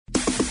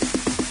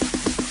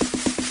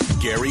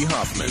Gary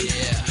Hoffman.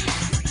 Yeah.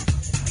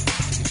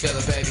 You feel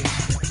it, baby?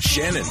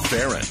 Shannon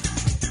Farron.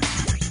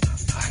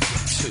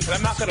 And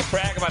I'm not going to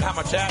brag about how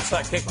much ass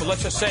I kicked, but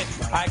let's just say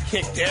I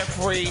kicked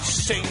every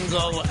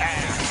single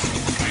ass.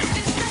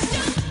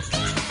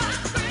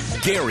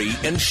 Gary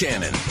and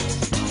Shannon.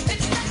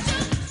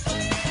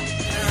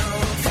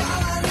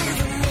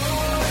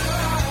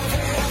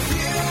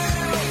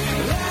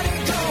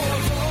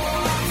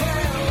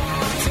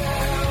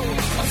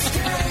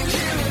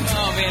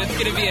 Oh, man, it's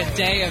going to be a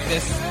day of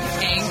this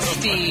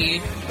angsty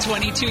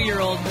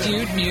 22-year-old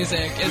dude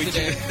music, isn't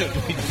it?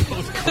 We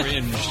both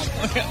cringed.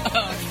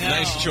 Oh, no.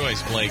 Nice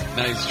choice, Blake.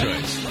 Nice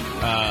choice.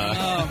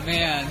 Oh,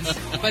 man.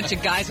 A bunch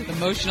of guys with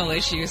emotional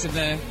issues in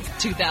the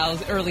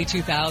early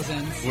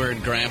 2000s. Wearing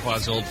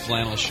Grandpa's old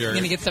flannel shirt.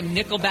 Going to get some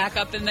Nickelback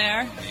up in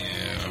there?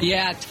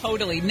 Yeah,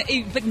 totally.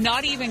 But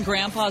not even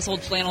Grandpa's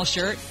old flannel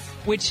shirt,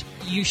 which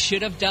you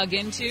should have dug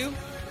into.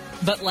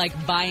 But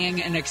like buying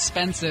an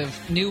expensive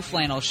new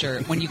flannel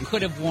shirt when you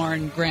could have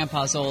worn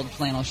Grandpa's old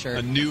flannel shirt.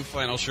 A new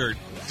flannel shirt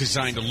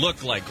designed to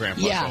look like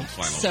Grandpa's old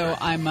flannel shirt. So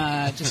I'm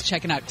just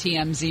checking out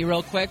TMZ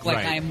real quick, like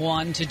Right. I'm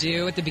one to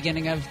do at the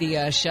beginning of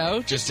the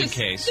show. Just in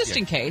case. Just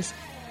in case.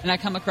 And I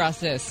come across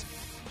this.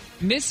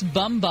 Miss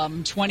Bum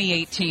Bum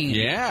 2018.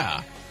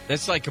 Yeah.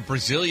 That's like a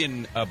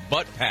Brazilian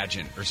butt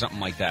pageant or something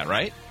like that,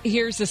 right?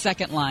 Here's the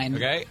second line.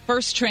 Okay.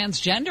 First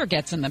transgender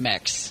gets in the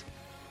mix.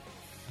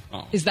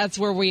 Oh. Is that's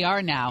where we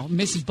are now.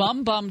 Miss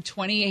Bum Bum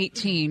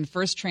 2018,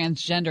 first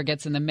transgender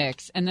gets in the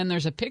mix. And then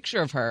there's a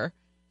picture of her.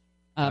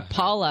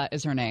 Paula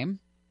is her name.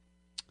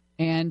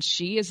 And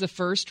she is the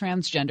first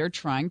transgender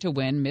trying to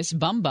win Miss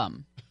Bum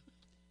Bum.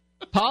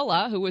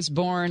 Paula, who was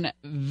born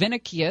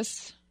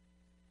Vinicius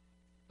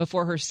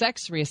before her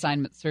sex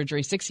reassignment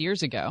surgery 6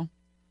 years ago.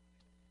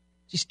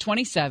 She's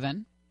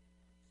 27.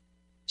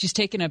 She's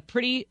taken a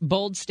pretty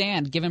bold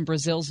stand, given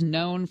Brazil's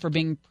known for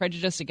being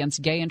prejudiced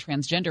against gay and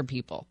transgender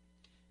people.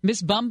 Miss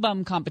Bum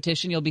Bum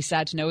competition, you'll be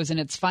sad to know, is in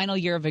its final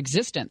year of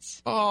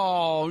existence.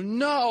 Oh,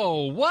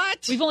 no.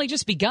 What? We've only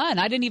just begun.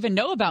 I didn't even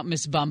know about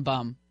Miss Bum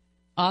Bum.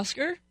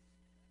 Oscar?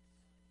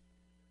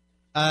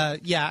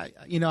 Yeah,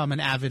 I'm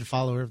an avid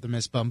follower of the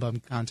Miss Bum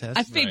Bum contest.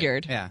 I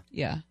figured. Right.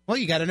 Yeah. Well,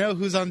 you got to know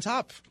who's on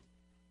top.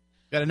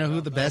 Got to know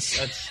who the best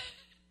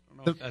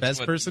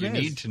person you is.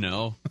 need to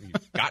know.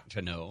 You've got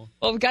to know.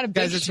 Well, we've got a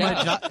big Guys,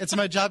 show. it's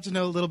my job to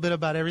know a little bit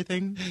about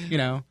everything,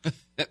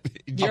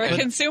 You're a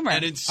consumer.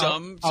 And in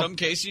some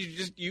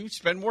cases, you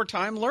spend more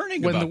time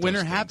learning When about the winter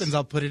those things. happens,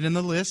 I'll put it in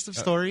the list of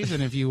stories,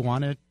 and if you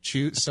want to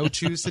choose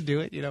to do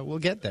it, we'll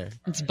get there.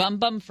 It's Bum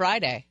Bum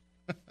Friday.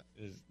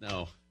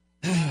 No.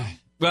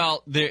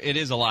 Well, it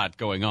is a lot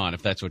going on,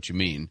 if that's what you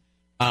mean.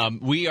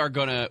 We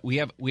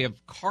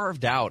have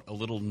carved out a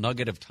little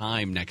nugget of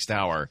time next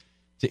hour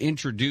to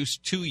introduce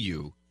to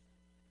you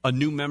a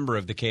new member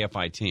of the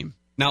KFI team.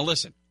 Now,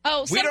 listen.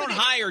 We don't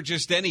hire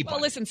just anybody.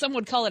 Well, listen, some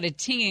would call it a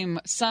team.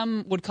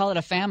 Some would call it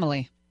a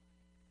family.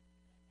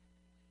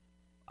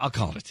 I'll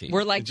call it a team.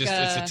 We're like it's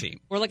a team.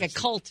 We're like a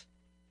cult.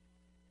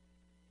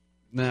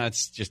 No,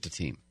 it's just a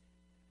team.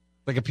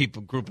 Like a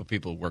group of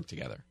people who work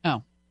together.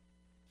 Oh.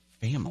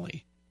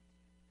 Family.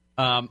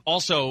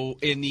 Also,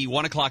 in the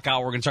 1 o'clock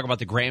hour, we're going to talk about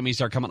the Grammys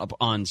that are coming up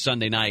on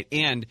Sunday night.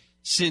 And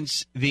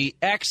since the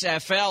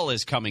XFL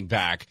is coming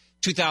back,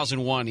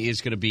 2001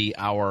 is going to be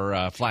our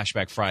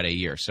Flashback Friday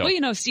year. So,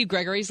 Well, Steve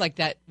Gregory's like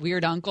that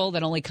weird uncle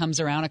that only comes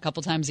around a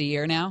couple times a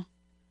year now.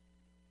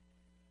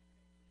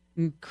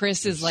 And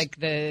Chris is like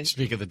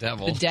speak of the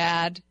devil, the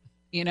dad,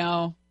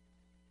 that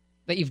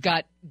you've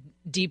got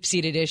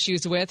deep-seated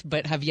issues with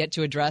but have yet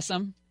to address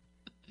them.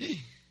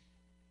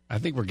 I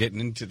think we're getting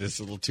into this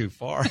a little too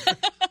far.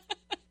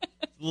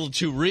 A little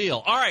too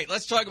real. All right,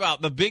 let's talk about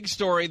the big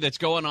story that's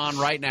going on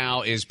right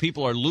now is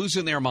people are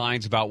losing their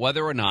minds about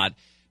whether or not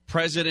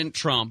President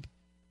Trump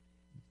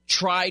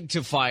tried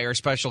to fire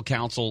special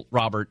counsel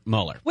Robert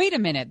Mueller. Wait a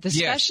minute. The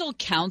special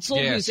counsel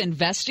who's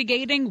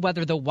investigating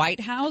whether the White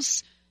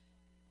House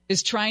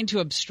is trying to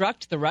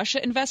obstruct the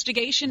Russia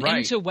investigation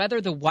into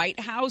whether the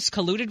White House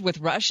colluded with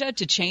Russia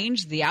to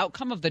change the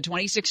outcome of the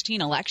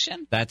 2016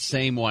 election? That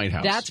same White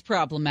House. That's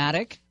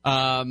problematic.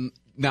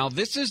 Now,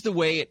 this is the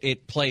way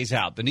it plays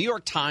out. The New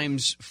York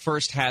Times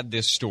first had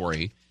this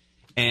story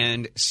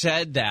and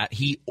said that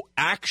he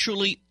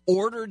actually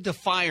ordered the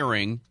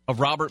firing of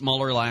Robert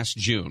Mueller last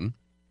June.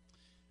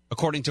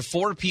 According to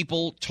 4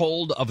 people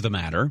told of the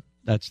matter,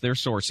 that's their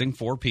sourcing,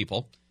 4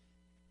 people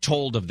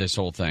told of this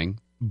whole thing,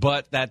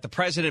 but that the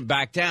president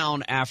backed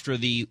down after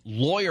the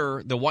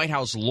White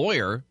House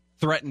lawyer,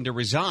 threatened to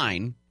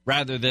resign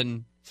rather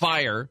than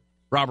fire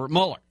Robert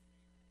Mueller.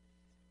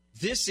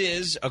 This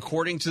is,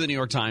 according to the New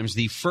York Times,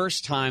 the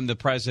first time the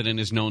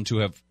president is known to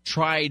have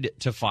tried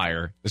to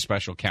fire the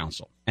special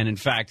counsel. And in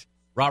fact,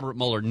 Robert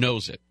Mueller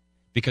knows it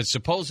because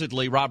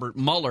supposedly Robert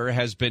Mueller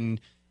has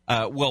been,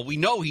 we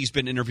know he's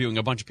been interviewing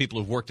a bunch of people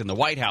who've worked in the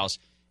White House.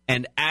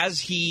 And as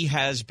he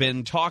has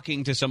been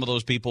talking to some of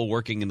those people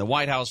working in the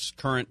White House,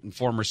 current and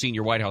former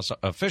senior White House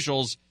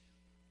officials,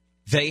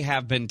 they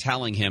have been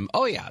telling him,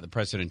 oh, yeah, the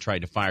president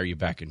tried to fire you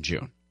back in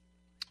June.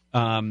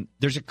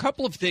 There's a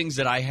couple of things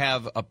that I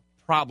have a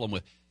problem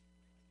with.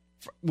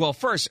 Well,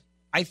 first,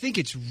 I think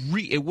it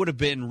would have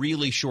been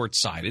really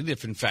short-sighted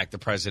if, in fact, the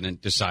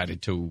president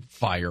decided to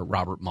fire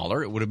Robert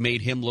Mueller. It would have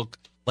made him look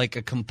like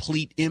a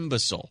complete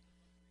imbecile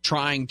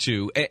trying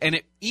to,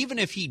 and even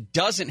if he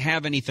doesn't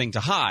have anything to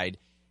hide,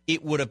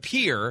 it would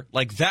appear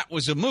like that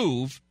was a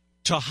move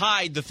to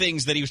hide the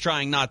things that he was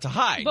trying not to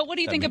hide. But what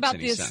do you think about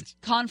this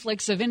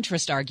conflicts of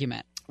interest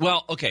argument?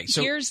 Well, okay,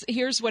 so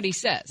here's what he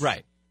says.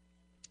 Right.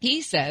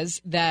 He says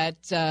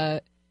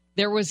that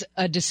there was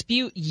a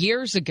dispute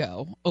years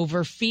ago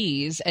over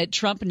fees at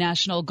Trump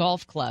National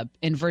Golf Club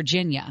in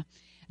Virginia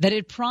that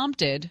had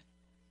prompted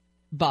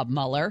Bob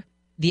Mueller,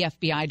 the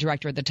FBI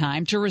director at the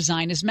time, to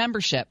resign his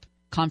membership.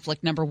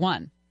 Conflict number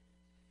one.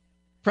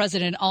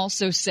 President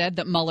also said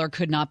that Mueller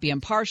could not be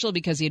impartial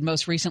because he had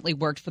most recently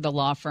worked for the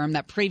law firm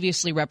that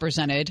previously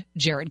represented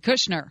Jared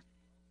Kushner.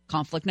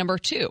 Conflict number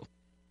two.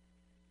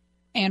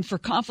 And for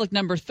conflict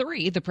number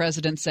three, the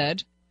president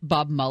said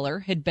Bob Mueller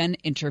had been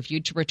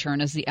interviewed to return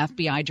as the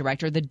FBI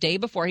director the day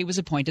before he was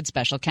appointed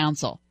special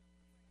counsel.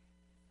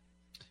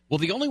 Well,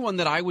 the only one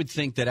that I would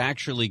think that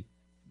actually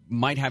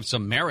might have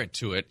some merit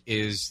to it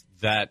is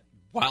that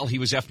while he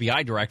was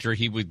FBI director,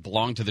 he would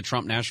belong to the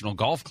Trump National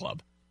Golf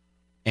Club,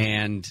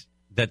 and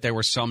that there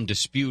was some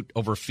dispute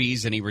over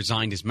fees and he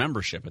resigned his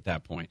membership at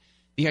that point.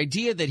 The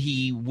idea that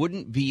he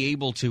wouldn't be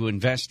able to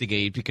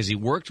investigate because he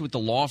worked with the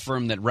law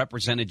firm that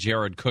represented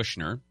Jared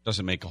Kushner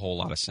doesn't make a whole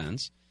lot of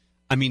sense.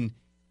 I mean,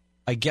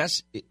 I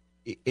guess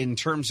in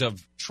terms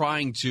of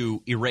trying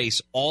to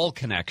erase all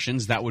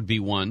connections, that would be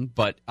one,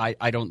 but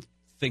I don't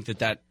think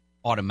that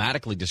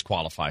automatically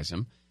disqualifies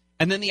him.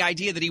 And then the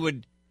idea that he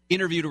would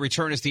interview to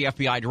return as the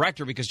FBI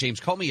director because James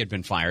Comey had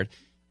been fired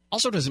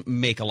also doesn't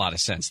make a lot of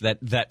sense.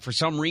 That for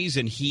some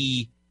reason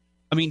he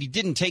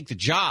didn't take the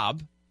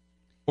job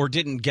or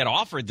didn't get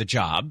offered the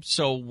job,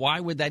 so why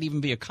would that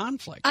even be a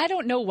conflict? I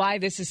don't know why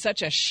this is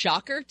such a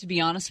shocker, to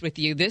be honest with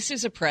you. This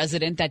is a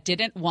president that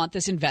didn't want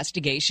this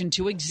investigation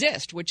to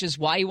exist, which is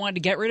why he wanted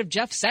to get rid of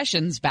Jeff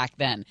Sessions back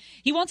then.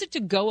 He wants it to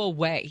go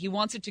away.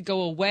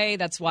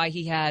 That's why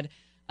he had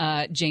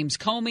James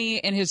Comey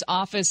in his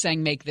office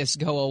saying, make this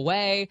go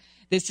away.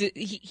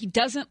 He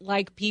doesn't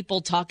like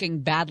people talking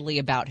badly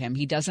about him.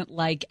 He doesn't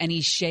like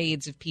any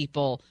shades of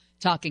people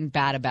talking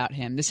bad about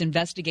him. This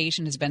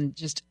investigation has been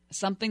just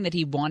something that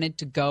he wanted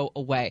to go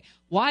away.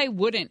 Why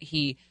wouldn't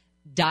he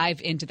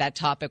dive into that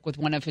topic with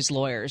one of his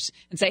lawyers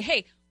and say,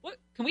 hey,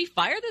 can we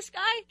fire this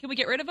guy? Can we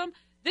get rid of him?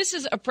 This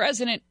is a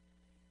president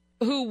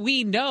who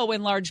we know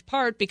in large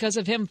part because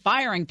of him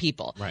firing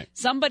people. Right.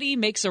 Somebody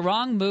makes a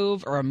wrong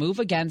move or a move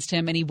against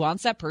him, and he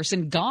wants that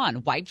person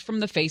gone, wiped from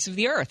the face of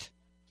the earth.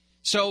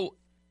 So,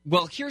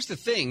 well, here's the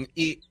thing.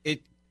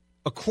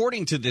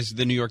 According to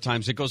the New York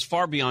Times, it goes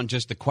far beyond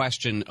just the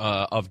question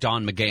of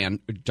Don McGahn,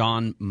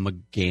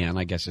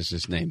 I guess is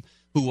his name,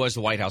 who was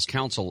the White House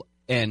counsel.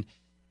 And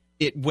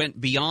it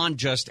went beyond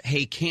just,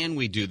 hey, can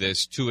we do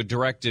this, to a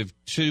directive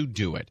to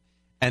do it.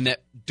 And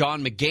that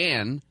Don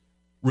McGahn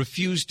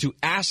refused to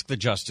ask the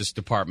Justice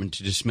Department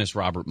to dismiss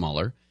Robert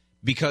Mueller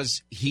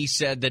because he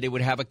said that it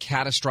would have a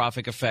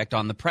catastrophic effect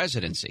on the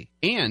presidency.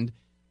 And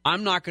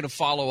I'm not going to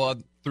follow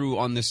through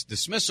on this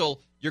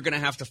dismissal. You're going to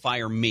have to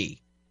fire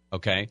me.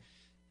 Okay?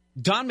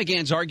 Don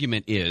McGahn's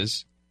argument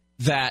is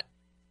that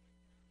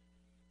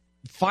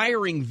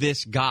firing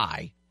this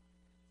guy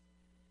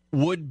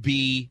would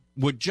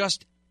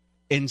just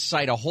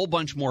incite a whole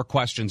bunch more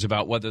questions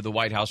about whether the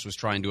White House was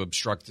trying to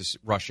obstruct this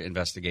Russia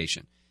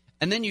investigation.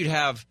 And then you'd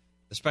have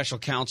the special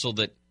counsel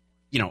that,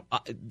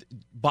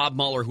 Bob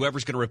Mueller,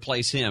 whoever's going to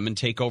replace him and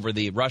take over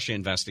the Russia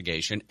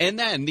investigation, and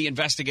then the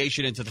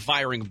investigation into the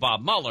firing of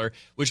Bob Mueller,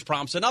 which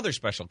prompts another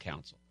special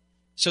counsel.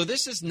 So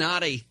this is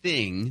not a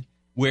thing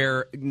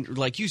where,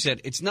 like you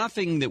said, it's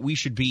nothing that we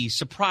should be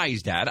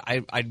surprised at.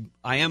 I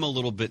am a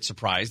little bit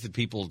surprised that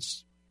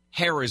people's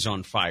hair is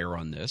on fire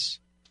on this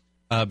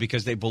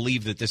because they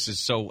believe that this is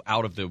so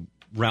out of the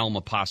realm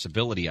of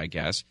possibility, I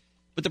guess.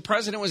 But the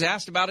president was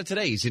asked about it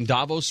today. He's in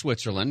Davos,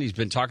 Switzerland. He's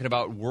been talking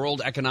about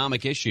world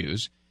economic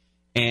issues.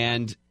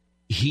 And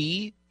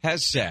he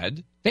has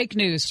said... Fake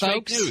news, folks.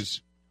 Fake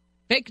news.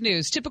 Fake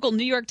news. Typical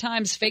New York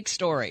Times fake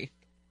story.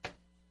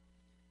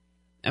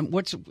 And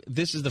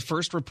this is the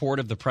first report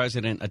of the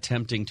president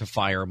attempting to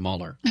fire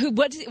Mueller.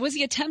 Was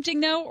he attempting,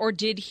 though, or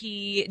did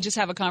he just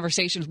have a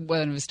conversation with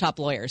one of his top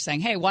lawyers saying,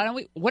 hey, what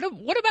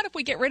about if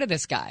we get rid of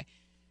this guy?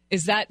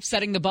 Is that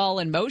setting the ball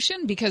in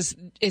motion? Because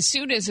as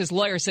soon as his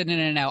lawyer said,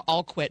 no,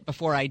 I'll quit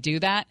before I do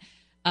that,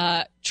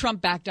 Trump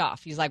backed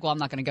off. He's like, well, I'm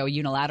not going to go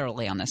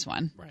unilaterally on this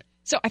one. Right.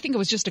 So I think it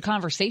was just a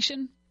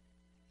conversation.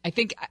 I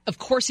think, of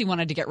course, he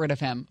wanted to get rid of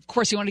him. Of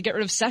course, he wanted to get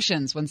rid of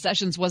Sessions when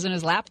Sessions wasn't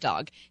his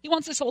lapdog. He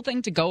wants this whole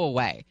thing to go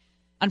away.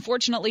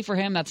 Unfortunately for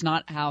him, that's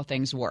not how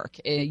things work.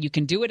 You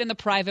can do it in the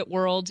private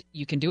world.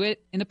 You can do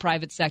it in the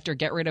private sector.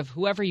 Get rid of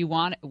whoever you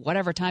want,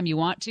 whatever time you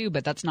want to,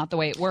 but that's not the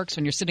way it works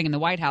when you're sitting in the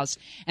White House.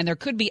 And there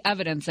could be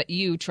evidence that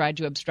you tried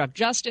to obstruct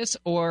justice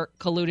or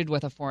colluded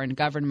with a foreign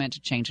government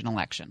to change an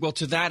election. Well,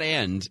 to that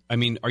end,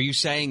 are you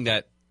saying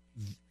that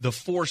the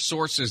four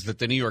sources that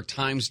the New York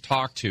Times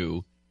talked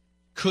to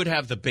could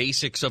have the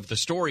basics of the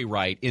story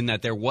right in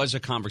that there was a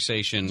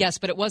conversation. Yes,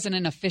 but it wasn't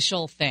an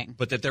official thing.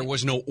 But that there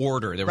was no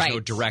order. There was no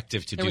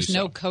directive to do so. There was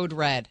no code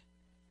red.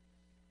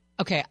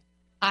 Okay,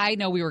 I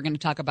know we were going to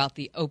talk about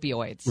the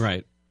opioids.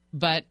 Right.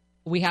 But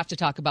we have to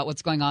talk about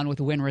what's going on with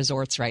Wynn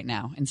Resorts right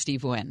now and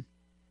Steve Wynn.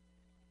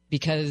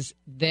 Because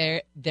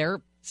their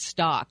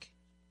stock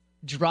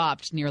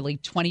dropped nearly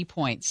 20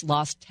 points,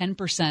 lost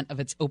 10%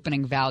 of its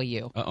opening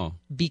value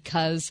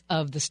because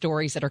of the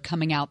stories that are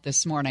coming out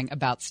this morning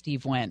about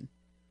Steve Wynn.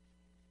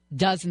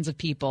 Dozens of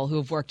people who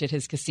have worked at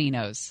his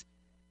casinos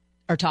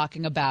are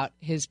talking about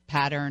his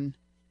pattern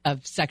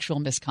of sexual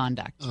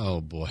misconduct.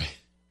 Oh, boy.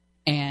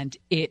 And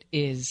it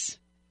is...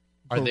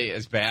 Are they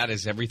as bad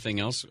as everything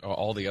else,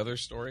 all the other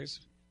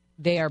stories?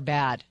 They are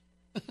bad.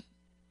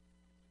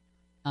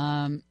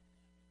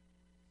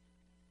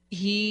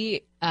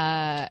 He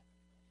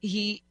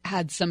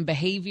had some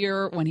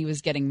behavior when he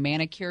was getting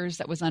manicures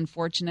that was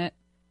unfortunate.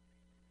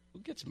 Who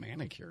gets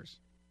manicures?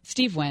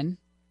 Steve Wynn.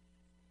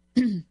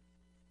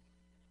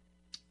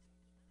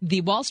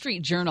 The Wall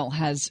Street Journal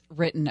has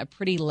written a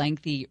pretty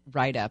lengthy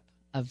write-up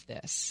of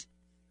this.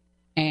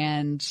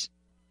 And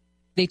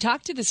they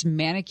talked to this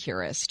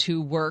manicurist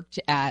who worked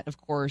at, of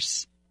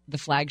course, the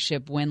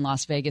flagship Wynn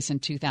Las Vegas in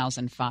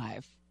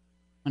 2005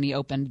 when he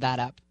opened that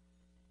up.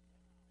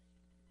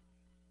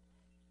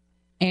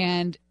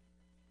 And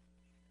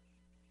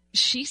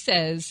she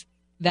says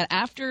that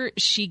after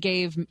she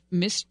gave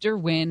Mr.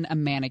 Wynn a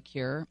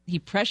manicure, he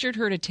pressured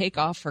her to take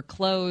off her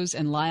clothes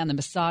and lie on the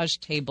massage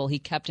table he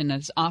kept in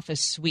his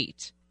office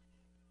suite.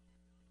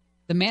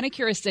 The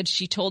manicurist said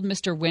she told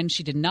Mr. Wynn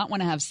she did not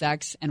want to have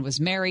sex and was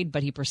married,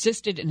 but he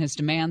persisted in his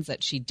demands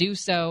that she do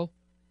so.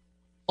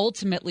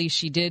 Ultimately,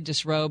 she did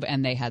disrobe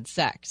and they had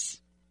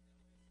sex.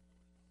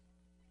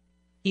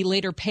 He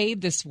later paid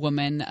this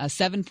woman a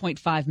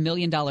 $7.5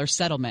 million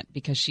settlement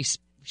because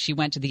she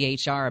went to the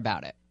HR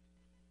about it.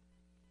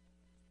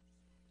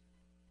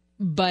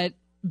 But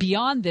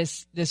beyond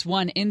this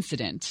one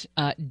incident,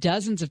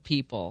 dozens of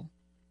people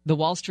the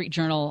Wall Street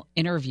Journal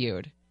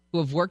interviewed who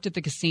have worked at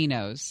the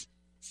casinos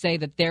say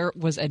that there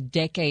was a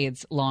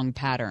decades-long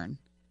pattern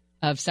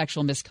of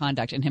sexual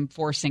misconduct and him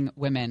forcing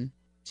women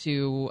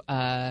to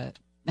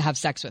have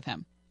sex with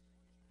him.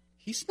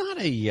 He's not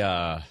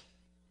a...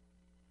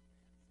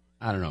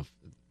 I don't know.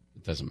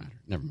 It doesn't matter.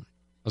 Never mind.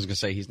 I was going to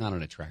say he's not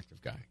an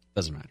attractive guy.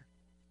 Doesn't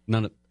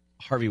matter.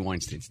 Harvey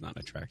Weinstein's not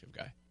an attractive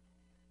guy.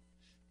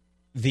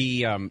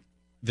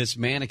 This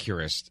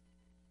manicurist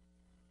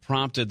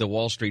prompted the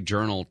Wall Street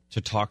Journal to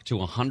talk to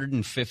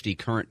 150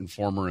 current and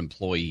former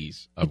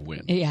employees of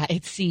Wynn. Yeah,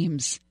 it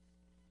seems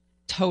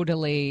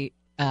totally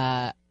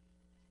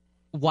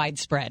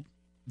widespread.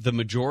 The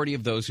majority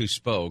of those who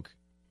spoke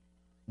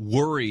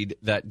worried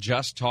that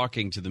just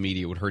talking to the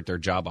media would hurt their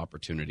job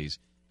opportunities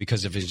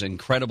because of his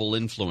incredible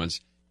influence,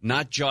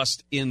 not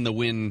just in the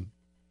Wynn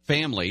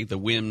family, the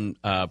Wynn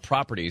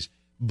properties,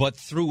 but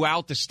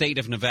throughout the state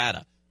of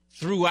Nevada,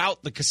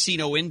 throughout the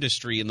casino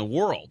industry in the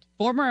world.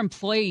 Former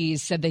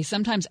employees said they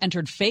sometimes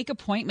entered fake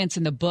appointments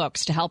in the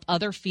books to help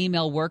other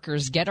female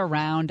workers get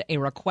around a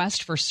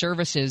request for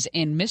services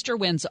in Mr.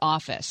 Wynn's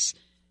office,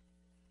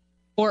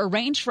 or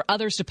arranged for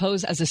others to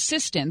pose as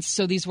assistants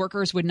so these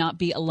workers would not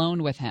be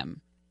alone with him.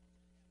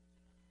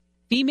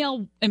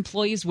 Female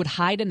employees would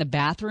hide in the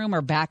bathroom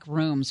or back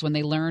rooms when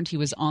they learned he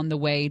was on the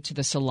way to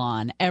the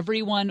salon.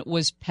 Everyone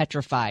was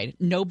petrified.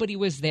 Nobody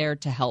was there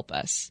to help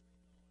us.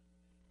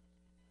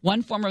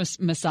 One former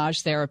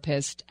massage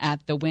therapist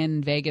at the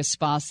Wynn Vegas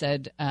spa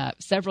said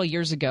several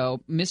years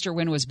ago, Mr.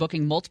 Wynn was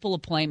booking multiple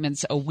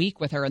appointments a week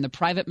with her in the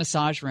private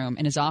massage room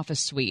in his office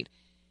suite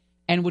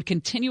and would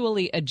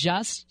continually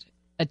adjust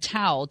a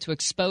towel to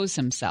expose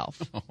himself.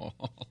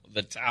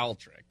 The towel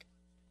trick.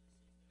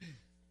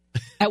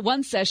 At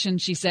one session,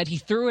 she said he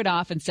threw it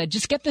off and said,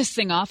 "Just get this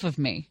thing off of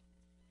me."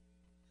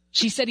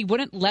 She said he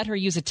wouldn't let her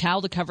use a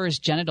towel to cover his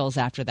genitals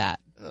after that,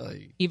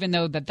 even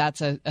though that's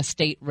a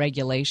state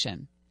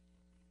regulation.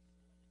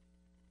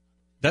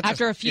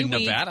 After a few weeks,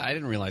 Nevada, I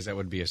didn't realize that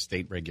would be a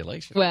state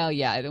regulation. Well,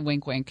 yeah,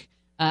 wink, wink.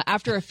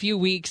 After a few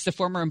weeks, the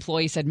former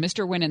employee said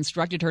Mr. Wynn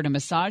instructed her to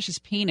massage his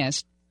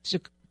penis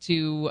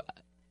to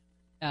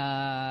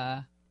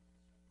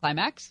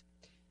climax,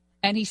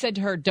 and he said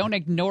to her, "Don't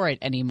ignore it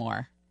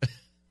anymore."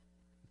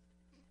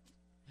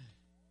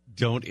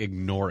 Don't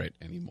ignore it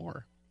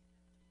anymore.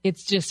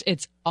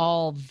 It's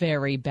all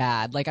very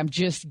bad. Like, I'm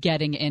just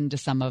getting into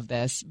some of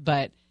this,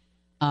 but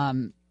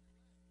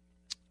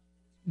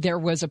there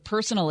was a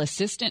personal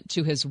assistant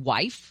to his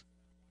wife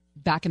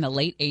back in the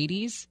late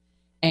 80s,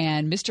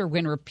 and Mr.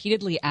 Wynn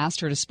repeatedly asked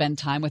her to spend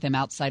time with him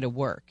outside of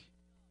work.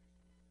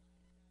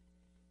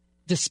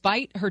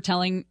 Despite her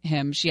telling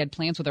him she had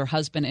plans with her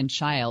husband and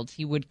child,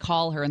 he would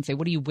call her and say,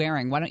 "What are you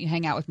wearing? Why don't you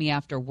hang out with me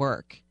after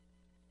work?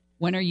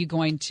 When are you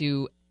going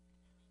to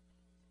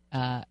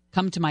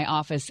come to my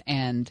office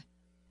and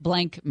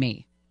blank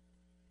me?"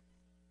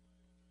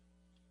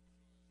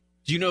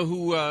 Do you know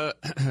who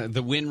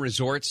the Wynn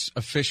Resorts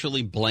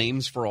officially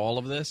blames for all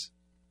of this?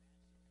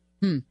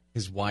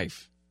 His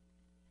wife.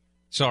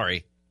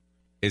 Sorry,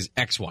 his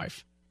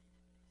ex-wife.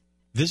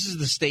 This is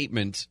the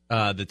statement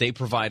that they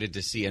provided to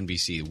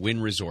CNBC,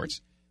 Wynn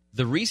Resorts.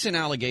 The recent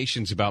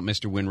allegations about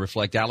Mr. Wynn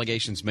reflect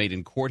allegations made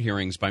in court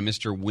hearings by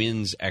Mr.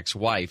 Wynn's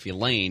ex-wife,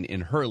 Elaine, in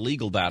her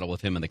legal battle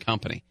with him and the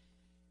company.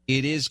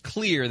 It is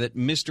clear that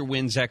Mr.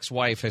 Wynn's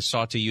ex-wife has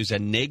sought to use a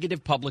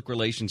negative public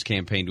relations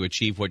campaign to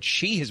achieve what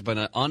she has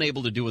been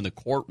unable to do in the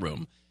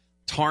courtroom,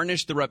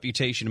 tarnish the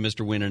reputation of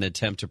Mr. Wynn in an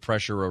attempt to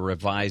pressure a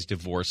revised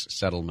divorce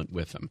settlement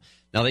with him.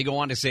 Now, they go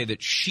on to say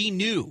that she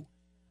knew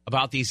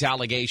about these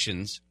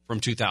allegations from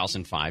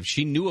 2005.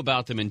 She knew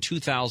about them in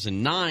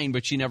 2009,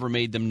 but she never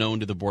made them known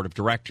to the board of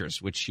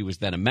directors, which she was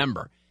then a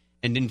member,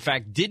 and in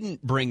fact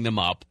didn't bring them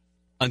up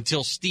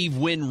until Steve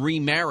Wynn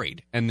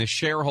remarried, and the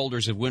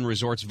shareholders of Wynn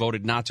Resorts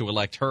voted not to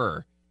elect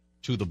her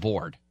to the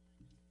board.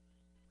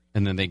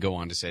 And then they go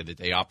on to say that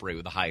they operate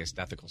with the highest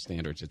ethical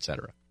standards, et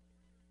cetera.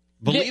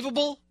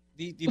 Believable?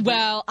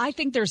 Well, I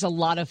think there's a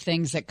lot of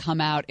things that come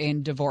out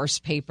in divorce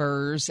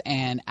papers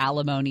and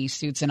alimony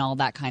suits and all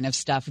that kind of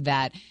stuff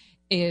that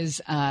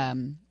is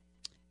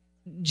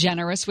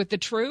generous with the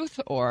truth,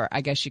 or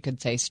I guess you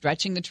could say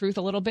stretching the truth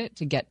a little bit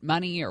to get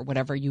money or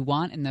whatever you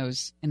want in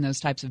those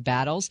types of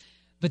battles.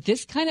 But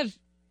this kind of,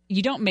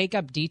 you don't make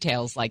up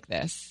details like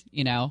this,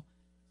 you know.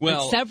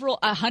 Well,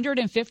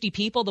 150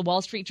 people the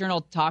Wall Street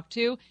Journal talked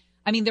to.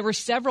 I mean, there were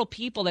several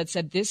people that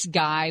said this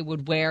guy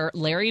would wear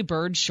Larry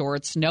Bird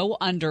shorts, no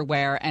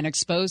underwear, and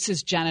expose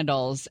his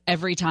genitals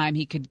every time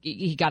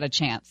he got a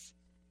chance.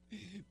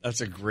 That's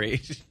such a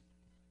great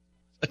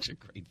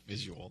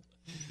visual.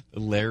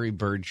 The Larry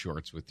Bird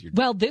shorts with your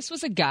Well, this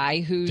was a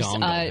guy whose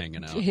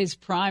hanging out. His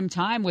prime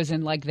time was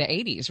in like the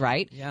 80s,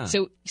 right? Yeah.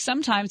 So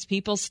sometimes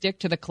people stick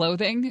to the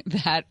clothing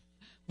that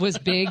was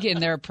big in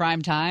their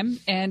prime time,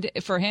 and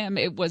for him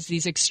it was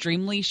these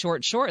extremely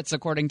short shorts,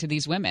 according to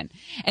these women.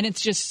 And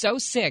it's just so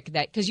sick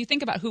that, because you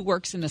think about who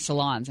works in the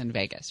salons in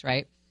Vegas,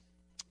 right?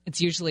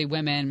 It's usually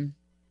women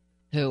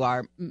who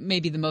are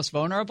maybe the most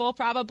vulnerable,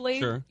 probably.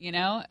 Sure. You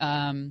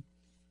know,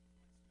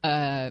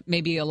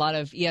 maybe a lot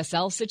of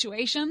ESL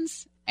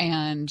situations,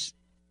 and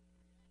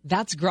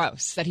that's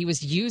gross that he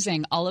was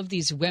using all of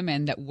these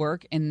women that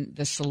work in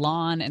the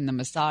salon and the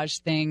massage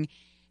thing.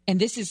 And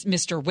this is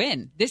Mr.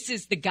 Wynn. This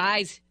is the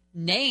guy's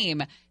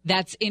name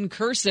that's in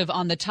cursive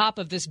on the top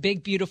of this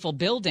big, beautiful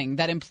building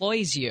that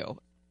employs you.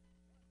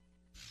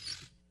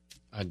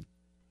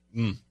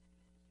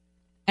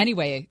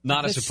 Anyway.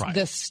 Not a surprise.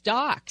 The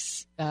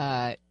stocks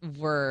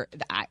were,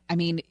 I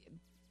mean,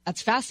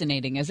 that's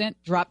fascinating, isn't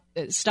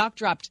it? Stock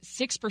dropped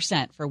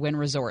 6% for Wynn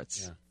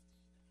Resorts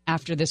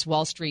after this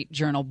Wall Street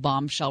Journal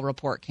bombshell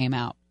report came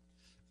out.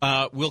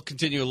 We'll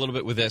continue a little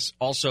bit with this.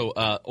 Also,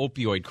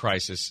 opioid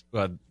crisis.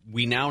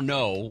 We now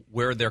know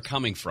where they're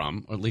coming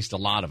from, or at least a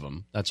lot of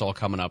them. That's all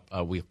coming up.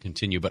 We'll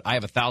continue. But I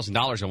have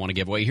 $1,000 I want to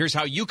give away. Here's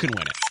how you can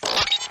win it.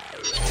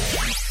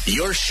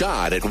 Your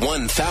shot at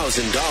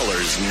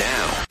 $1,000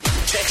 now.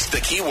 Text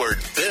the keyword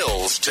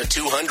BILLS to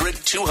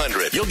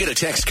 200-200. You'll get a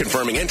text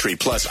confirming entry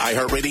plus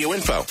iHeartRadio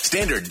info.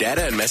 Standard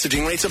data and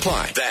messaging rates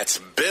apply. That's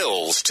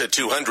BILLS to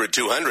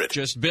 200-200.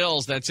 Just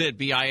bills. That's it.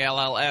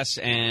 BILLS.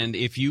 And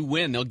if you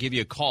win, they'll give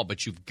you a call,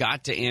 but you've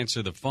got to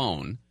answer the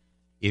phone.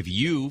 If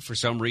you, for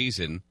some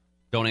reason,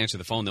 don't answer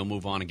the phone, they'll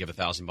move on and give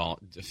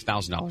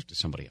 $1,000 to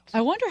somebody else.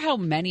 I wonder how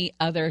many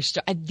other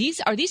are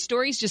these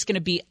stories just going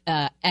to be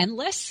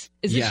endless?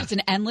 Is this just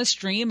an endless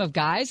stream of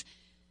guys?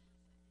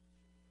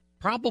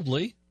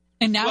 Probably.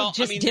 And now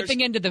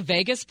dipping into the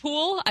Vegas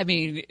pool? I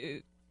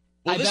mean,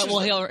 I bet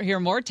we'll hear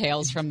more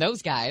tales from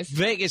those guys.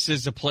 Vegas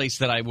is a place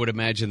that I would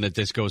imagine that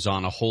this goes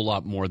on a whole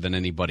lot more than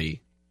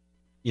anybody,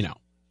 you know.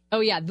 Oh,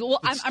 yeah. Well,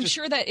 I'm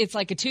sure that it's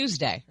like a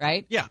Tuesday,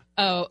 right? Yeah.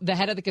 Oh, the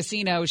head of the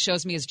casino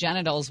shows me his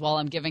genitals while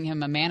I'm giving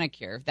him a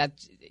manicure.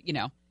 That's, you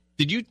know.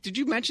 Did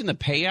you mention the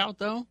payout,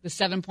 though? The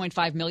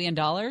 $7.5 million?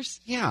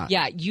 Yeah.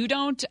 Yeah, you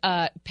don't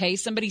pay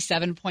somebody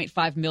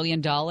 $7.5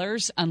 million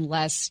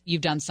unless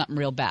you've done something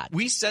real bad.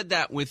 We said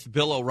that with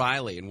Bill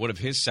O'Reilly in one of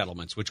his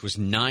settlements, which was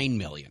 $9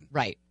 million.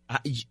 Right.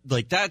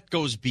 Like, that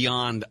goes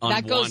beyond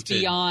unwanted That goes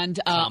beyond,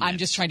 I'm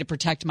just trying to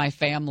protect my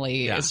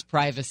family's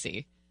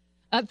privacy.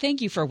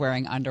 Thank you for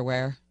wearing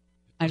underwear.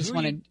 I just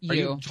wanted you. Are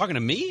you talking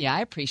to me? Yeah, I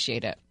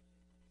appreciate it.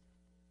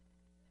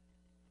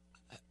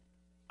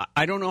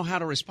 I don't know how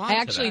to respond to that.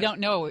 I actually don't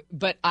know,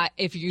 but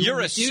if you're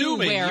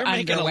assuming, wear you're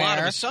making underwear, a lot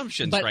of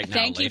assumptions right now, but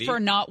thank lady. you for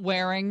not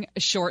wearing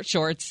short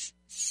shorts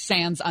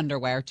sans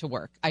underwear to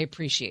work. I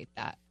appreciate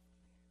that.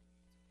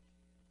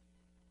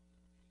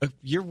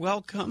 You're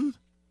welcome.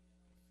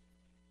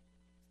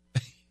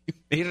 You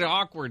made it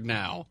awkward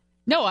now.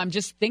 No, I'm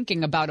just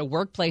thinking about a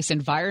workplace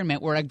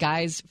environment where a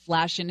guy's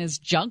flashing his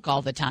junk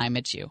all the time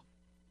at you.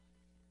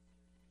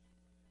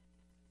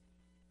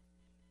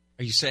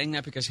 Are you saying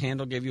that because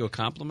Handel gave you a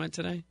compliment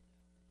today?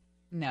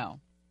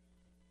 No.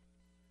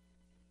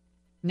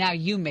 Now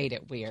you made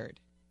it weird.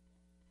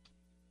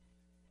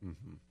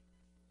 Mm-hmm.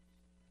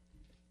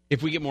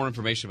 If we get more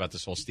information about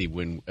this whole Steve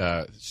Wynn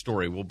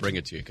story, we'll bring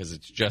it to you because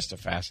it's just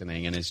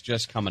fascinating and it's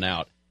just coming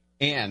out.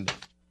 And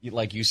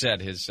like you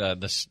said, his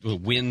the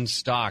Wynn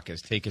stock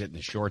is taking it in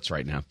the shorts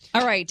right now.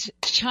 All right,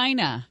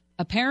 China.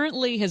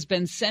 apparently has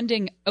been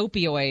sending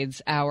opioids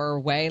our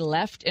way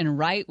left and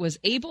right, was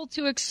able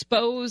to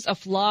expose a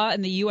flaw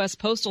in the U.S.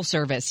 Postal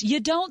Service. You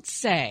don't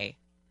say.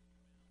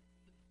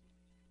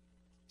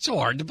 So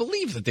hard to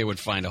believe that they would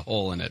find a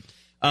hole in it.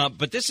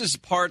 But this is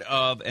part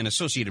of an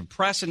Associated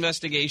Press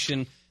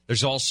investigation.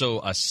 There's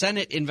also a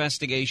Senate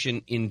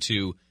investigation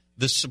into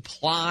the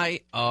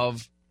supply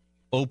of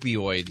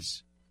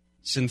opioids,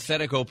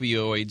 synthetic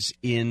opioids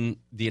in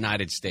the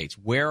United States.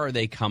 Where are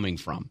they coming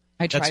from?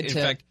 In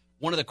fact,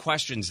 one of the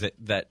questions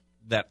that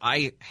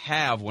I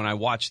have when I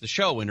watch the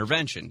show,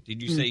 Intervention.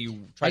 Did you say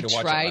you tried to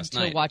watch it last night?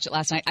 I tried to watch it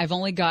last night. I've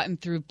only gotten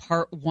through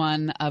part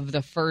 1 of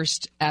the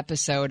first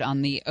episode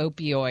on the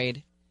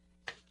opioid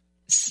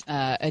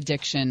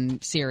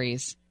addiction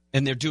series.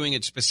 And they're doing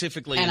it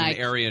specifically in an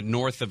area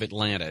north of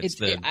Atlanta.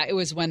 It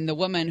was when the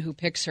woman who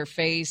picks her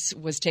face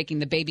was taking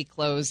the baby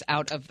clothes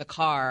out of the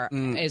car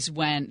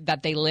that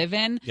they live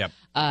in,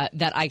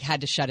 that I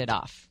had to shut it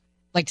off.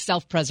 Like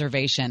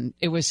self-preservation.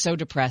 It was so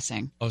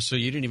depressing. Oh, so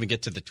you didn't even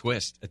get to the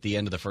twist at the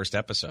end of the first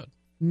episode?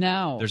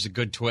 No. There's a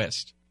good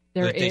twist.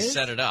 They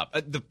set it up.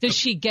 Does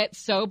she get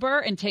sober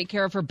and take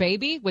care of her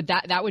baby?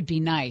 That would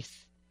be nice.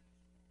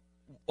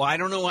 Well, I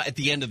don't know at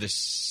the end of the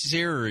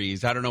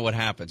series. I don't know what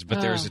happens, but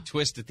there's a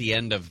twist at the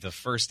end of the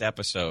first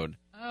episode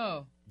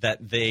that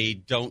they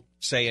don't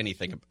say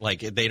anything.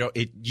 Like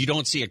you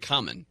don't see it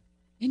coming.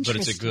 But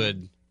it's a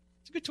good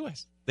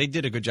twist. They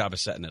did a good job of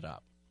setting it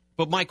up.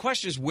 But my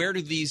question is, where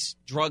do these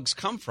drugs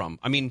come from?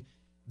 I mean,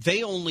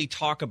 they only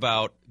talk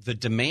about the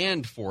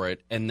demand for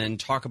it and then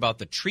talk about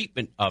the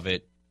treatment of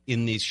it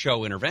in the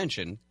show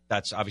Intervention.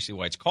 That's obviously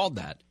why it's called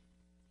that.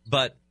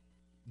 But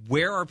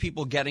where are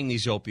people getting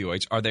these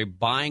opioids? Are they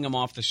buying them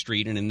off the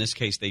street? And in this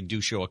case, they do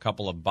show a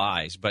couple of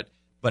buys. But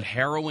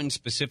heroin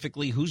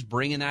specifically, who's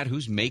bringing that?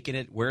 Who's making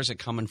it? Where is it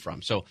coming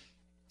from? So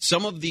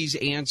some of these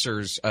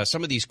answers,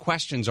 some of these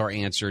questions are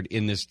answered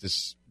in this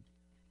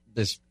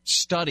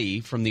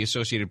study from the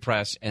Associated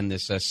Press and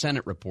this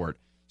Senate report.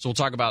 So we'll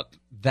talk about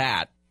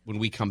that when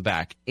we come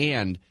back.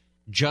 And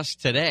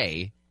just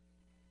today,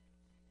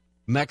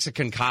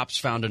 Mexican cops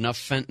found enough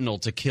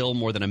fentanyl to kill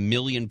more than 1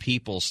 million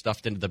people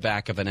stuffed into the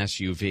back of an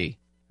SUV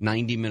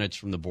 90 minutes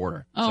from the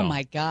border. Oh,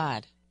 my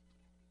God.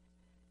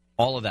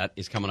 All of that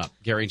is coming up.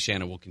 Gary and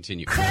Shannon will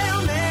continue.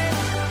 Tell me,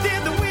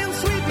 did the wind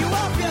sweep you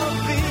off your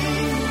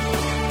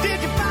feet?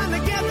 Did you finally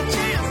get the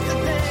chance to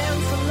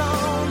dance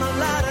along the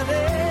light of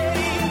day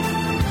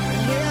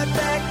and head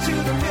back to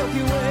the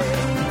Milky Way?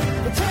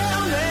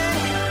 Tell me,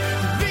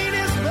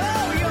 Venus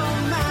blow your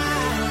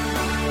mind.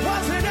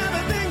 Was it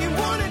everything you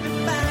wanted to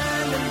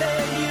find and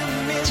then you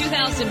missed?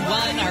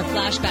 2001, our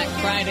Flashback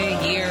Friday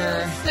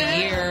year, the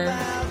year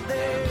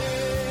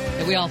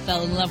that we all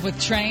fell in love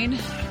with Train.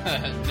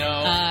 No.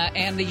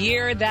 And the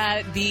year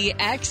that the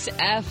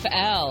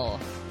XFL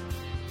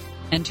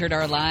entered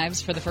our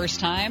lives for the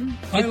first time.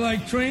 I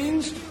like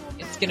trains.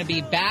 It's going to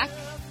be back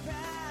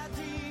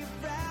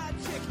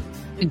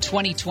in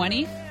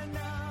 2020.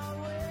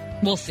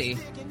 We'll see.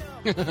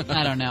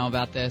 I don't know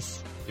about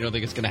this. You don't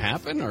think it's going to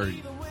happen? Or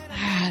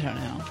I don't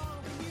know.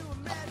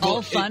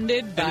 All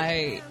funded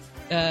by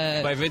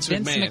Vince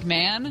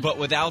McMahon. But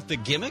without the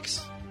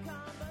gimmicks?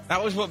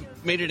 That was what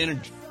made it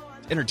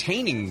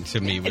entertaining to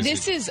me.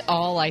 This is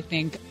all, I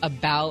think,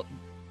 about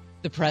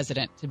the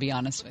president, to be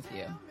honest with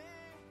you.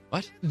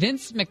 What?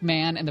 Vince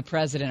McMahon and the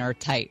president are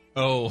tight.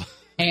 Oh.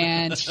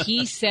 And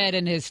he said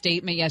in his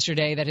statement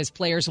yesterday that his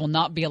players will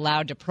not be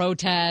allowed to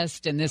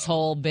protest and this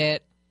whole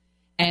bit.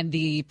 And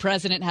the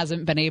president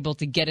hasn't been able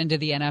to get into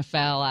the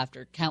NFL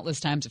after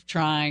countless times of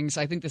trying. So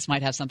I think this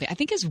might have something. I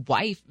think his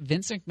wife,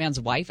 Vince McMahon's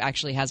wife,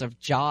 actually has a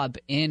job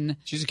in...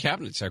 She's a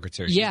cabinet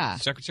secretary. Yeah.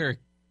 She's secretary.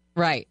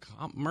 Right.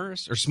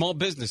 Commerce or Small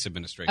Business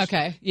Administration.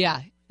 Okay.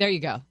 Yeah. There you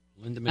go.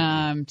 Linda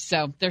McMahon.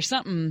 So there's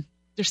something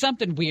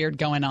weird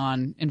going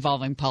on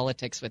involving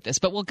politics with this,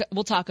 but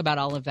we'll talk about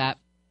all of that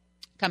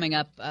coming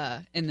up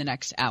in the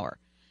next hour.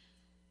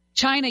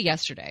 China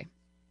yesterday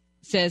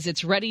says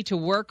it's ready to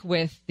work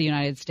with the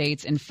United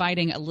States in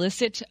fighting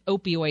illicit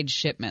opioid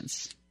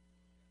shipments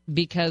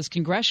because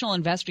congressional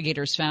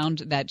investigators found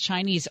that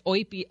Chinese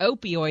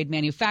opioid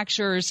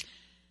manufacturers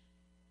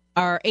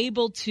are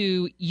able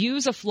to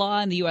use a flaw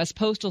in the U.S.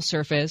 Postal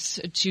Service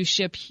to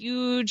ship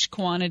huge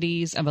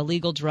quantities of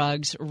illegal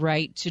drugs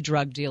right to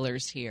drug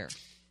dealers here.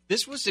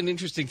 This was an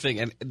interesting thing,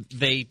 and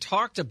they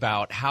talked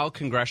about how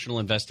congressional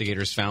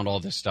investigators found all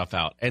this stuff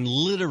out. And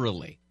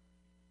literally,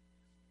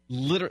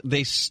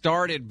 they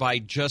started by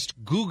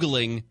just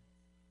Googling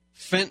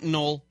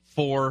fentanyl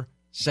for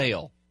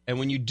sale. And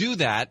when you do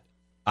that,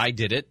 I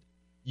did it,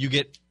 you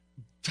get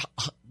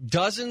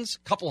dozens,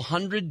 couple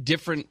hundred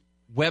different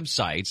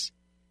websites.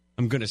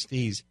 I'm going to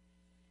sneeze.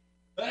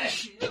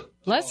 Bless you. I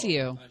should have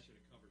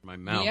covered my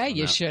mouth. Yeah,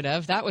 you should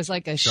have. That was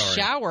like a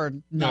shower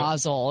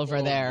nozzle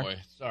over there. Boy.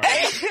 Sorry.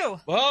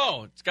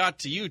 Whoa, it's got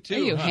to you, too.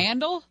 Are you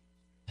handle?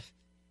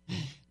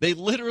 They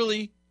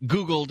literally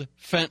Googled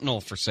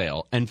fentanyl for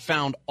sale and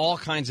found all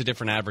kinds of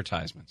different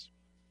advertisements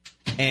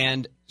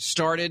and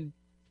started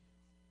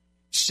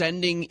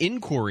sending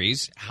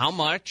inquiries. How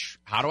much?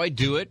 How do I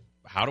do it?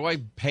 how do I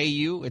pay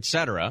you,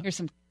 etc. Here's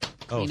some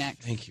Oh, Kleenex.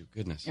 thank you.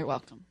 Goodness. You're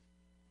welcome.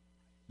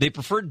 They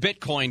preferred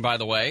Bitcoin, by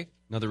the way.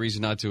 Another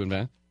reason not to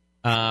invest.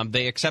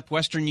 They accept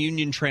Western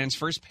Union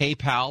transfers,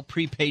 PayPal,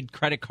 prepaid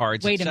credit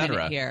cards, Wait etc. a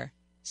minute here.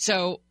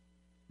 So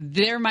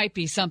there might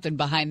be something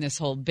behind this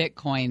whole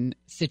Bitcoin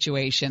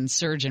situation,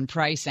 surge in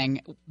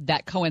pricing,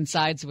 that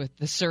coincides with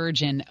the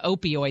surge in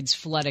opioids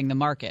flooding the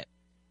market.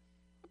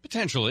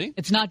 Potentially.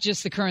 It's not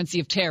just the currency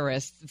of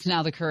terrorists. It's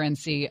now the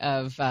currency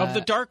of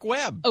the dark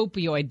web.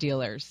 Opioid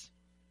dealers.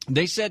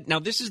 They said, now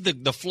this is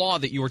the flaw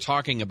that you were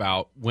talking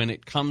about when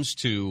it comes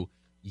to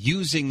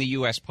using the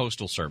U.S.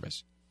 Postal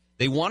Service.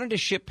 They wanted to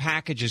ship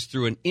packages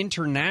through an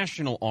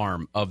international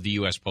arm of the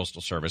U.S.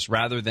 Postal Service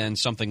rather than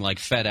something like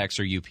FedEx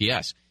or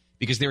UPS,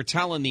 because they were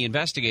telling the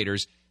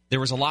investigators there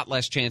was a lot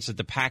less chance that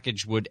the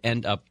package would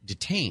end up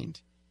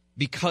detained,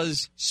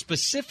 because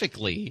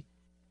specifically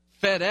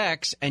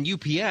FedEx and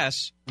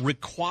UPS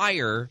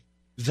require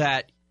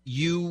that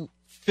you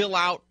fill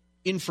out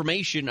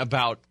information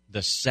about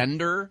the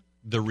sender,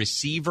 the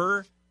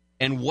receiver,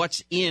 and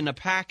what's in a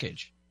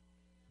package.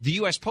 The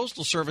U.S.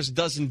 Postal Service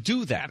doesn't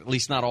do that, at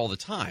least not all the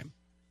time.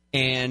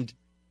 And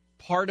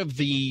part of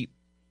the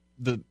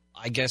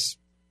I guess,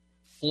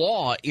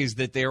 flaw is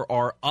that there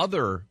are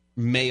other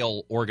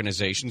mail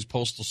organizations,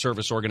 postal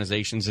service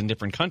organizations in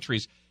different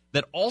countries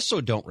that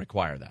also don't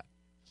require that.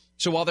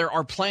 So while there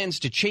are plans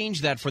to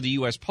change that for the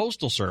U.S.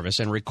 Postal Service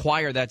and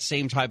require that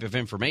same type of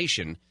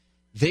information,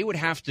 they would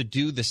have to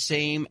do the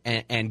same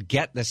and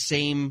get the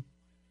same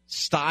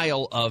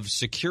style of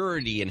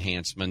security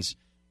enhancements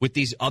with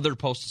these other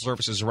postal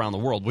services around the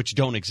world, which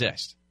don't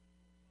exist.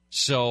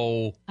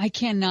 So I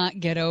cannot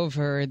get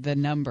over the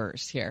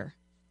numbers here.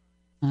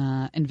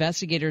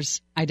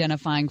 Investigators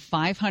identifying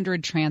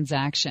 500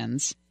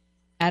 transactions,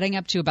 adding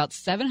up to about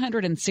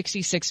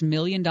 $766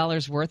 million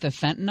worth of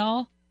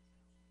fentanyl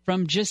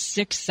from just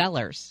 6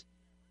 sellers.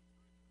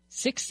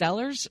 6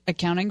 sellers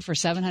accounting for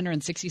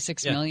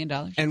 $766 million.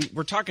 And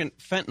we're talking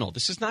fentanyl.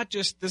 This is not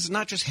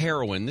just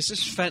heroin. This is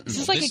fentanyl. This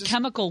is like a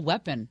chemical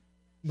weapon.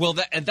 Well,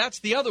 that's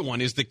the other one.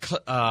 Is the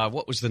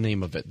what was the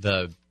name of it?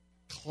 The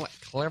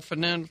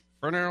carfentanil.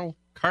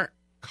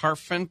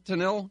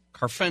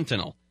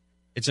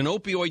 It's an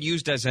opioid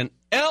used as an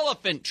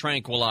elephant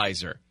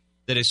tranquilizer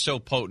that is so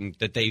potent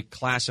that they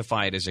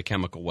classify it as a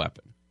chemical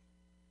weapon.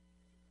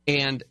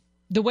 And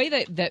the way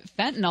that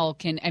fentanyl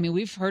can, I mean,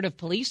 we've heard of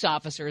police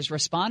officers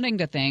responding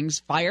to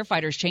things,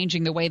 firefighters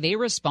changing the way they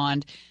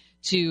respond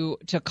to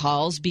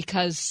calls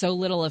because so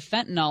little of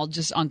fentanyl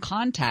just on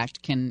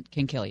contact can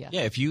kill you.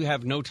 Yeah, if you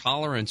have no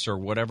tolerance or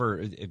whatever,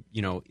 it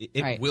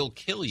Right. will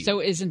kill you. So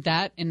isn't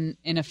that, in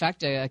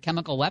effect, a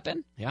chemical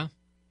weapon? Yeah.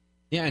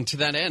 Yeah, and to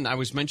that end, I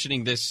was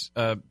mentioning this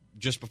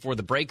just before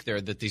the break there,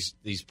 that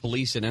these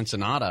police in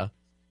Ensenada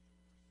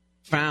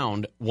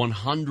found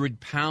 100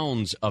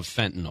 pounds of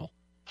fentanyl.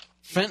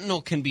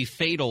 Fentanyl can be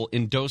fatal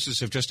in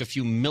doses of just a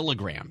few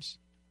milligrams.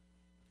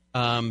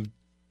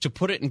 To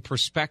put it in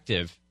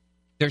perspective,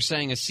 they're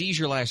saying a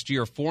seizure last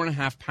year of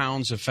 4.5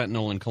 pounds of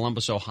fentanyl in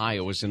Columbus,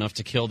 Ohio, was enough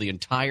to kill the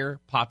entire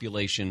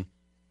population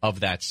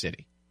of that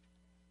city.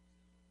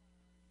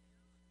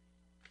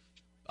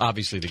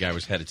 Obviously, the guy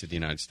was headed to the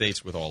United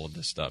States with all of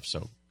this stuff,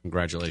 so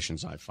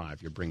congratulations,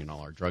 I-5. You're bringing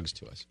all our drugs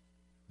to us.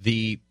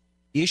 The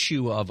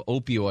issue of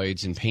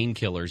opioids and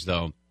painkillers,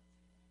 though,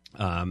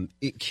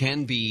 it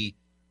can be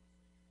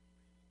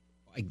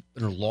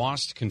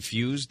lost,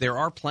 confused. There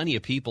are plenty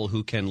of people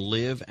who can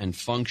live and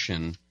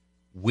function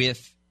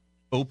with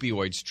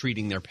opioids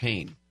treating their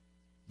pain.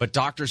 But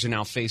doctors are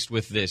now faced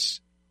with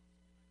this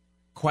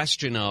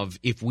question of,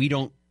 if we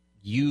don't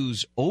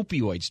use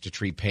opioids to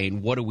treat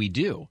pain, what do we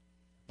do?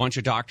 A bunch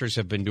of doctors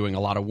have been doing a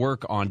lot of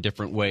work on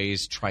different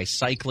ways,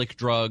 tricyclic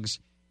drugs,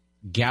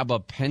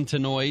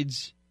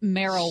 gabapentinoids.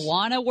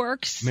 Marijuana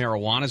works.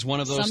 Marijuana is one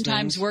of those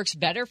Sometimes things. works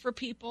better for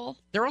people.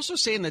 They're also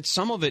saying that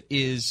some of it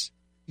is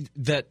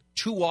that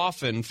too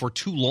often, for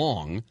too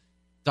long,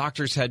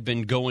 doctors had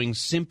been going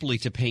simply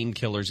to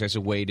painkillers as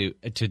a way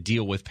to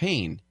deal with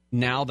pain.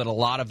 Now that a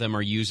lot of them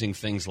are using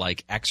things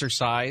like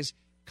exercise,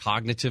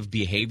 cognitive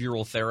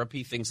behavioral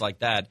therapy, things like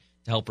that,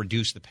 to help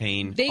reduce the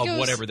pain of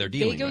whatever they're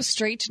dealing with. They go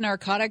straight to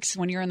narcotics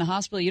when you're in the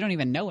hospital. You don't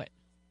even know it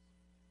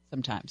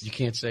sometimes. You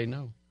can't say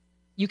no.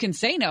 You can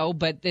say no,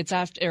 but it's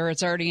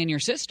already in your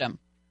system.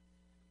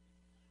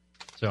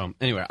 So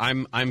anyway,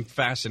 I'm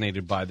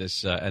fascinated by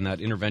this and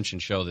that intervention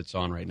show that's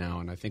on right now,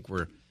 and I think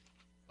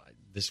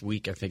this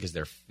week I think is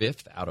their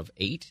 5th out of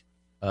 8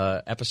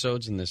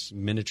 episodes in this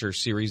miniature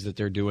series that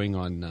they're doing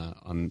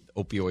on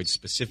opioids,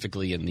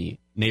 specifically in the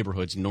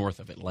neighborhoods north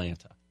of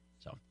Atlanta.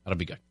 So that'll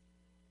be good.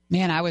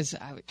 Man,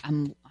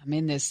 I'm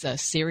in this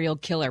serial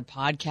killer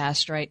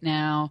podcast right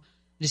now.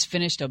 I just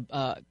finished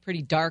a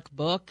pretty dark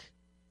book.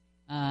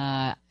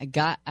 I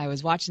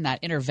was watching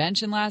that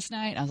intervention last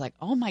night. I was like,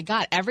 oh my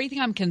God, everything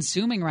I'm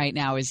consuming right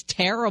now is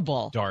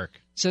terrible. Dark.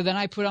 So then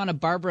I put on a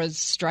Barbara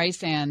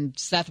Streisand,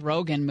 Seth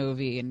Rogen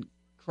movie and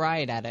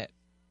cried at it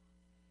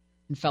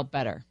and felt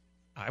better.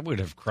 I would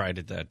have cried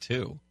at that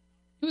too.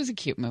 It was a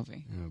cute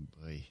movie. Oh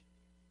boy.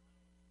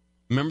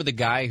 Remember the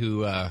guy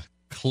who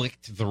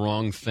clicked the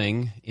wrong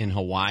thing in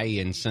Hawaii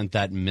and sent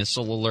that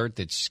missile alert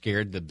that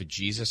scared the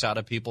bejesus out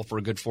of people for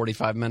a good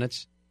 45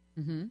 minutes?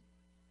 Mm-hmm.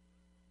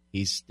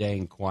 He's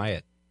staying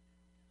quiet.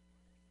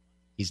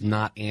 He's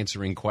not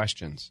answering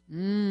questions.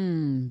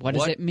 What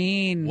does it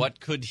mean? What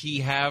could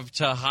he have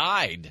to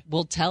hide?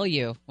 We'll tell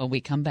you when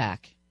we come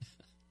back.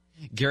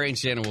 Gary and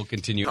Shannon will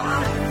continue. Maybe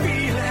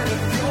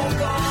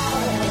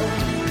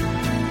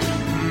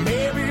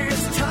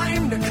it's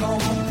time to come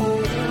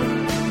home.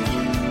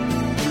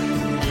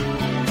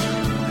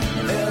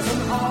 There's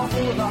an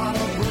awful lot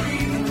of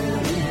breathing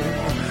room,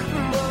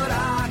 but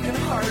I can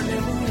hardly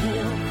move.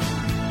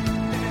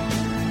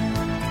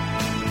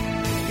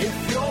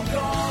 If you're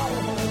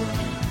gone,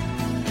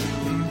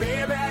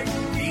 baby, I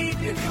need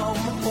to come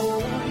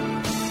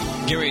home.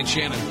 Gary and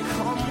Shannon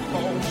Come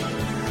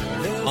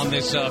home. on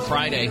this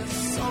Friday.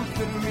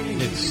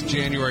 It's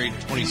January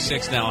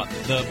 26th now.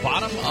 The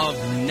bottom of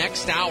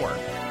next hour,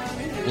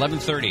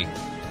 11:30,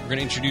 we're going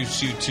to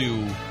introduce you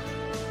to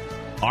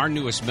our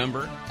newest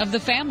member Of the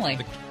family.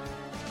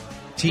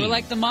 team. We're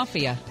like the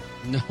mafia.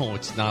 No,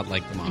 it's not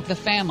like the mom. The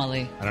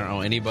family. I don't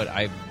know anybody.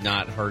 I've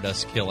not heard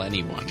us kill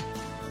anyone.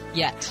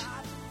 Yet.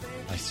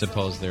 I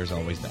suppose there's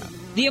always that.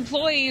 The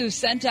employee who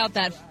sent out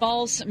that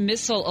false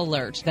missile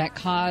alert that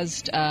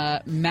caused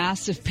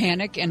massive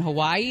panic in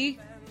Hawaii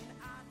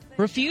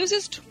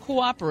refuses to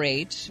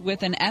cooperate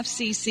with an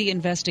FCC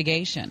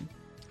investigation.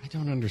 I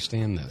don't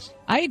understand this.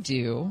 I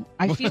do.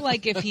 I feel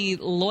like if he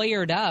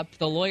lawyered up,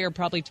 the lawyer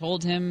probably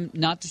told him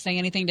not to say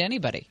anything to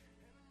anybody.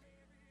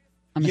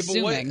 I'm Yeah, but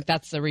assuming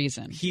that's the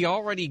reason. He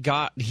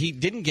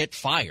didn't get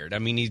fired. I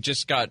mean, he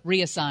just got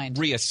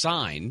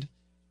Reassigned.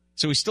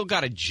 So he still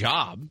got a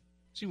job.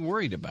 What's he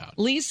worried about?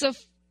 Lisa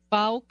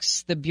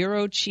Fawkes, the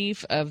bureau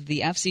chief of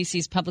the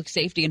FCC's Public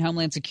Safety and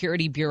Homeland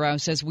Security Bureau,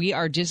 says we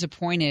are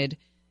disappointed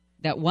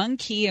that one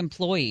key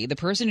employee, the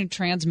person who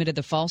transmitted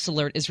the false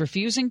alert, is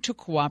refusing to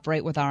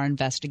cooperate with our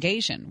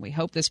investigation. We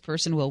hope this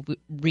person will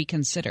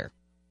reconsider.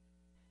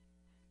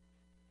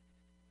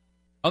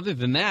 Other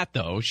than that,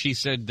 though, she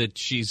said that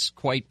she's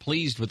quite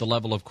pleased with the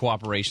level of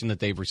cooperation that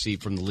they've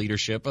received from the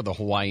leadership of the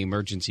Hawaii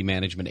Emergency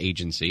Management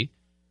Agency.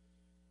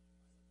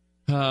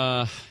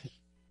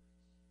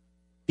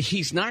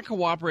 He's not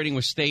cooperating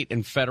with state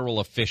and federal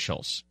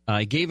officials.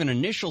 He gave an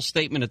initial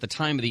statement at the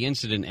time of the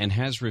incident and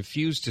has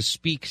refused to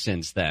speak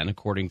since then,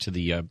 according to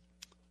the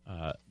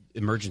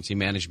Emergency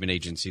Management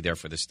Agency there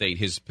for the state.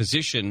 His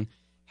position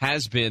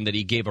has been that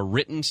he gave a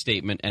written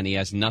statement and he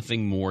has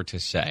nothing more to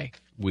say.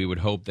 We would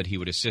hope that he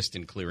would assist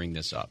in clearing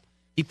this up.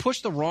 He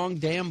pushed the wrong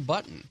damn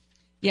button.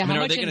 Yeah, I mean, how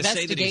are much they gonna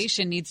say that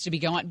investigation needs to be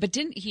going on? But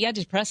didn't he had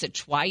to press it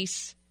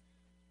twice?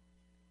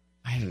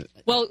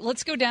 Well,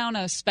 let's go down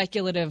a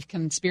speculative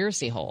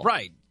conspiracy hole.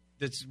 Right.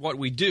 That's what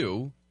we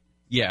do.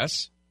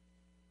 Yes.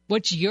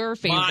 What's your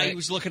favorite? He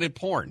was looking at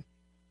porn.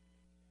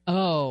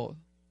 Oh,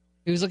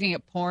 he was looking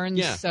at porn,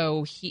 Yeah.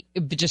 so he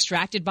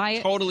distracted by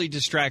it? Totally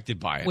distracted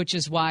by it. Which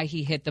is why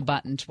he hit the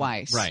button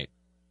twice. Right.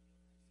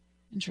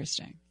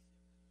 Interesting.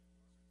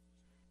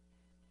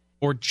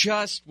 Or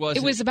just was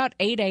It was about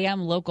 8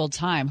 a.m. local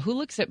time. Who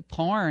looks at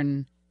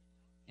porn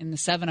in the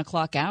 7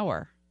 o'clock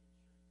hour?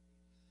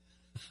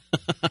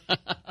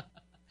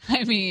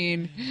 I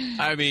mean,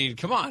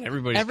 come on,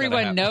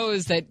 everyone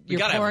knows that your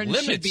porn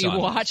should be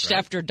watched right?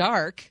 after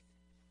dark.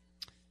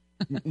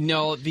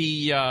 No,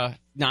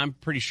 I'm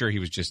pretty sure he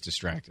was just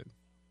distracted.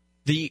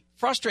 The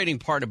frustrating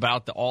part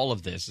about all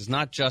of this is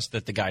not just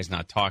that the guy's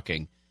not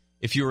talking.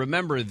 If you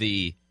remember,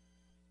 the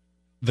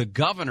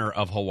governor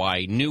of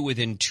Hawaii knew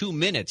within 2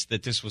 minutes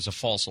that this was a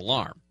false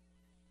alarm.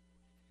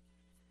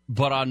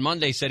 But on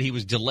Monday said he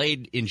was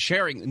delayed in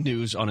sharing the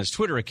news on his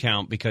Twitter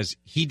account because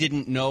he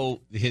didn't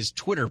know his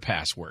Twitter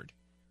password.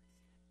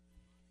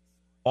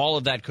 All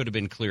of that could have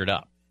been cleared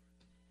up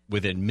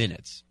within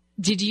minutes.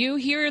 Did you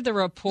hear the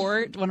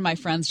report? One of my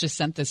friends just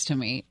sent this to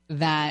me,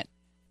 that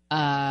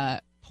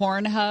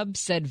Pornhub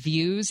said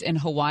views in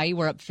Hawaii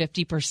were up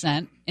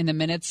 50% in the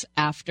minutes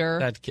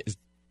after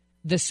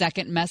the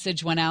second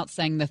message went out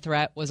saying the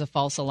threat was a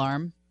false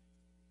alarm.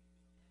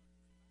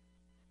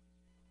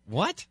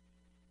 What?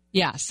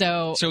 Yeah,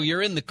 so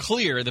you're in the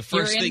clear. The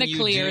first thing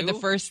you do? The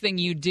first thing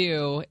you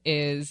do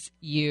is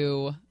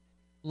you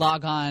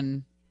log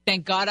on.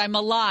 Thank God I'm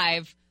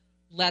alive.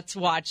 Let's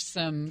watch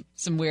some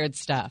weird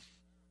stuff.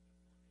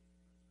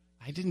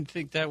 I didn't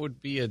think that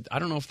would be I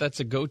don't know if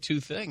that's a go-to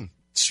thing.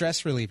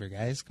 Stress reliever,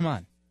 guys. Come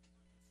on.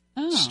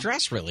 Oh.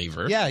 Stress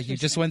reliever? Yeah, you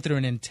just went through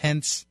an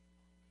intense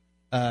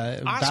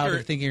bout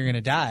of thinking you're going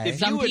to die.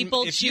 Some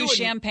people choose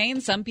champagne.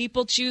 Some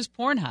people choose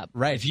Pornhub.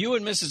 Right. If you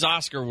and Mrs.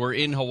 Oscar were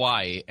in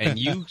Hawaii and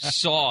you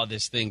saw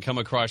this thing come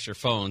across your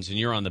phones and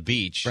you're on the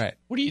beach, right.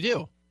 What do you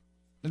do?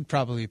 I'd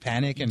probably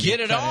panic and get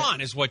it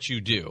on is what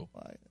you do,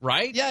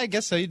 right? Yeah, I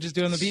guess so. You just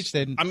do it on the beach.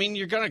 Then I mean,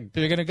 you're gonna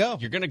go.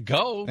 You're gonna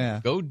go. Yeah.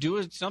 Go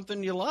do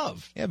something you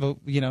love. Yeah, but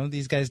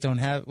these guys don't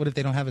have. What if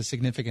they don't have a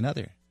significant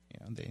other?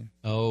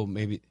 Oh,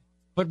 maybe.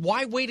 But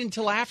why wait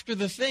until after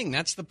the thing?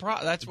 That's the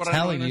That's what I'm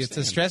telling you. It's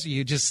a stress.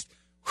 You just.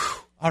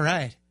 All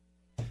right.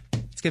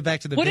 Let's get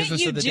back to the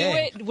business of the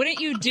day. Wouldn't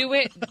you do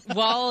it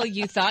while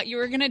you thought you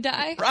were going to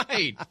die?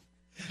 Right.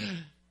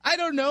 I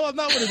don't know. I'm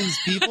not one of these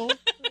people.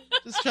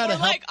 Just trying to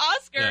help. Like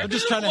Oscar. I'm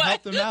just trying to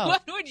help them out.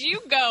 When would you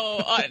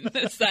go on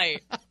the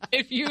site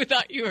if you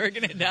thought you were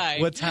going to die?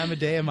 What time of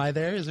day am I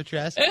there? Is what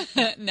you're asking?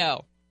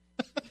 No.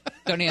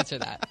 Don't answer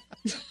that.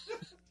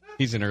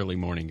 He's an early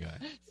morning guy.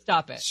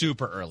 Stop it.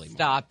 Super early morning.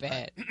 Stop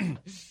it.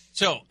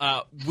 So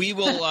we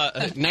will,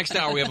 next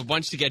hour, we have a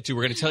bunch to get to.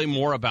 We're going to tell you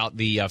more about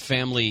the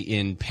family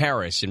in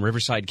Perris in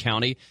Riverside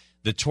County,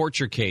 the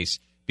torture case,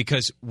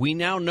 because we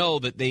now know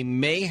that they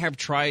may have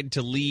tried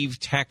to leave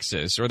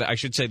Texas, or I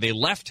should say they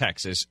left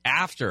Texas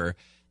after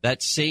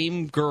that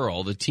same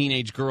girl, the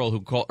teenage girl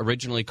who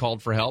originally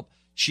called for help,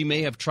 she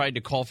may have tried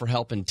to call for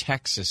help in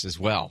Texas as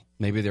well.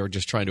 Maybe they were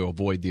just trying to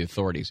avoid the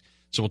authorities.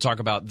 So we'll talk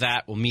about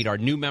that. We'll meet our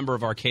new member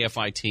of our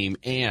KFI team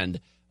and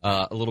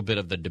a little bit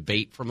of the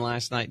debate from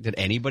last night. Did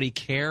anybody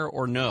care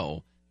or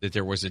know that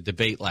there was a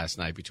debate last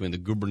night between the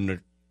people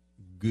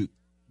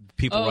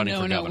running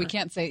for governor? No, we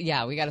can't say.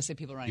 Yeah, we got to say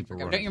people running for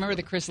governor. Don't you remember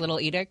the Chris Little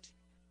edict?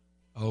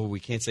 Oh,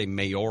 we can't say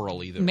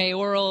mayoral either.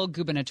 Mayoral,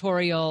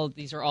 gubernatorial,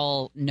 these are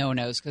all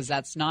no-nos because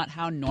that's not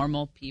how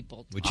normal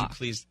people talk. Would you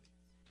please?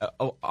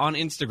 On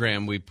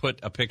Instagram, we put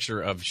a picture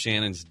of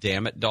Shannon's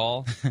Damn It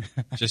doll,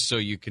 just so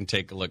you can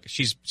take a look.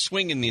 She's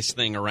swinging this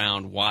thing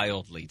around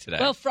wildly today.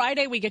 Well,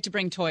 Friday we get to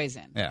bring toys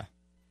in. Yeah.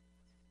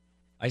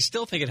 I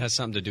still think it has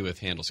something to do with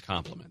Handel's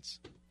compliments.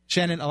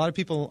 Shannon, a lot of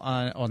people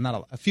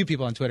a few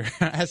people on Twitter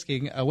are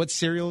asking what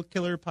serial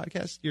killer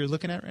podcast you're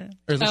looking at right now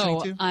or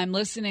listening to. I'm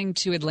listening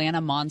to Atlanta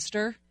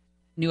Monster.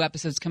 New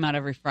episodes come out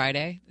every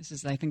Friday. This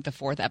is, I think, the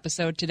 4th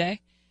episode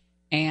today.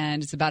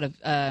 And it's about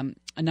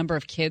a number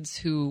of kids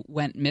who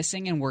went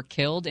missing and were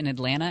killed in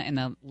Atlanta in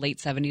the late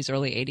 70s,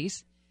 early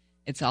 80s.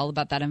 It's all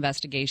about that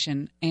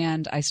investigation.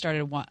 And I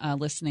started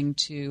listening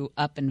to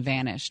Up and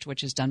Vanished,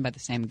 which is done by the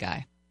same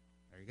guy.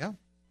 There you go.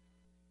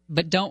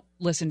 But don't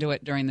listen to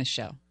it during the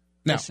show.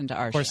 No, listen to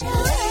our of course show.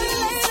 not.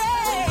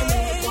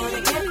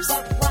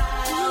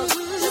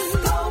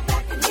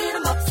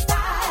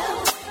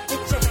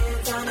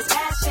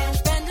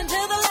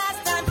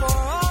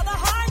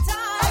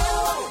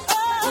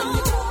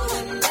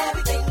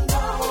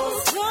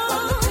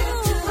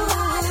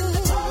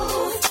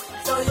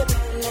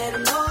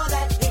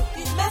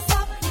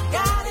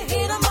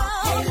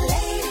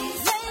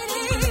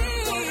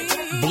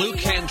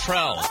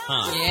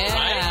 Huh? Yeah.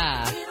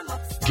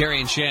 Right? Gary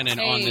and Shannon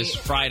on this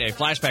Friday,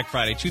 Flashback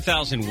Friday,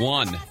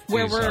 2001.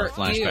 Where is were our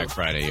Flashback you?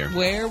 Friday here.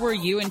 Where were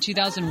you in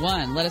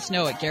 2001? Let us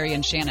know at Gary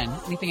and Shannon.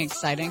 Anything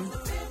exciting?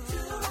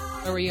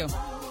 Where were you?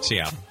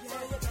 Seattle.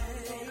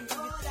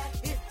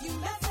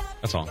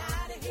 That's all.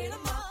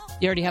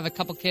 You already have a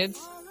couple kids?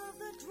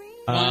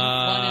 One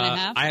and a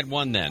half? I had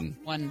one then.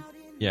 One.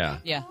 Yeah.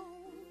 Yeah.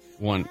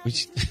 One. I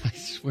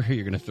swear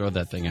you're going to throw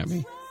that thing at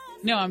me.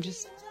 No, I'm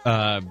just...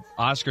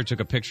 Oscar took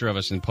a picture of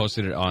us and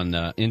posted it on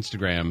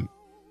Instagram,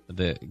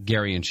 the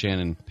Gary and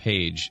Shannon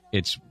page.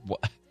 It's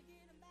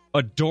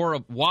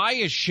adorable. Why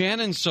is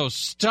Shannon so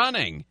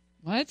stunning?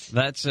 What?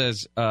 That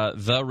says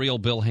the real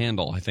Bill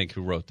Handel, I think,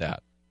 who wrote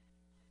that.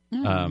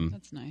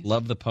 That's nice.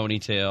 Love the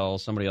ponytail.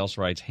 Somebody else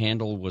writes,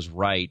 Handel was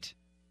right.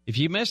 If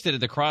you missed it at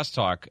the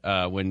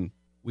crosstalk when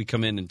we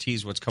come in and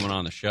tease what's coming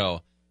on the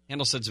show,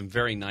 Handel said some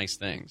very nice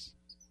things.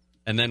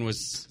 And then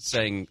was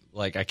saying,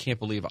 like, I can't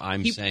believe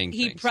I'm saying things.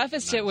 He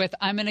prefaced it with,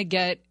 I'm going to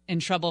get in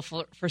trouble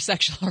for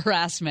sexual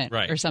harassment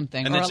or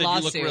something. And or then a said,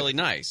 lawsuit. You look really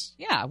nice.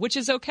 Yeah, which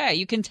is okay.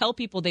 You can tell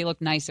people they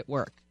look nice at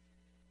work,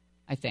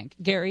 I think.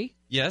 Gary?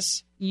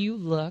 Yes? You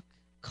look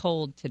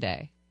cold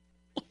today.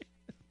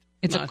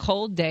 It's a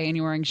cold day and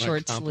you're wearing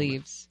short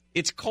sleeves.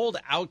 It's cold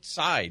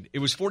outside. It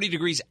was 40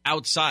 degrees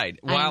outside.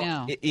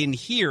 While in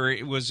here,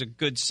 it was a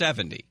good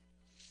 70,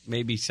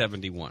 maybe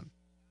 71.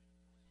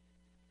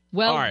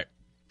 Well, all right.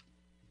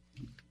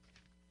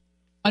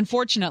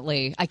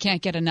 Unfortunately, I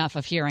can't get enough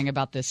of hearing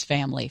about this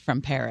family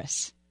from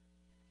Perris.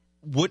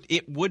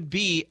 It would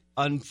be,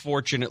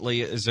 unfortunately,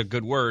 is a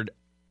good word,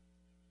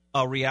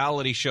 a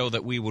reality show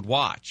that we would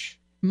watch.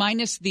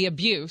 Minus the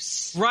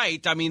abuse.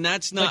 Right. I mean,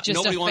 that's not,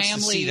 nobody wants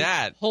to see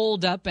that.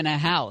 Holed up in a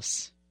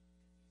house,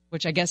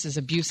 which I guess is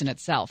abuse in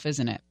itself,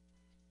 isn't it?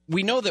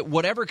 We know that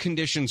whatever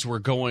conditions were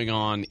going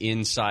on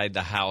inside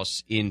the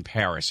house in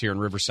Perris, here in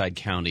Riverside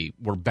County,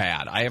 were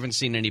bad. I haven't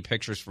seen any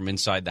pictures from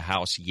inside the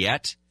house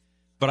yet,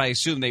 but I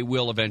assume they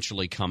will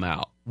eventually come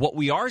out. What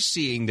we are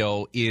seeing,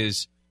 though,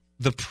 is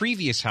the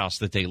previous house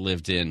that they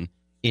lived in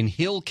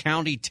Hill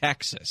County,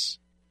 Texas.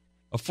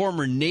 A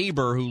former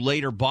neighbor who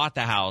later bought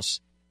the house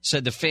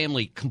said the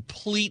family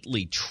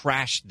completely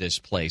trashed this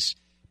place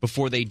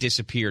before they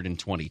disappeared in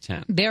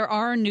 2010. There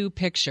are new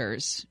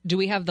pictures. Do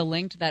we have the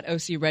link to that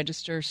OC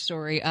Register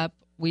story up?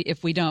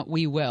 If we don't,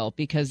 we will,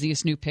 because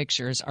these new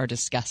pictures are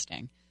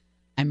disgusting.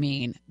 I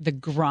mean, the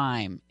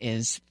grime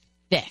is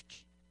thick.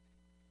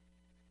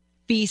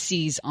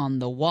 Feces on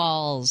the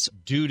walls.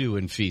 Doo-doo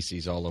and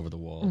feces all over the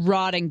walls.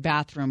 Rotting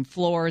bathroom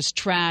floors,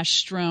 trash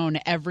strewn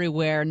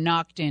everywhere,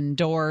 knocked-in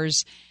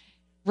doors.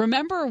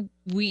 Remember,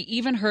 we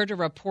even heard a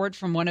report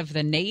from one of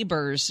the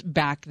neighbors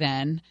back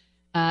then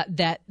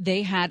that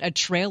they had a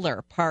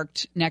trailer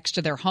parked next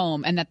to their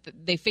home, and that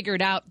they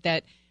figured out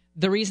that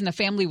the reason the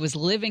family was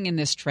living in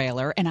this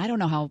trailer, and I don't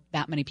know how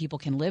that many people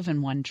can live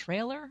in one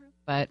trailer,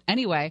 but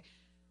anyway,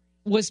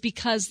 was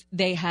because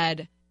they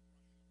had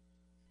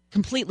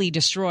completely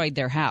destroyed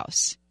their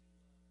house.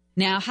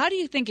 Now, how do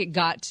you think it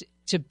got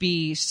to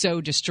be so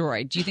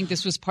destroyed? Do you think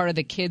this was part of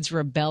the kids'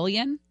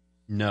 rebellion?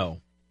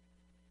 No.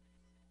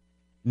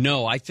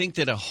 No, I think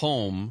that a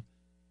home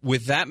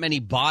with that many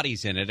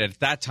bodies in it, at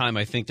that time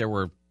I think there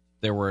were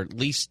at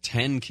least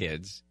 10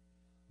 kids,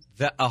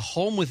 that a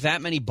home with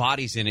that many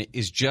bodies in it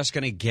is just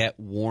going to get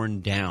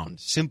worn down.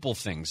 Simple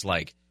things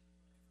like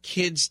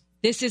kids.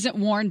 This isn't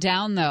worn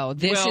down, though.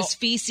 This is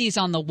feces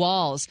on the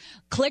walls.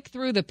 Click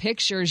through the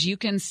pictures. You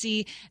can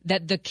see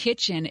that the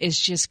kitchen is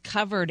just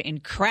covered in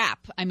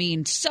crap. I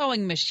mean,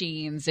 sewing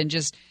machines and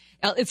just,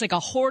 it's like a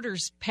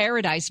hoarder's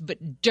paradise,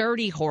 but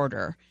dirty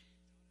hoarder.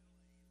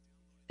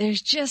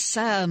 There's just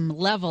some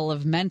level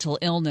of mental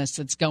illness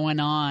that's going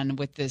on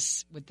with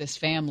this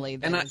family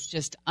that is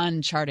just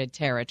uncharted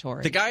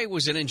territory. The guy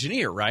was an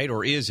engineer, right?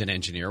 Or is an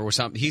engineer or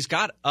something. He's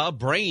got a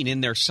brain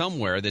in there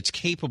somewhere that's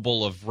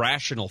capable of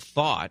rational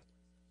thought,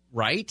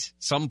 right?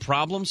 Some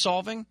problem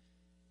solving.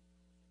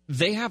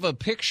 They have a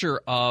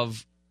picture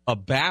of a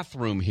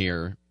bathroom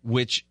here,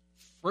 which,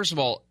 first of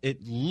all,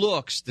 it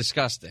looks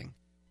disgusting.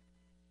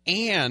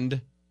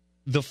 And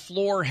the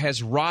floor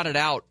has rotted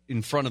out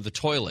in front of the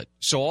toilet.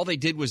 So all they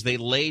did was they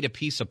laid a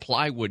piece of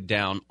plywood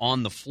down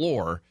on the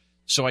floor.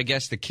 So I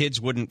guess the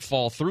kids wouldn't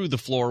fall through the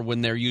floor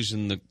when they're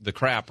using the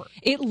crapper.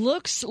 It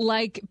looks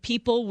like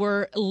people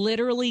were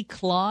literally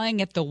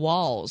clawing at the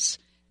walls.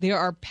 There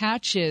are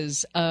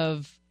patches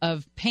of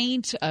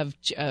paint, of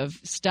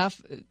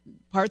stuff,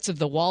 parts of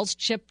the walls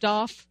chipped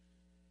off,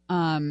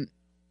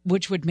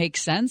 which would make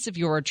sense if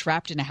you were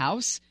trapped in a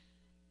house.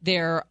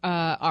 There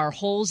are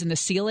holes in the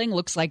ceiling.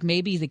 Looks like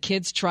maybe the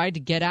kids tried to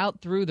get out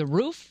through the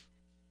roof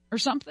or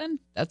something.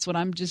 That's what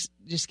I'm just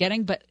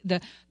getting. But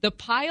the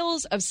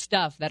piles of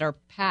stuff that are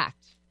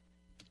packed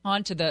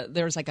onto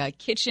there's like a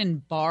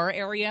kitchen bar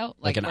area.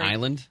 Like an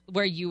island?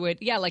 Where you would,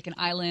 like an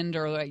island,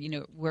 or,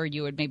 where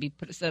you would maybe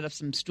set up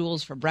some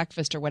stools for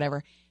breakfast or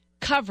whatever,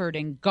 covered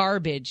in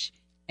garbage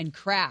and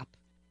crap.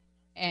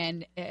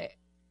 And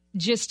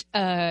just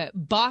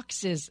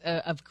boxes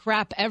of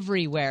crap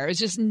everywhere. It's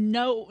just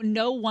no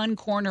one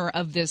corner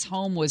of this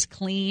home was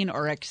clean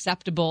or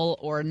acceptable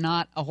or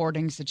not a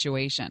hoarding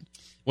situation.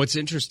 What's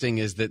interesting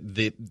is that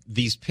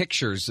these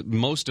pictures,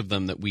 most of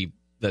them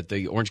that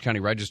the Orange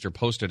County Register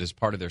posted as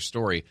part of their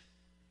story,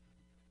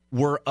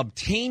 were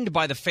obtained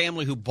by the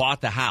family who bought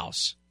the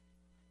house,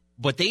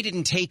 but they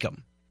didn't take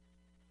them.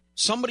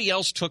 Somebody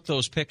else took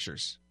those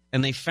pictures,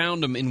 and they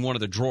found them in one of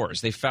the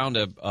drawers. They found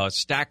a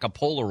stack of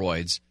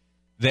Polaroids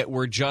that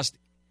were just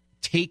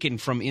taken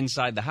from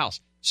inside the house.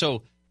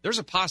 So there's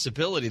a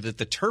possibility that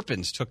the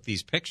Turpins took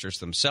these pictures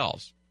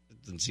themselves. It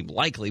doesn't seem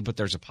likely, but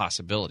there's a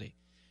possibility.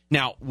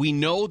 Now, we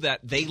know that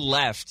they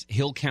left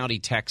Hill County,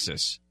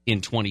 Texas in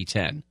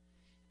 2010.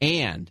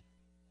 And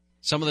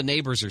some of the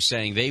neighbors are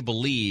saying they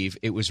believe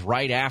it was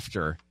right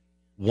after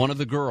one of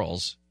the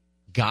girls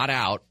got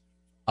out,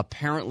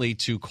 apparently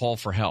to call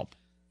for help.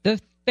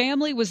 The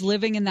family was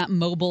living in that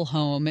mobile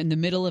home in the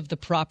middle of the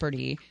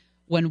property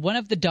when one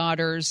of the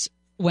daughters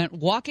went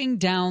walking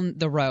down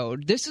the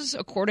road. This is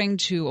according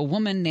to a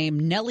woman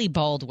named Nellie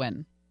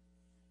Baldwin.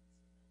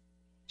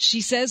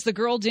 She says the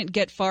girl didn't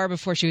get far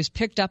before she was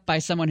picked up by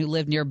someone who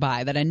lived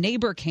nearby, that a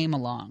neighbor came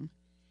along.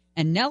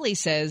 And Nellie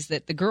says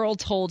that the girl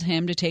told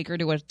him to take her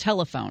to a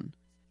telephone.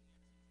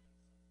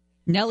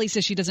 Nellie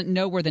says she doesn't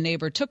know where the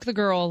neighbor took the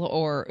girl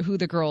or who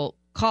the girl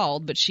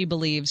called, but she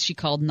believes she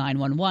called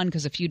 911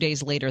 because a few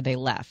days later they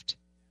left.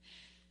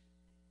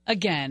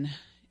 Again,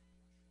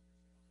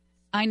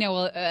 I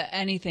know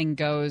anything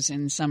goes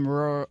in some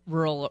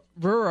rural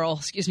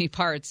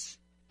parts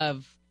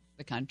of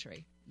the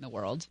country, in the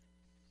world.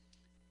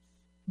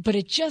 But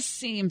it just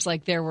seems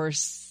like there were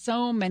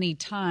so many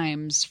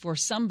times for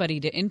somebody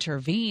to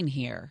intervene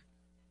here.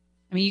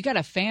 I mean, you got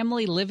a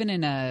family living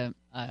in a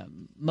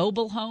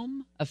mobile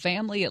home, a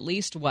family at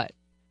least,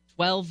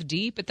 12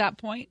 deep at that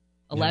point?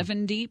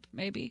 11 deep,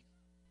 maybe?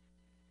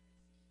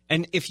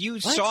 And if you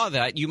saw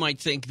that, you might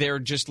think they're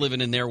just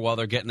living in there while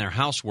they're getting their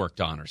house worked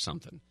on or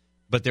something.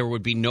 But there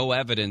would be no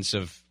evidence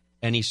of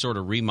any sort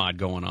of remod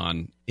going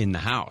on in the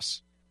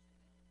house.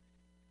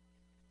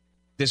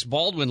 This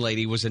Baldwin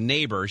lady was a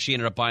neighbor. She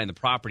ended up buying the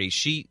property.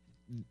 She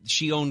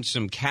owned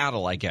some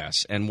cattle, I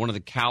guess, and one of the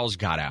cows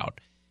got out.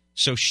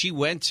 So she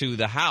went to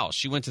the house.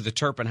 She went to the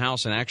Turpin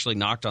house and actually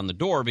knocked on the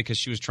door because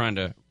she was trying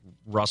to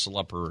rustle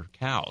up her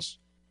cows.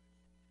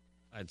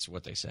 That's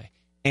what they say.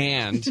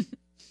 And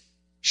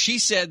she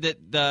said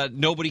that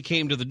nobody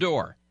came to the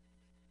door.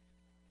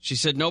 She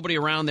said nobody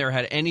around there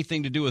had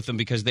anything to do with them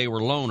because they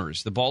were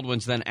loners. The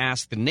Baldwins then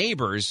asked the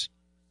neighbors,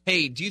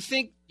 "Hey, do you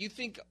think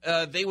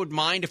they would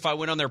mind if I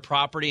went on their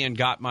property and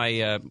got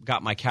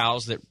my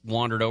cows that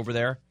wandered over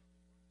there?"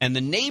 And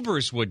the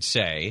neighbors would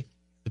say,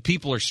 "The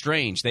people are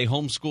strange. They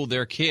homeschool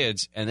their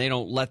kids and they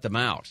don't let them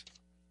out."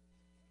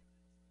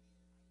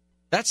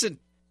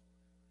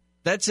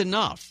 That's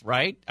enough,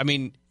 right? I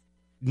mean,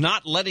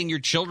 not letting your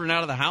children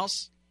out of the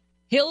house?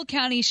 Hill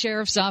County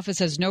Sheriff's Office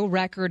has no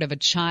record of a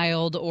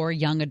child or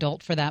young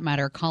adult, for that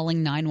matter,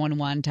 calling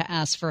 911 to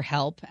ask for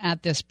help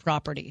at this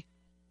property.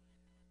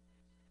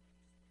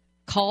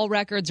 Call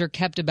records are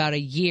kept about a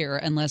year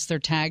unless they're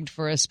tagged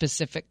for a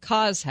specific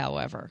case,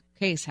 however.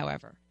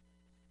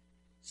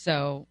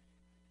 So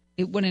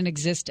it wouldn't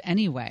exist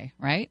anyway,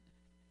 right?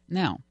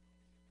 No.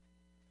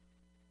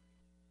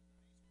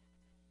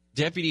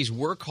 Deputies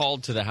were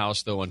called to the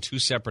house, though, on 2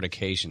 separate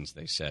occasions,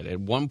 they said. At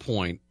one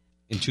point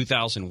in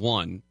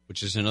 2001,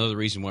 which is another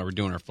reason why we're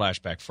doing our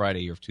Flashback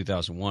Friday year of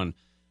 2001,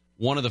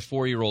 one of the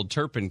 4-year-old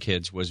Turpin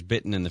kids was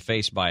bitten in the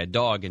face by a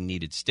dog and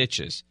needed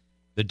stitches.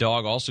 The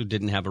dog also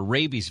didn't have a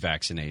rabies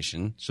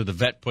vaccination, so the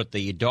vet put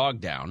the dog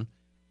down.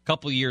 A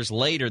couple years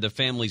later, the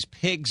family's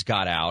pigs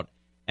got out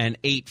and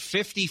ate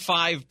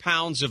 55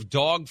 pounds of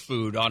dog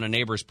food on a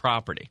neighbor's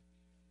property.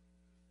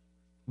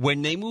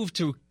 When they moved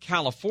to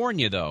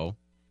California, though,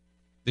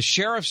 the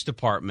sheriff's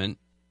department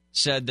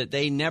said that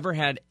they never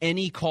had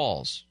any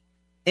calls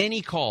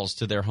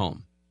to their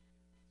home.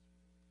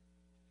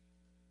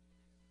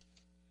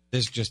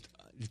 This is just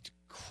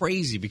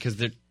crazy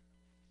because,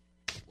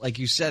 like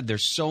you said,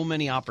 there's so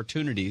many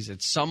opportunities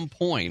at some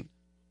point.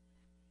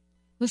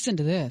 Listen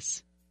to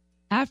this.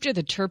 After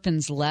the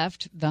Turpins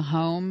left the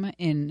home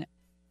in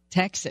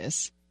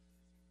Texas,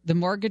 the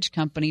mortgage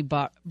company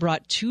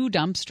brought 2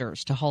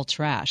 dumpsters to haul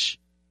trash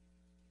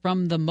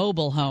from the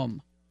mobile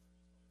home.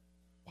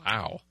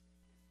 Wow.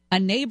 A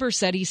neighbor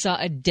said he saw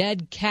a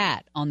dead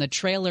cat on the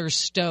trailer's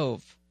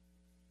stove.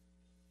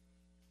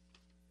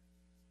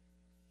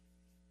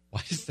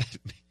 What does that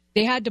mean?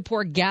 They had to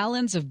pour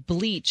gallons of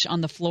bleach on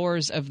the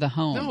floors of the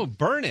home. No,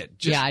 burn it.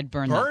 Just I'd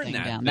burn that thing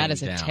down. That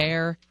is a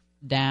tear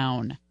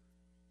down.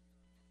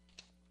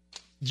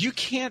 You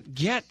can't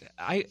get...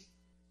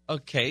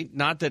 Okay,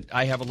 not that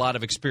I have a lot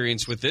of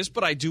experience with this,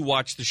 but I do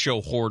watch the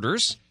show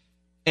Hoarders.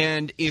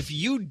 And if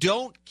you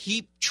don't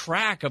keep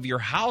track of your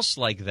house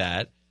like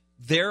that,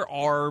 there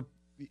are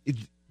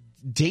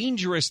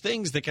dangerous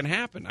things that can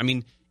happen. I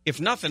mean, if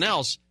nothing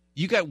else,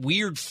 you got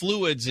weird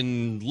fluids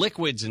and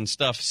liquids and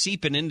stuff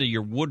seeping into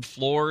your wood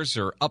floors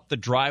or up the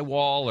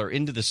drywall or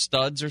into the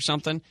studs or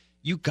something.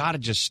 You got to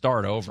just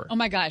start over. Oh,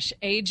 my gosh.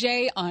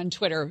 AJ on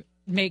Twitter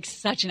makes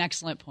such an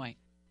excellent point.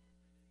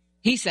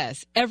 He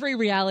says, every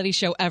reality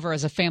show ever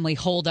is a family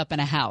holed up in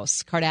a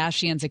house,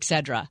 Kardashians,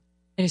 etc.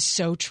 It is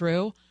so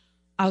true.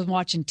 I was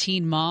watching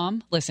Teen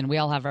Mom. Listen, we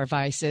all have our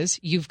vices.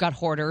 You've got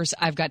Hoarders.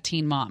 I've got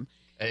Teen Mom.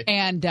 Hey.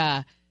 And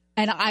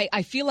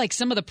I feel like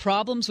some of the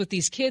problems with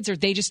these kids are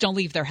they just don't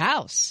leave their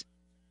house.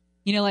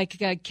 You know, like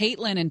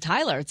Caitlin and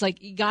Tyler. It's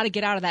like you got to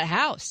get out of that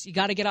house. You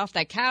got to get off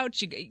that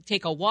couch. You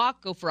take a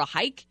walk, go for a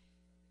hike,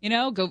 you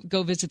know,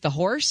 go visit the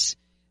horse.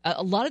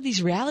 A lot of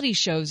these reality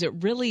shows, it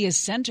really is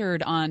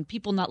centered on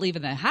people not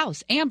leaving the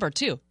house. Amber,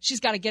 too. She's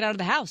got to get out of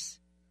the house.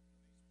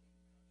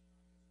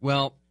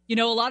 Well, you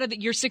know, a lot of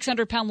your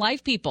 600-pound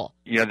life people.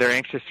 You know, they're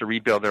anxious to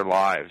rebuild their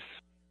lives.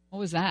 What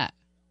was that?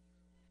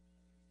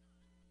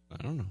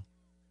 I don't know.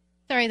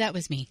 Sorry, that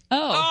was me.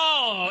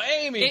 Oh,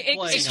 Amy.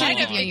 It kind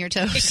of on your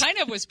toes. It kind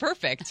of was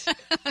perfect.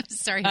 I'm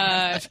sorry.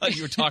 I thought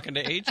you were talking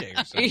to AJ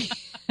or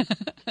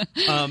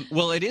something.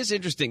 Well, it is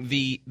interesting.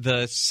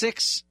 The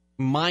 6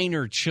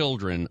 minor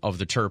children of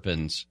the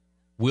Turpins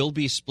will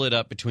be split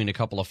up between a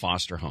couple of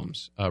foster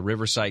homes.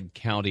 Riverside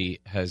County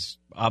has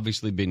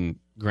obviously been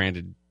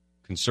granted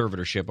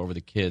conservatorship over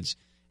the kids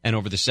and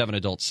over the 7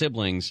 adult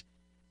siblings,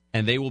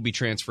 and they will be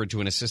transferred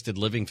to an assisted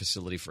living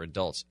facility for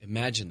adults.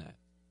 Imagine that.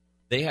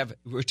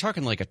 We're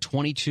talking like a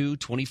 22,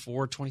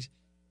 24, 20.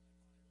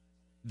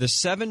 The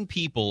 7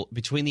 people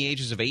between the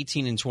ages of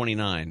 18 and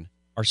 29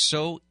 are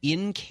so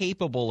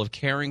incapable of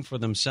caring for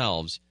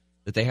themselves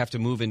that they have to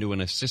move into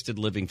an assisted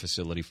living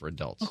facility for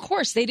adults. Of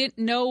course, they didn't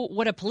know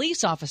what a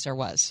police officer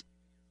was.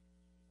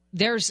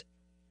 There's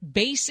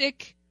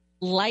basic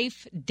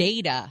life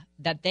data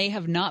that they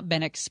have not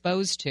been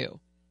exposed to.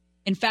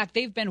 In fact,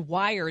 they've been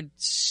wired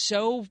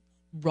so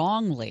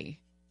wrongly.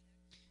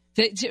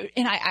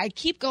 And I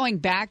keep going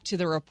back to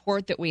the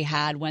report that we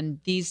had when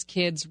these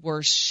kids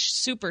were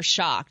super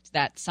shocked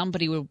that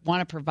somebody would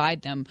want to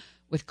provide them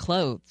with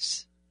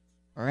clothes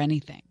or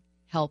anything,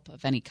 help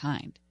of any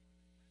kind.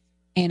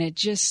 And it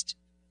just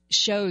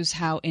shows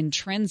how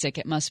intrinsic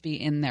it must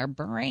be in their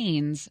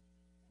brains,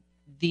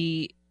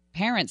 the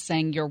parents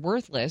saying, you're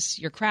worthless,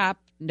 you're crap,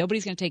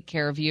 nobody's going to take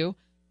care of you,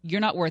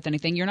 you're not worth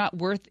anything, you're not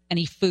worth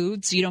any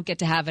food, so you don't get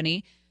to have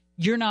any,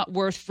 you're not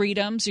worth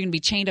freedom, so you're going to be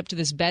chained up to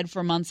this bed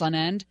for months on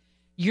end,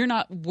 you're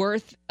not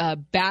worth a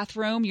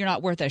bathroom, you're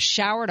not worth a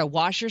shower to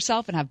wash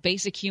yourself and have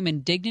basic human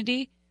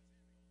dignity.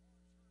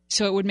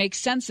 So it would make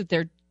sense that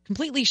they're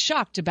completely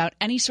shocked about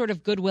any sort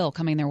of goodwill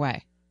coming their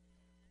way.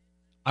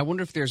 I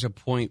wonder if there's a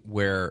point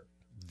where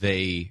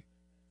they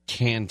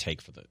can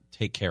take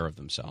care of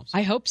themselves.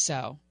 I hope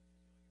so.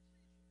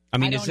 I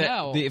mean, don't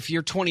know. If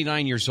you're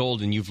 29 years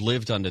old and you've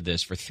lived under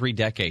this for 3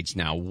 decades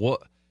now,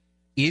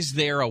 is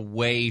there a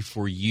way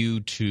for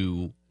you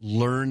to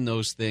learn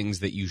those things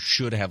that you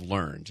should have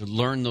learned, to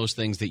learn those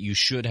things that you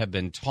should have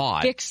been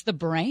taught. Fix the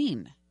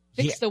brain.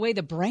 Fix the way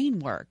the brain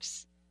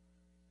works.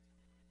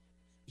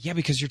 Yeah,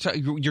 because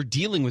you're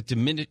dealing with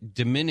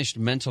diminished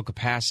mental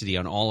capacity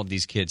on all of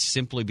these kids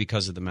simply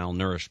because of the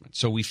malnourishment.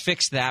 So we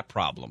fix that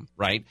problem,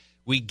 right?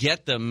 We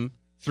get them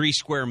 3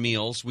 square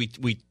meals.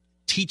 We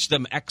teach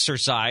them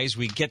exercise.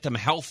 We get them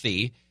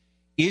healthy.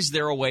 Is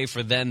there a way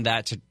for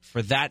that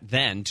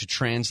to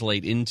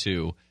translate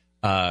into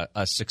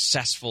a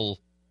successful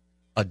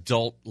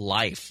adult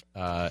life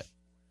and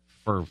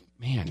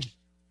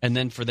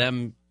then for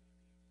them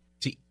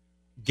to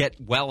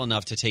get well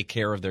enough to take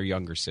care of their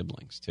younger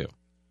siblings too?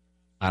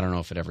 I don't know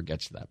if it ever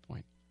gets to that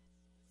point.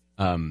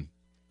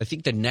 I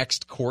think the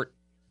next court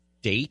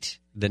date,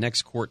 the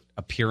next court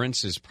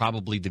appearance is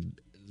probably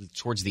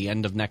towards the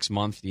end of next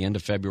month, the end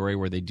of February,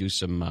 where they do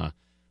some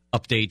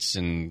updates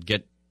and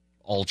get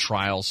all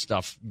trial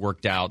stuff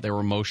worked out. There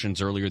were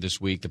motions earlier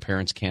this week. The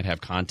parents can't have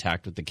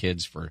contact with the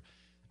kids for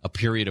a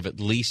period of at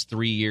least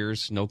 3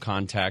 years. No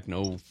contact,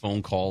 no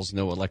phone calls,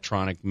 no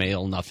electronic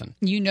mail, nothing.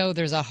 You know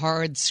there's a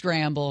hard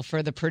scramble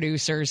for the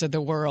producers of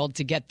the world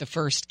to get the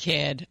first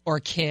kid or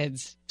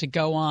kids to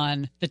go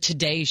on the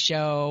Today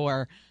Show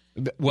or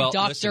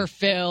Dr.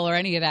 Phil or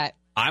any of that.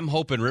 I'm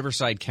hoping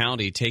Riverside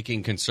County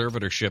taking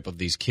conservatorship of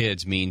these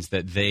kids means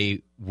that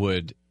they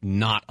would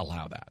not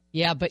allow that.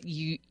 Yeah, but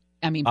producers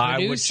I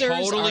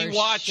would totally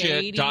watch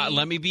it.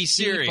 Let me be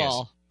serious.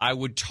 People. I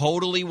would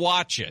totally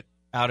watch it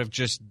out of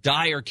just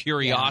dire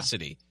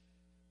curiosity. Yeah.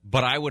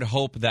 But I would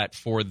hope that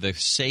for the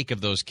sake of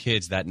those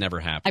kids, that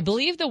never happened. I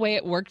believe the way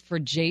it worked for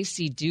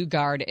J.C.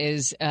 Dugard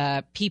is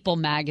People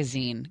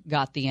Magazine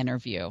got the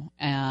interview.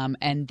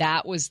 And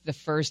that was the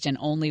first and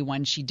only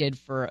one she did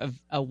for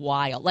a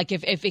while. Like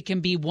if it can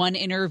be one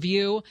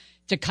interview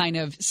to kind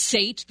of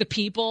sate the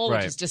people,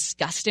 which is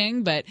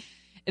disgusting, but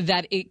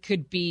that it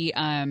could be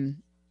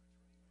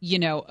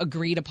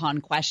agreed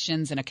upon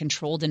questions in a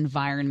controlled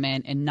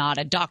environment and not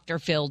a Dr.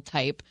 Phil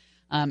type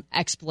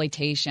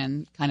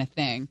exploitation kind of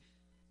thing.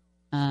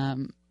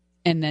 And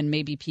then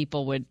maybe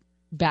people would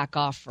back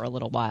off for a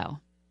little while.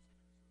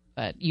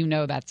 But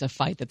that's a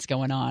fight that's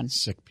going on.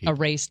 Sick people. A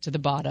race to the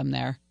bottom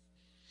there.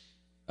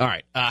 All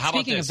right. How about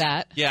this? Speaking of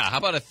that. Yeah, how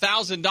about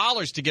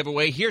 $1,000 to give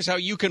away? Here's how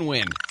you can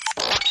win.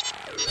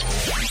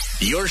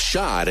 Your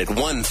shot at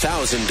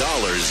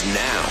 $1,000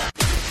 now.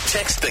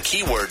 Text the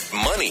keyword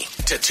money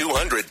to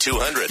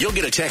 200-200. You'll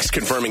get a text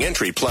confirming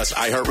entry plus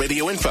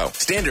iHeartRadio info.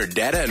 Standard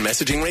data and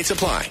messaging rates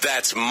apply.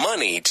 That's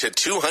money to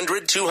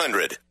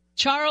 200-200.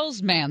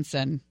 Charles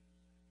Manson.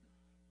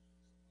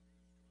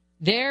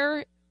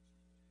 There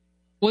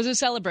was a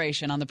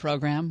celebration on the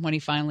program when he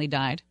finally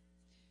died.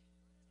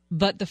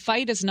 But the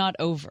fight is not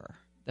over.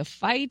 The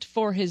fight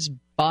for his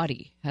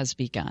body has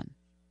begun.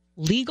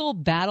 Legal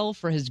battle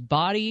for his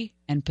body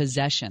and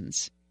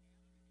possessions.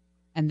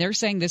 And they're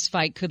saying this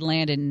fight could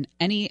land in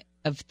any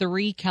of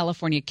 3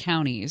 California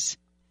counties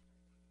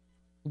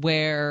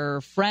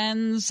where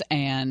friends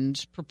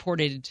and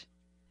purported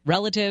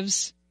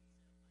relatives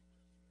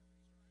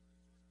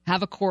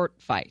have a court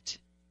fight.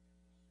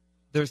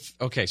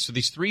 So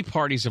these 3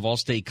 parties have all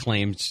staked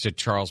claims to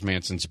Charles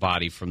Manson's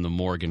body from the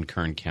morgue in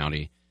Kern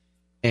County.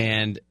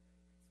 And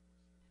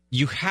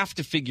you have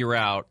to figure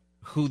out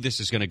who this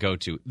is going to go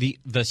to.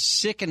 The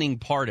sickening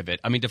part of it,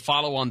 to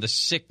follow on the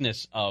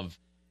sickness of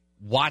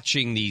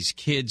watching these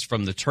kids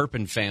from the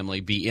Turpin family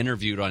be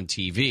interviewed on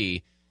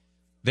TV,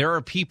 there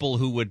are people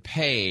who would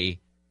pay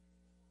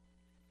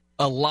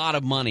a lot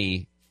of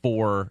money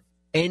for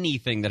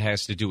anything that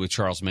has to do with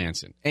Charles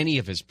Manson. Any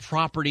of his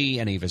property,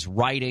 any of his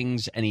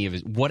writings, any of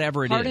his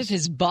whatever it is. Part of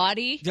his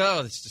body?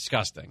 Oh, that's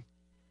disgusting.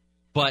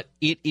 But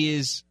it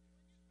is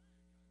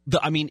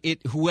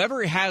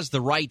whoever has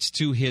the rights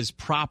to his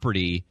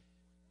property,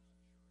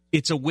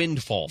 it's a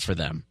windfall for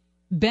them.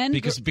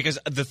 Because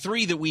the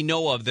 3 that we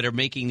know of that are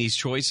making these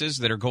choices,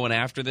 that are going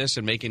after this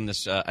and making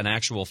this an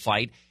actual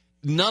fight,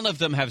 none of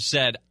them have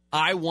said,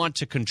 I want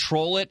to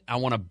control it. I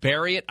want to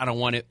bury it. I don't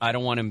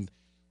want him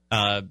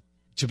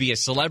to be a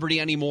celebrity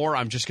anymore.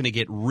 I'm just going to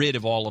get rid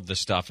of all of the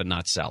stuff and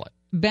not sell it.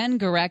 Ben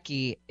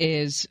Gorecki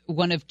is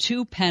one of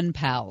 2 pen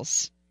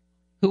pals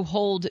who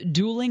hold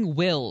dueling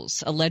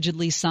wills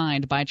allegedly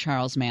signed by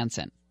Charles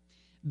Manson.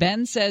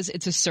 Ben says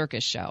it's a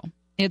circus show.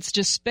 It's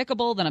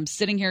despicable that I'm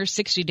sitting here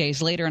 60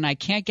 days later and I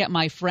can't get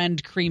my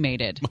friend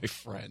cremated. My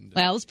friend.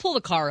 Well, let's pull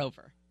the car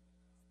over.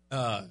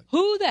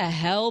 Who the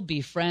hell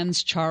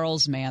befriends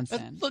Charles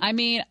Manson?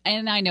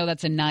 And I know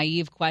that's a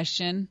naive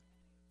question.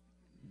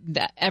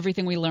 That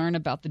everything we learn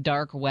about the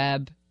dark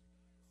web,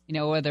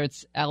 whether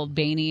it's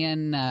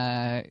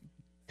Albanian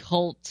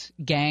cult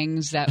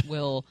gangs that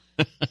will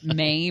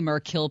maim or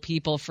kill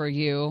people for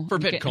you. For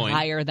Bitcoin.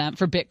 Hire them.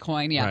 For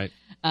Bitcoin, yeah.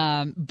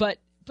 Right. But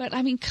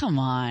come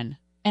on.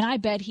 And I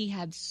bet he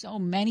had so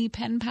many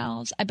pen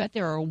pals. I bet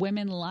there are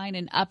women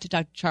lining up to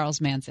talk to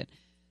Charles Manson.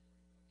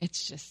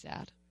 It's just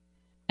sad.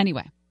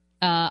 Anyway,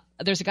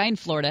 there's a guy in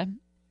Florida,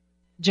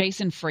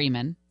 Jason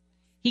Freeman.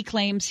 He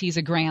claims he's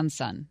a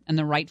grandson and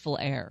the rightful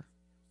heir,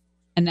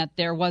 and that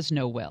there was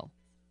no will.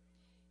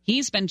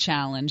 He's been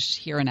challenged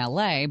here in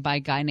L.A. by a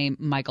guy named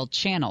Michael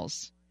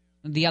Channels,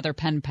 the other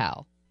pen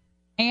pal.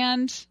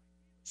 And,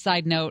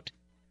 side note,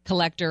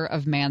 collector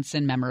of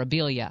Manson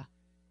memorabilia.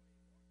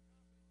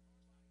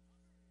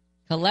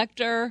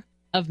 Collector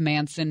of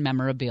Manson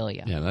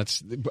memorabilia. Yeah,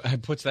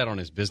 puts that on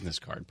his business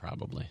card,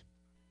 probably.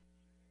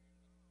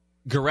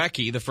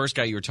 Gorecki, the first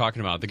guy you were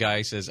talking about, the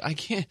guy says, I'm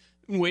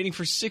waiting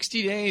for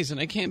 60 days and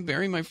I can't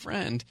bury my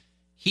friend.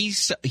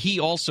 He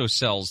also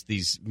sells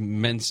these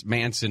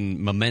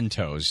Manson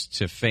mementos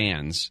to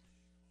fans.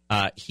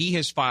 He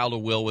has filed a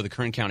will with the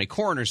Kern County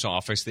Coroner's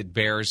Office that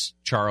bears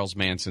Charles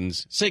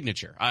Manson's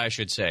signature. I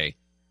should say,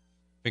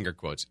 finger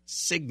quotes,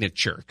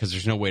 signature, because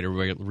there's no way to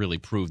really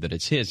prove that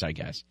it's his, I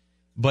guess.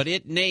 But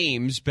it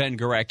names Ben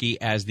Gorecki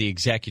as the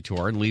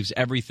executor and leaves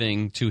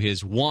everything to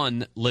his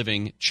one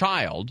living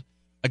child,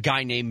 a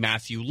guy named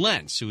Matthew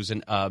Lentz, who is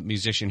a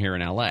musician here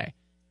in L.A.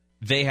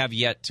 They have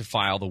yet to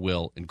file the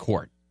will in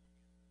court.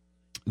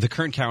 The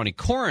Kern County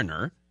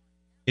coroner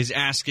is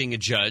asking a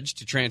judge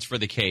to transfer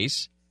the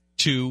case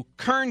to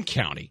Kern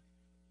County.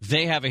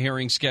 They have a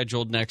hearing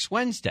scheduled next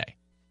Wednesday.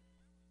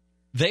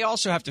 They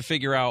also have to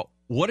figure out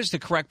what is the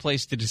correct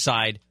place to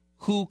decide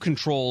who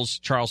controls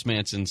Charles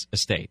Manson's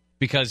estate.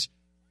 Because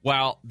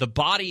while the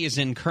body is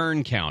in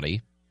Kern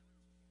County,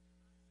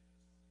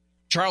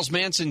 Charles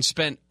Manson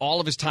spent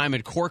all of his time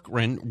at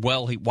Corcoran,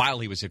 while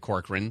he was at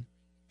Corcoran,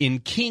 in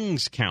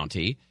Kings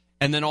County.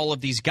 And then all of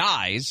these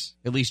guys,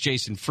 at least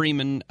Jason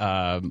Freeman,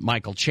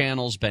 Michael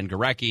Channels, Ben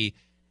Gorecki,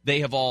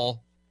 they have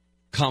all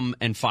come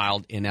and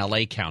filed in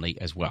L.A. County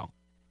as well.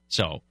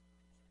 So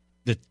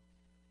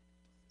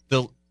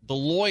the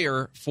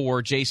lawyer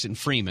for Jason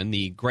Freeman,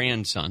 the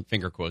grandson,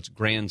 finger quotes,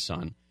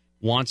 grandson,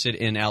 wants it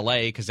in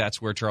L.A. because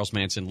that's where Charles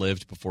Manson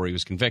lived before he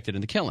was convicted in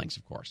the killings,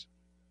 of course.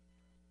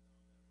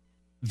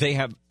 They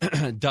have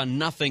done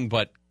nothing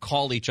but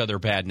call each other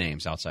bad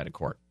names outside of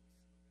court.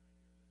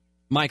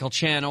 Michael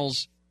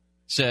Channels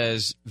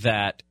says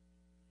that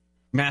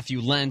Matthew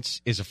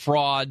Lentz is a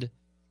fraud,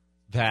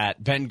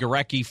 that Ben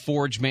Gorecki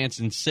forged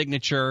Manson's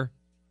signature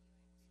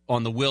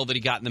on the will that he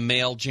got in the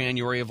mail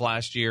January of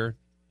last year.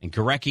 And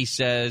Gorecki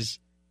says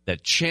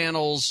that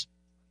Channels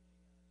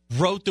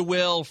wrote the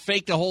will,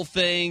 faked the whole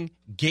thing,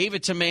 gave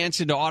it to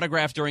Manson to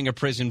autograph during a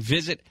prison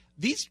visit.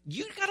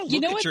 You got to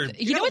look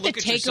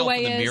at yourself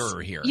in the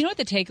mirror here. You know what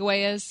the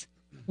takeaway is?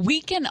 We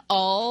can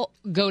all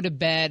go to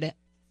bed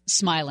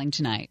smiling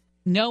tonight,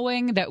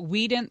 knowing that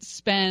we didn't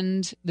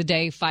spend the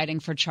day fighting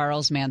for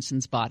Charles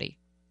Manson's body.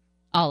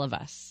 All of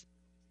us.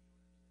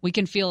 We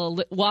can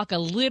walk a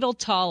little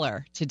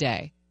taller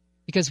today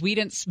because we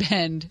didn't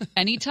spend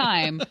any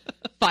time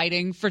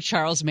fighting for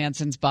Charles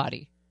Manson's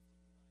body.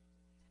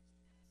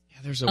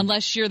 Yeah,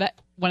 unless you're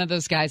one of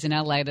those guys in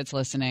L.A. that's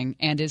listening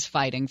and is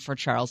fighting for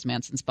Charles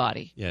Manson's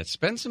body. Yeah,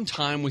 spend some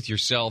time with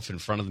yourself in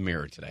front of the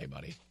mirror today,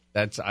 buddy.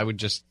 I would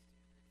just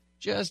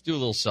do a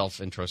little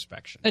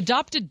self-introspection.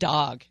 Adopt a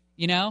dog,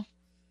 you know?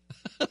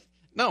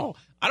 No,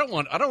 I don't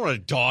want a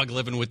dog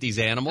living with these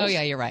animals. Oh,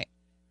 yeah, you're right.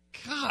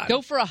 God.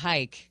 Go for a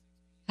hike.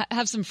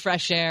 Have some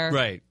fresh air.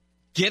 Right.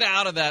 Get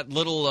out of that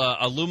little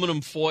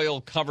aluminum foil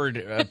covered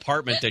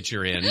apartment that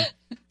you're in.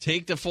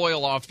 Take the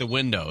foil off the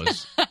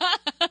windows.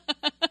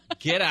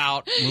 Get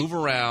out. Move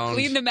around.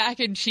 Clean the mac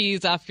and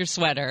cheese off your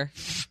sweater.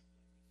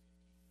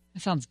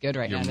 That sounds good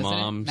right now, doesn't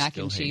it? Mac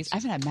and cheese. I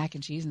haven't had mac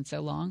and cheese in so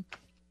long.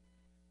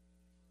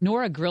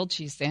 Nor a grilled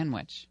cheese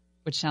sandwich,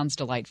 which sounds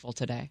delightful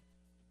today.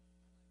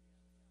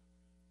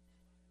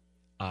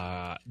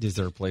 Is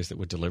there a place that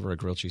would deliver a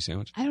grilled cheese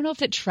sandwich? I don't know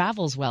if it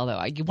travels well,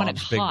 though. You want it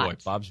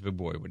hot. Bob's Big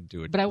Boy would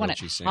do it. But I want it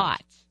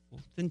hot.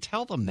 Well, then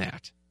tell them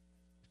that.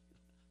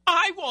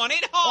 I want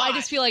it hot. Well, I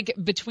just feel like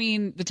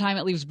between the time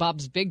it leaves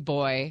Bob's Big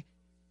Boy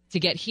to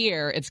get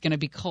here, it's going to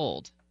be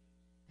cold.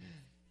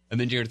 And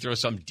then you're going to throw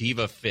some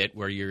diva fit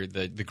where you're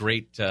the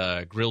great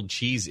grilled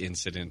cheese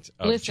incident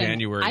of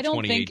January 2018. I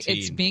don't think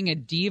it's being a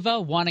diva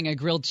wanting a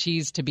grilled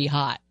cheese to be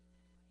hot.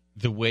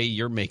 The way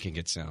you're making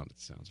it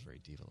sounds very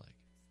diva-like.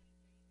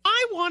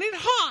 I want it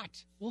hot.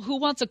 Well, who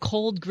wants a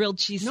cold grilled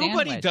cheese sandwich?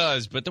 Nobody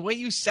does, but the way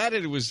you said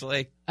it was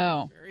like...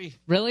 Oh,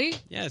 really?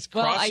 Yes,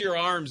 cross your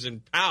arms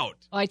and pout.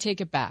 Well, I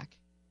take it back.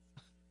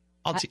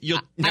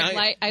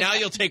 Now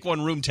you'll take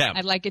one room temp.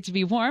 I'd like it to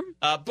be warm.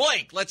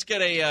 Blake, let's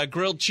get a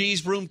grilled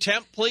cheese room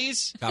temp,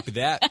 please. Copy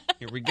that.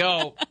 Here we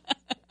go. All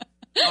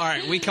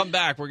right, we come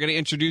back. We're going to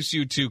introduce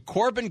you to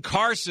Corbin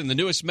Carson, the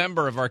newest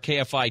member of our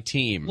KFI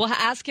team. We'll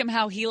ask him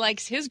how he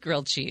likes his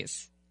grilled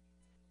cheese.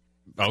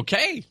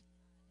 Okay.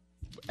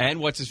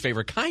 And what's his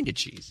favorite kind of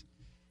cheese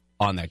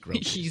on that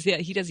grilled cheese?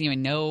 He doesn't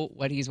even know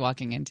what he's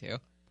walking into.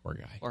 Poor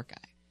guy. Poor guy.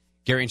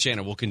 Gary and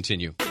Shannon will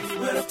continue.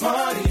 Where the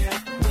party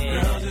at?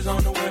 Girls is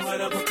on the way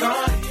with a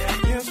Bacardi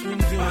at. Yes, we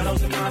do.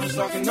 Bottles and models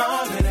talking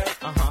all of that.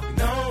 You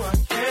know I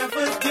can't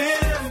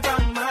forget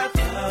about my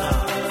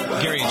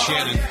love. Gary and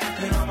Shannon.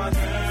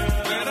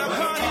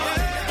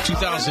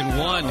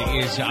 2001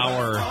 is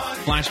our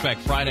Flashback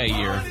Friday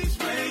year.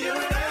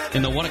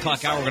 In the 1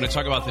 o'clock hour, we're going to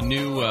talk about the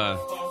new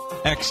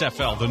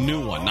XFL, the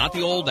new one, not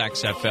the old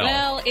XFL.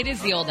 Well, it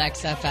is the old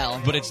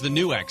XFL. But it's the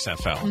new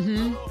XFL.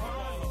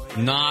 Mm-hmm.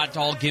 Not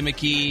all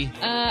gimmicky.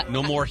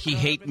 No more he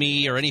hate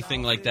me or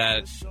anything like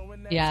that.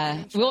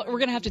 Yeah. We're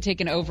going to have to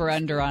take an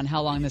over-under on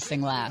how long this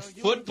thing lasts.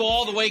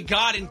 Football the way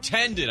God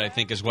intended, I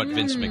think, is what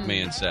Vince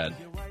McMahon said.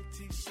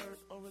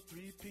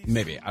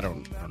 Maybe. I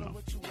don't know.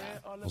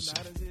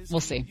 We'll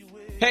see.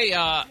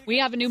 Hey, we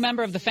have a new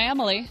member of the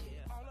family.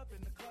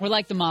 We're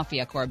like the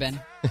mafia, Corbin.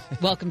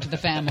 Welcome to the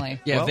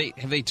family. yeah,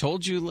 have they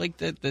told you like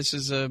that this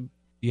is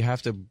you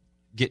have to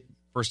get,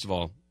 first of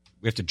all,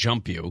 we have to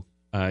jump you.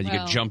 You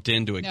get jumped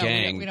into a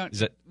gang.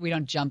 We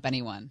don't jump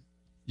anyone.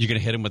 You're going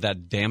to hit him with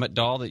that damn it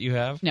doll that you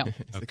have? No.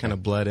 It's the kind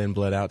of blood in,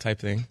 blood out type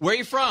thing. Where are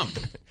you from?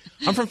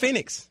 I'm from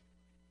Phoenix.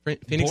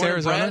 Phoenix, Born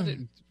Arizona. and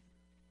bred?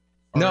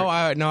 No,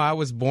 I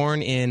was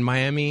born in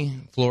Miami,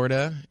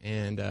 Florida,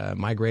 and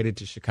migrated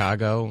to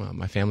Chicago.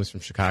 My family's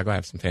from Chicago. I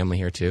have some family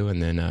here too,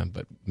 and then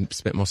but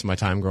spent most of my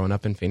time growing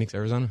up in Phoenix,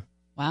 Arizona.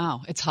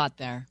 Wow, it's hot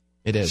there.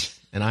 It is,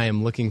 and I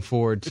am looking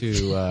forward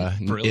to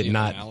it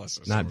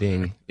not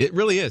being. It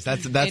really is.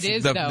 That's it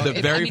is, the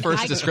very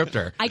first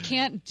descriptor. I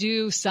can't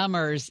do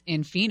summers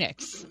in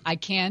Phoenix. I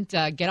can't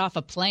get off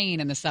a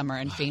plane in the summer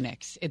in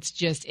Phoenix.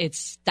 It's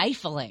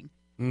stifling.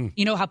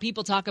 You know how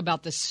people talk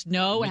about the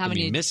snow and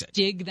having to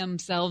dig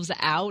themselves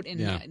out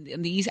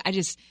in the east.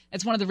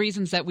 It's one of the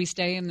reasons that we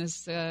stay in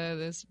this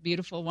this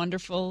beautiful,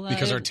 wonderful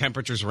because our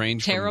temperatures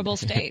range terrible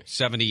from state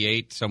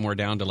 78 somewhere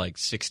down to like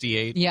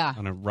 68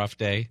 on a rough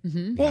day.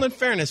 Mm-hmm. Well, in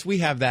fairness, we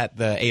have that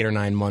the 8 or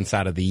 9 months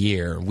out of the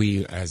year.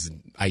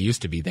 I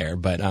used to be there,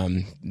 but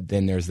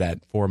then there's that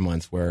 4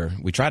 months where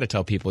we try to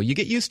tell people you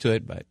get used to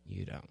it, but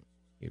you don't.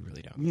 You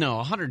really don't. No,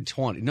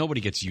 120. Nobody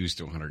gets used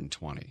to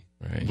 120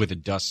 with a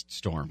dust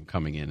storm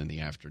coming in the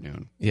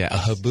afternoon. Yeah, a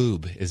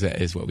haboob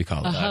is what we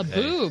call it. A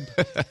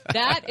haboob.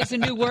 That is a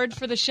new word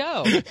for the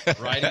show.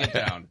 Writing it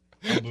down.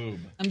 Haboob.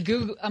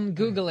 I'm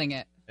Googling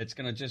it. It's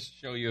going to just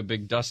show you a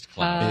big dust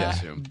cloud, I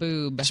assume.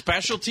 Boob.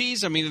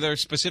 Specialties? I mean, are there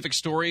specific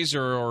stories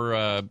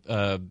or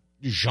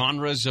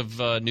genres of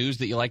news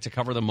that you like to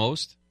cover the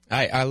most?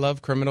 I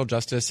love criminal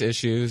justice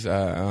issues.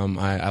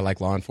 I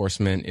like law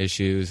enforcement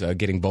issues,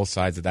 getting both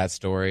sides of that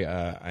story.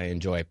 I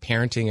enjoy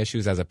parenting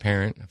issues as a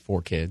parent,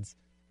 4 kids.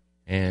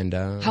 And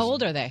how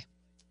old are they?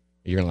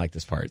 You're going to like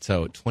this part.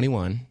 So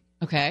 21,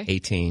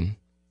 18,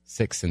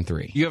 6, and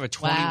 3. You have a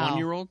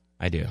 21-year-old?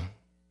 I do.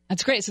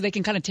 That's great. So they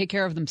can kind of take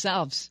care of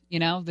themselves, the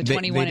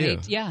 21 and 18.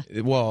 Yeah.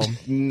 Well,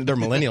 they're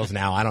millennials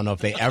now. I don't know if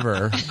they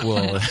ever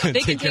will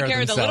they can take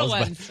care of the little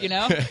ones,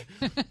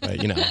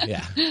 But,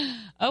 yeah.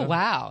 Oh,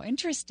 wow.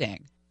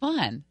 Interesting.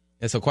 Fun.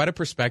 Yeah, so quite a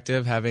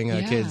perspective, having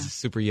kids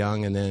super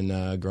young and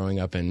then growing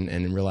up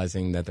and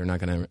realizing that they're not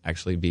going to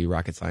actually be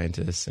rocket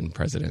scientists and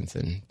presidents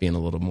and being a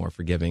little more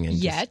forgiving. And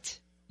Yet,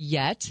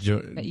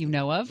 that you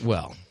know of?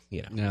 Well,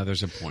 No,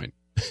 there's a point.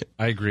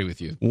 I agree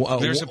with you.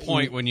 There's a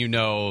point when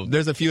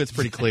There's a few it's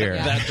pretty clear.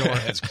 That door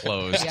has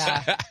closed.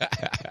 Yeah.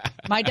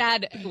 My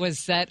dad was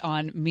set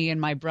on me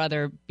and my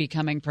brother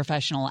becoming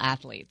professional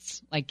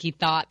athletes. Like he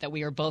thought that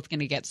we were both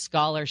going to get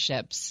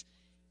scholarships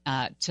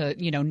to,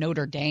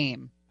 Notre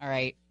Dame. All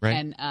right.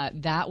 And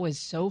that was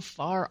so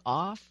far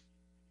off.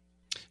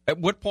 At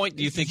what point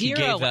do you think he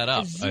gave that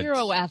up?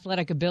 Zero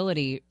athletic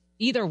ability,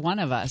 either one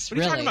of us, What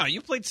are you talking about?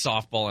 You played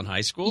softball in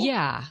high school?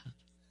 Yeah.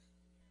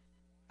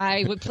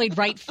 I played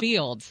right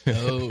field.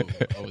 Oh,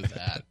 what was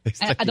that?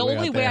 And the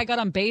only way I got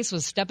on base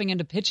was stepping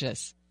into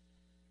pitches.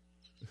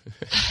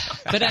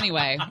 But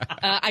anyway,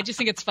 I just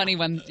think it's funny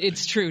when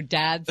it's true.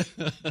 Dads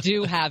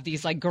do have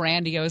these like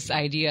grandiose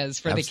ideas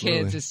for the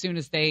kids as soon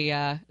as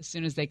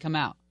they come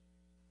out.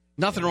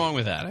 Nothing wrong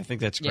with that. I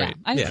think that's great. Yeah,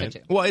 I think so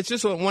too. Well, it's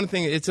just one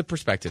thing. It's a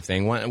perspective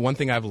thing. One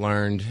thing I've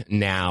learned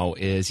now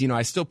is,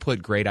 I still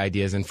put great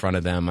ideas in front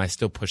of them. I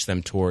still push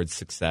them towards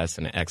success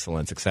and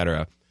excellence, et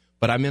cetera.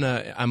 But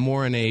I'm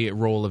more in a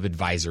role of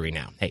advisory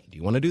now. Hey, do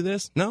you want to do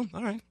this? No?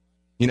 All right.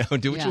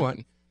 Do what you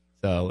want.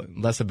 So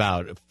less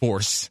about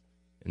force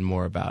and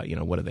more about,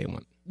 what do they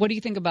want? What do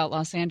you think about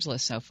Los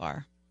Angeles so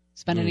far?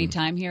 Spend any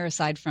time here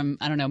aside from,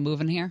 I don't know,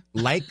 moving here?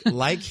 Like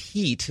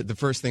heat, the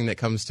first thing that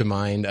comes to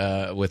mind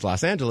with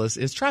Los Angeles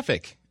is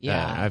traffic.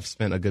 Yeah. I've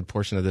spent a good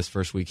portion of this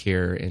first week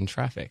here in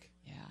traffic.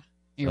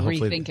 You're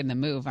rethinking the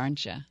move,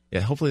 aren't you?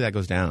 Yeah, hopefully that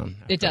goes down.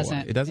 It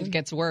doesn't. It doesn't? It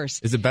gets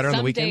worse. Is it better on the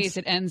Some weekends? days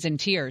it ends in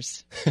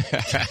tears.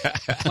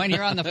 When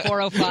you're on the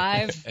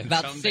 405,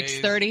 about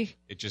 6:30.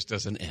 It just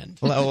doesn't end.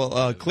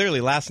 Well,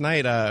 clearly last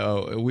night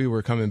we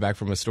were coming back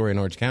from a story in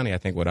Orange County, I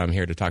think what I'm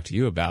here to talk to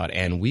you about,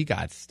 and we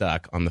got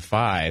stuck on the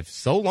 5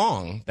 so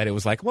long that it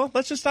was like, well,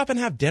 let's just stop and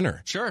have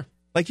dinner. Sure.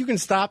 Like you can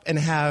stop and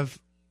have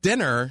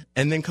dinner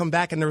and then come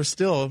back and there was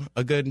still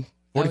a good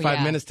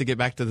 45 minutes to get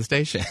back to the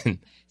station.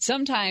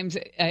 Sometimes,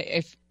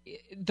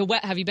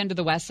 have you been to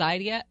the West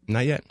Side yet?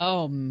 Not yet.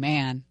 Oh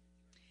man,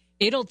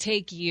 it'll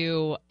take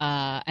you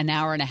an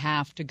hour and a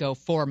half to go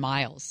 4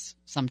 miles.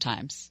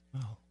 Sometimes.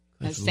 Oh,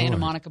 at Santa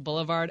Monica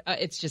Boulevard,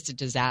 it's just a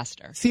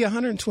disaster. See,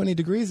 120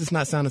 degrees is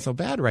not sounding so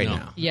bad right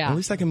now. Yeah, at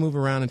least I can move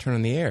around and turn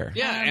on the air.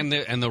 Yeah, and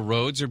the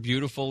roads are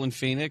beautiful in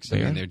Phoenix. I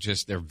mean,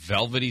 they're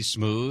velvety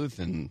smooth.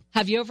 And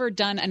have you ever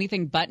done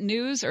anything but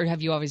news, or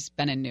have you always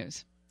been in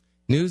news?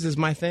 News is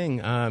my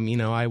thing.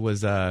 I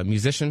was a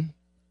musician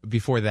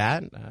before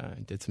that.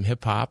 I did some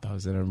hip hop. I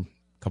was in a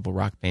couple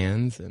rock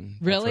bands and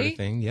that sort of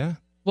thing. Yeah.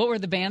 What were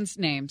the band's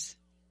names?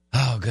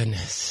 Oh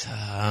goodness.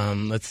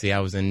 Let's see. I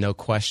was in No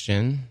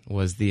Question.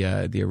 Was the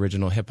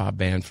original hip hop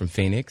band from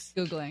Phoenix.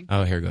 Googling.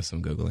 Oh, here goes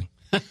some Googling.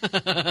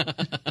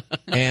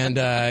 And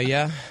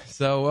yeah.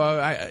 So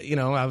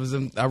I was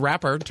a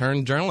rapper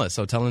turned journalist.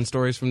 So telling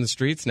stories from the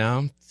streets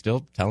now.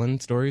 Still telling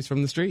stories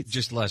from the streets.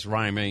 Just less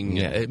rhyming.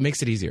 Yeah, it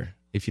makes it easier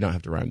if you don't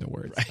have to rhyme the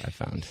words. Right. I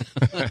found.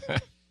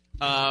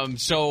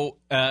 So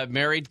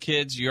married,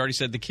 kids. You already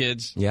said the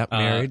kids. Yep,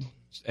 married.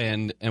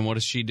 And what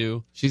does she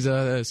do? She's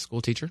a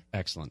school teacher.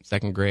 Excellent.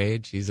 2nd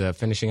grade. She's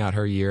finishing out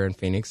her year in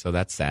Phoenix, so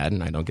that's sad,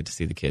 and I don't get to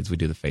see the kids. We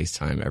do the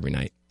FaceTime every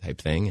night type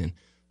thing, and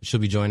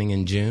she'll be joining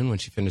in June when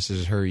she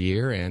finishes her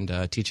year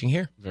and teaching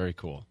here. Very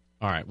cool.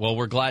 All right. Well,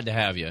 we're glad to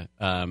have you.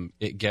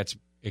 It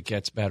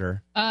gets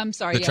better. I'm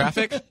sorry. The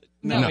traffic?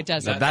 No, it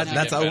doesn't.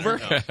 That's over?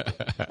 No.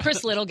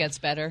 Chris Little gets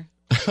better.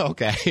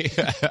 Okay.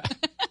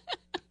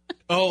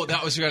 Oh,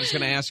 that was what I was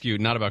going to ask you.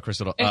 Not about Chris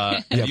Little. Yeah,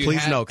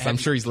 please no, because I'm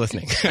sure he's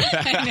listening.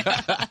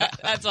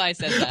 That's why I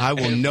said that. I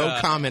will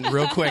comment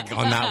real quick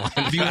on that one.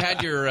 Have you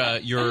had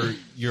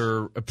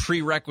your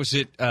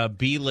prerequisite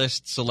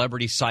B-list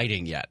celebrity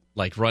sighting yet?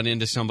 Like run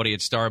into somebody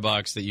at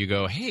Starbucks that you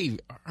go, hey,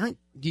 aren't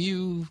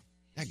you...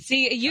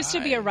 See, it used to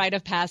be a rite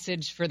of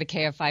passage for the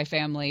KFI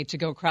family to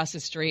go across the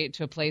street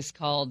to a place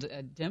called,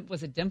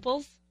 was it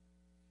Dimples?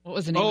 What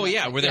was the name? Oh, of it?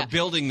 yeah, where they're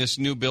building this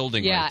new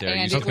building right there.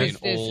 And It it was an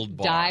this old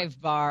bar. dive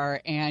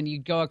bar, and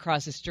you'd go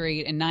across the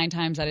street, and 9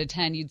 times out of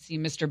 10, you'd see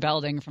Mr.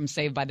 Belding from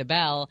Saved by the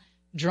Bell,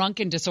 drunk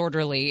and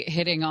disorderly,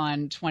 hitting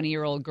on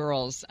 20-year-old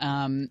girls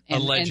and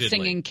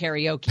singing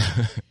karaoke.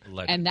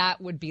 And that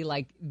would be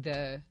like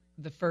the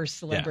first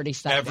celebrity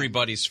sighting.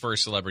 Everybody's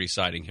first celebrity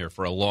sighting here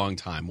for a long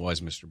time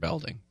was Mr.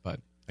 Belding, but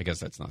I guess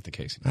that's not the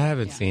case I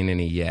haven't seen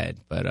any yet,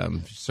 but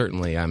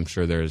certainly I'm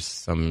sure there's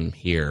some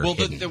here. Well,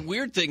 the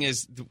weird thing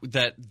is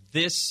that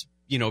this,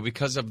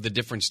 because of the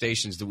different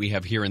stations that we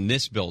have here in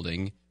this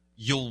building,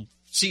 you'll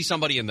see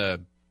somebody in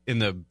the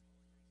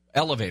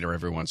elevator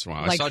every once in a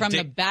while. Like I saw from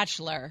The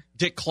Bachelor.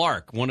 Dick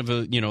Clark, one of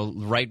the,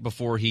 right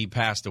before he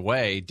passed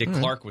away, Dick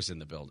Clark was in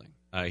the building.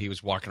 He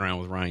was walking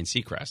around with Ryan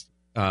Seacrest.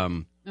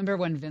 Remember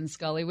when Vin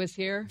Scully was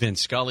here? Vin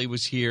Scully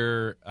was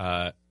here.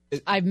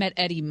 I've met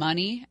Eddie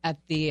Money at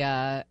the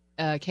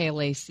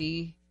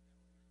KLAC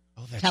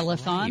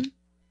telethon. Right.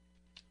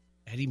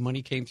 Eddie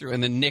Money came through,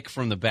 and then Nick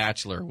from The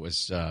Bachelor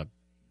was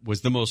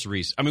the most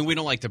recent. I mean, we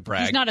don't like to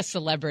brag. He's not a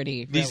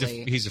celebrity,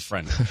 really. He's a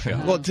friend of the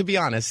show. Well, to be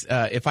honest,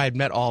 if I had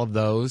met all of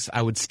those,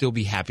 I would still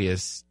be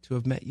happiest to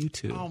have met you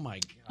two. Oh, my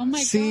God. Oh, my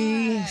God.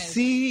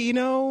 See,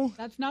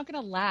 That's not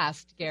going to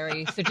last,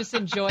 Gary, so just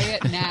enjoy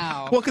it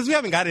now. Well, because we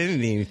haven't gotten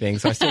into anything,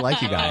 so I still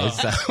like you guys.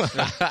 So.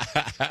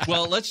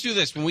 Well, let's do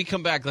this. When we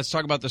come back, let's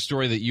talk about the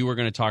story that you were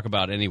going to talk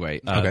about anyway,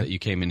 that you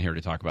came in here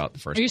to talk about the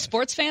first Are you a place.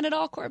 sports fan at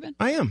all, Corbin?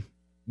 I am.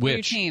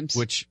 Your teams?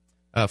 Which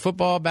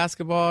football,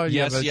 basketball.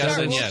 Yes,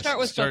 We'll start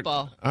with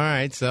football. All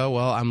right. So,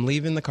 I'm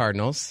leaving the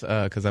Cardinals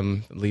because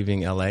I'm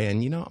leaving LA,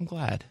 and I'm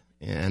glad,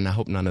 and I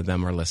hope none of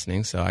them are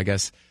listening. So, I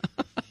guess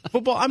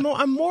football.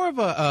 I'm more of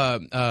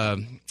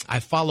I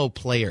follow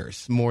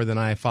players more than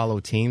I follow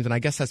teams, and I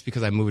guess that's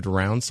because I moved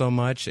around so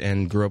much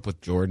and grew up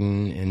with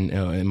Jordan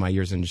in my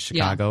years in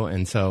Chicago,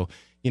 and so.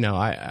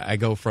 I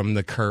go from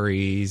the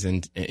Currys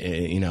and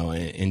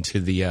into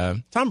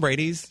the Tom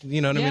Brady's. You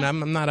know what I mean?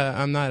 I'm not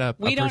a.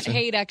 We don't person.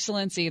 hate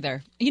excellence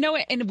either.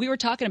 And we were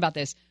talking about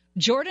this.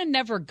 Jordan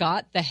never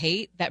got the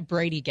hate that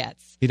Brady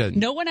gets. He doesn't.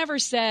 No one ever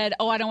said,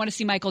 "Oh, I don't want to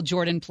see Michael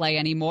Jordan play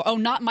anymore." Oh,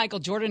 not Michael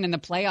Jordan in the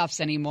playoffs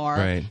anymore.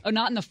 Right. Oh,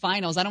 not in the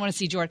finals. I don't want to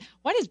see Jordan.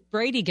 Why does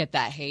Brady get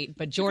that hate,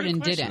 but Jordan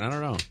didn't? I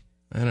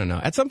don't know.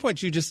 At some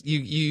point, you just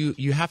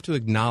you have to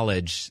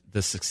acknowledge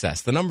the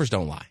success. The numbers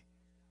don't lie.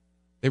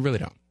 They really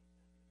don't.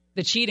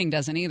 The cheating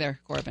doesn't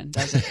either, Corbin,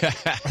 does it?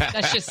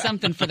 That's just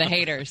something for the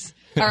haters.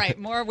 All right,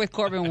 more with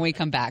Corbin when we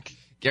come back.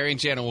 Gary and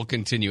Shannon will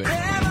continue it.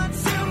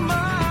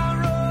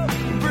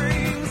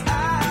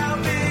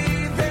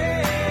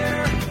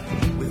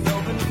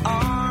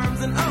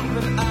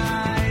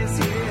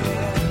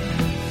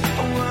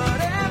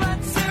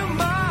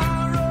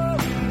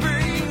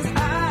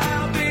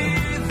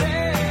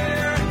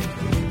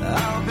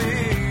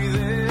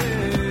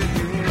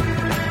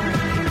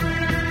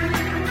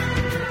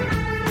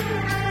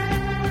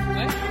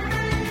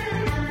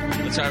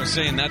 I was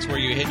saying that's where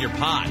you hit your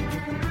pot.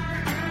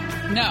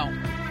 No.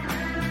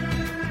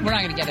 We're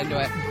not going to get into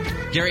it.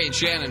 Gary and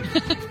Shannon,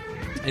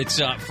 it's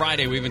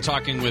Friday. We've been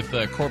talking with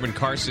Corbin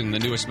Carson, the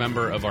newest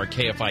member of our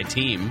KFI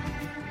team,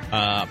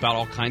 about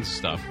all kinds of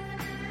stuff.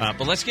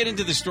 But let's get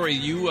into the story.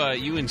 You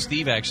and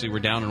Steve actually were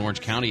down in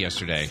Orange County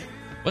yesterday.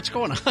 What's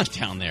going on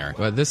down there?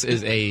 Well, this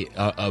is a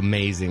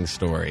amazing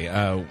story.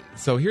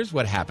 So here's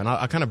what happened.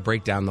 I'll kind of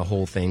break down the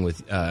whole thing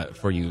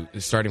for you,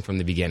 starting from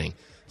the beginning.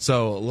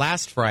 So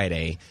last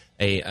Friday,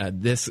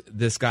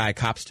 this guy,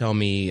 cops tell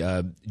me,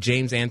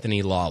 James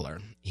Anthony Lawler,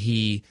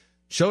 he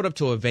showed up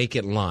to a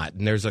vacant lot,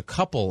 and there's a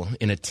couple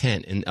in a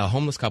tent, a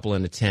homeless couple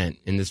in a tent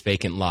in this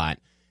vacant lot,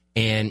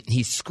 And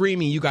he's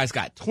screaming, "You guys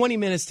got 20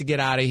 minutes to get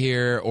out of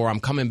here, or I'm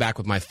coming back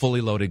with my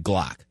fully loaded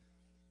Glock."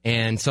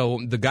 And so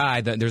the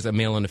guy, there's a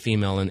male and a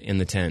female in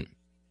the tent.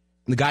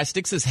 The guy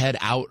sticks his head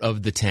out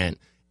of the tent,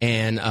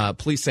 and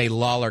police say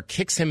Lawler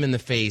kicks him in the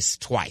face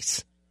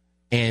twice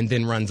and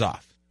then runs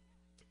off.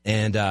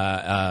 And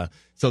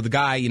so the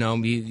guy,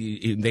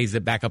 they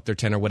zip back up their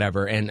tent or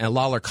whatever, and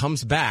Lawler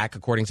comes back,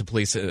 according to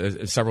police,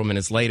 several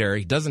minutes later.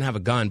 He doesn't have a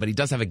gun, but he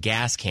does have a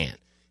gas can.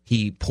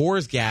 He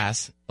pours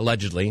gas,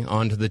 allegedly,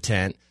 onto the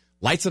tent,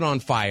 lights it on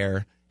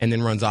fire, and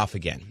then runs off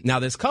again. Now,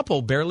 this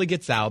couple barely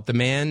gets out. The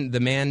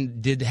man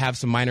did have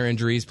some minor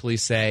injuries,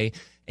 police say,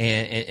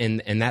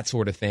 and that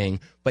sort of thing.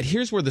 But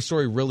here's where the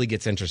story really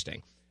gets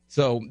interesting.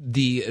 So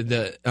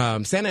the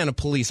Santa Ana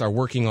police are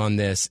working on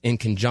this in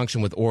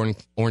conjunction with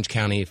Orange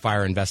County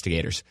fire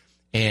investigators.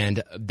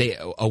 And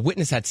a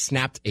witness had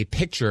snapped a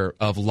picture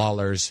of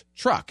Lawler's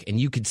truck, and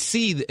you could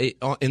see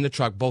in the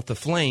truck both the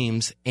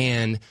flames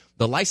and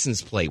the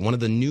license plate, one of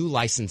the new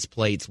license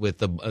plates with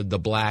the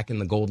black and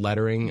the gold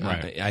lettering,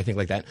 right. I think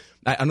like that.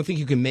 I don't think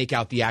you can make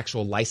out the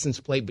actual license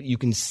plate, but you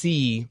can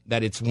see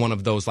that it's one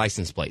of those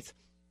license plates.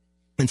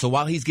 And so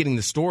while he's getting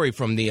the story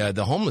from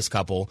the homeless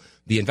couple,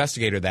 the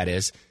investigator that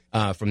is,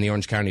 from the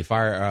Orange County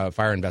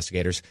fire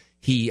investigators,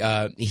 he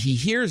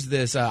hears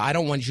this, "I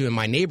don't want you in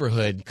my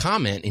neighborhood"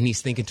 comment, and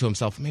he's thinking to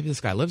himself, maybe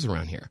this guy lives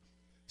around here.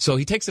 So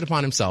he takes it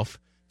upon himself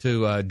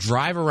to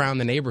drive around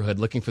the neighborhood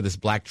looking for this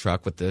black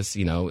truck with this,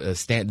 this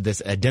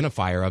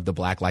identifier of the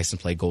black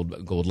license plate,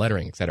 gold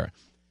lettering, etc.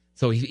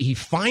 So he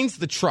finds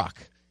the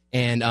truck,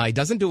 and he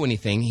doesn't do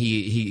anything.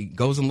 He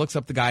goes and looks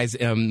up the guy's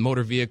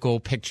motor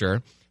vehicle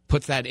picture,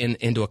 puts that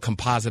into a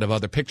composite of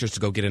other pictures to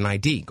go get an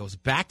ID, goes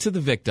back to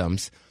the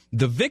victims.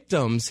 The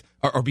victims,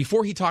 or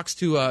before he talks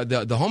to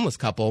the homeless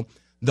couple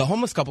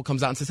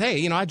comes out and says,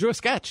 "Hey, I drew a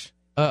sketch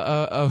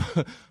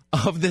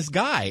of this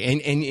guy,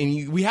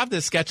 and we have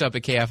this sketch up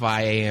at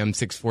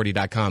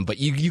KFIAM640.com, but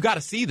you got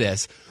to see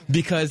this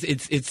because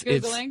it's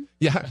Googling?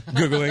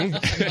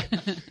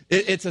 Googling.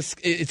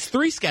 It's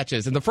three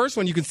sketches, and the first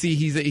one you can see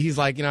he's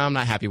like, I'm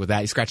not happy with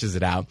that. He scratches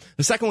it out.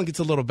 The second one gets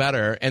a little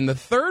better, and the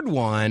third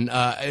one,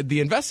 the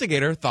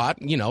investigator thought,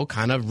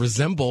 kind of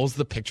resembles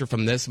the picture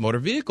from this motor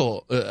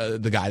vehicle,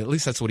 the guy. At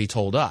least that's what he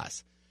told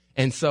us.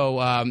 And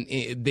so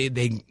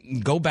they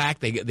go back,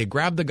 they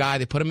grab the guy,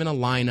 they put him in a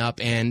lineup,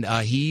 and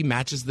he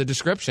matches the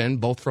description,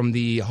 both from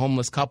the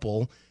homeless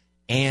couple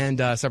and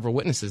several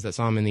witnesses that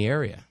saw him in the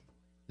area.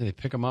 They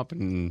pick him up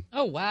and...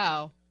 Oh,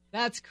 wow.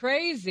 That's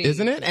crazy.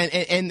 Isn't it?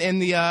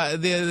 And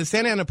the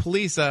Santa Ana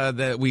police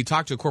that we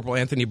talked to, Corporal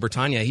Anthony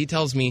Bertagna, he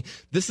tells me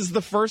this is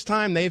the first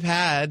time they've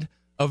had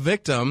a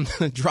victim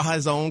draw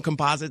his own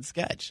composite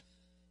sketch.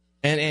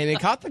 And it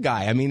caught the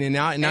guy. I mean, and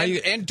now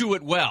you do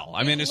it well.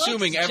 I mean,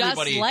 assuming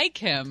everybody just like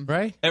him,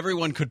 right?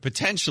 Everyone could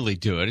potentially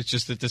do it. It's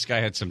just that this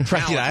guy had some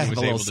talent. Right, I have was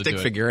a little able to stick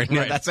do figure it. in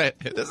Right. That's it.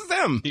 This is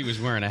him. He was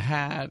wearing a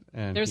hat.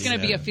 And there's going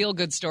to be a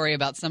feel-good story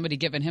about somebody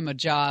giving him a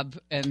job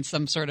and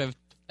some sort of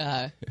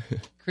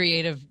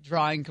creative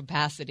drawing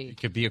capacity. He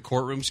could be a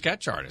courtroom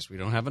sketch artist. We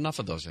don't have enough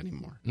of those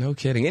anymore. No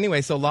kidding.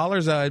 Anyway, so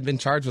Lawler's been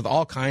charged with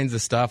all kinds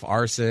of stuff.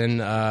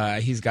 Arson.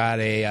 He's got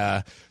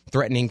a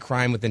threatening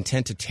crime with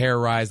intent to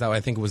terrorize. That I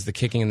think was the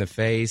kicking in the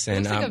face.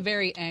 And looks like a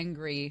very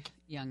angry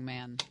young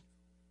man.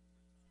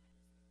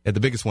 Yeah, the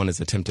biggest one is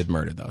attempted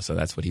murder, though. So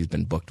that's what he's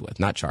been booked with.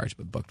 Not charged,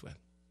 but booked with.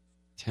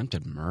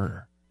 Attempted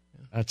murder.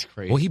 That's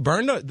crazy. Well, he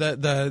burned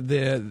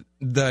the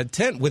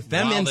tent with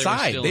them While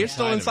inside. They're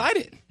still inside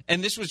it.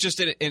 And this was just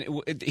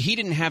he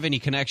didn't have any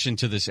connection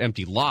to this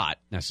empty lot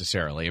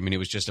necessarily. I mean, it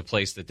was just a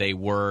place that they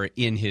were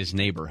in his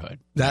neighborhood.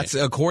 That's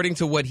according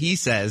to what he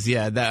says.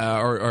 Yeah,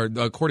 or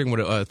according to what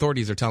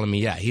authorities are telling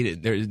me. Yeah,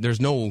 there's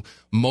no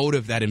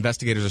motive that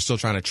investigators are still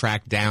trying to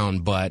track down.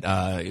 But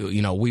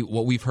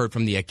what we've heard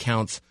from the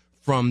accounts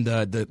from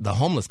the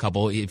homeless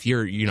couple, if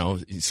you're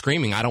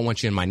screaming, "I don't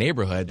want you in my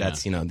neighborhood,"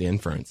 that's the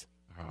inference.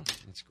 Oh,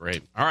 that's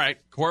great. All right,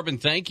 Corbin,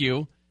 thank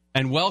you.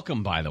 And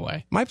welcome, by the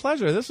way. My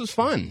pleasure. This was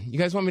fun. You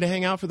guys want me to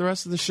hang out for the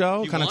rest of the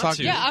show? Kind of talk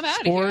I'm out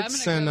of here.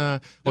 sports and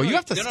well, you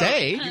have to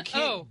stay. You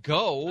can't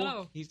go.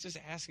 Oh. He's just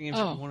asking if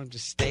you want him to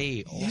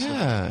stay. Also.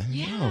 Yeah.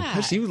 No,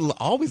 Chris, you were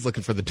always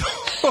looking for the door.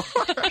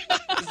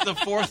 This is the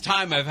fourth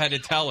time I've had to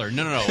tell her.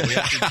 No.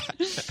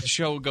 The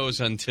show goes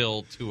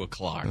until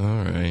 2:00.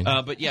 All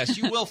right. But yes,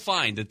 you will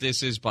find that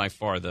this is by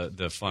far the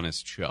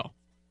funnest show,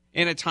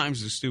 and at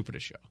times the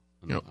stupidest show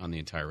on the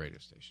entire radio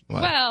station.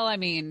 Well, I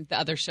mean, the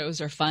other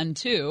shows are fun,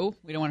 too.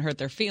 We don't want to hurt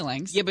their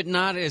feelings. Yeah, but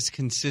not as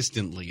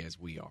consistently as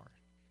we are.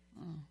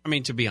 I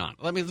mean, to be honest.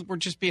 I mean, we're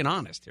just being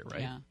honest here,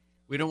 right? Yeah.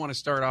 We don't want to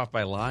start off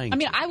by lying. I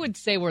mean, I would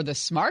say we're the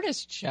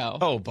smartest show.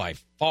 Oh, by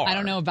far. I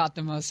don't know about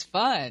the most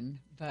fun,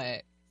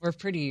 but we're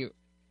pretty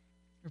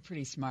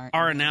smart.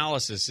 Our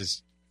analysis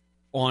is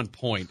on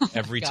point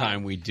every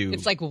time we do.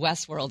 It's like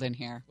Westworld in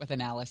here with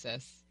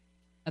analysis.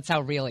 That's how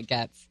real it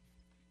gets.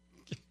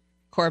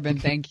 Corbin,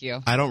 thank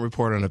you. I don't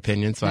report on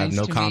opinion, so I have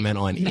no comment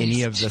on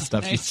any of the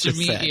stuff you just said.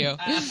 Nice to meet you.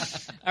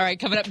 All right,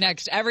 coming up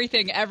next,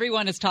 everything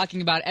everyone is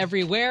talking about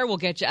everywhere. We'll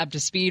get you up to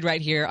speed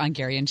right here on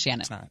Gary and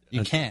Shannon.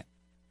 You can't.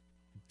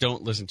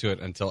 don't listen to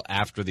it until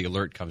after the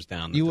alert comes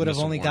down. You would have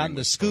missile only warning gotten the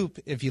was scoop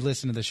if you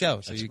listened to the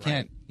show, so That's you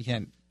right.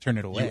 can't turn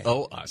it away. You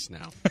owe us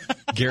now.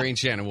 Gary and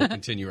Shannon will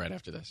continue right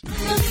after this.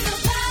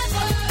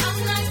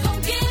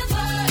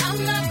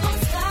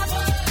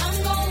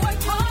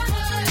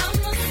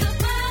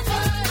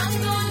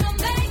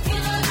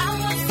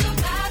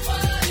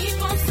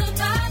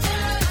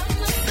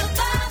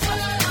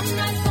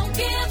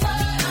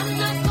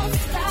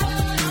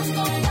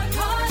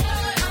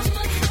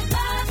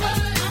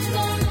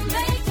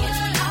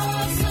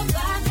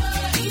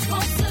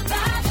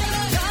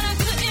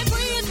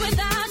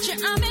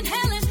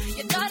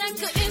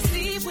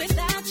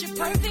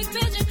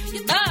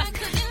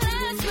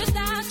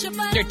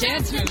 Your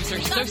dance moves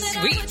are so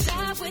sweet.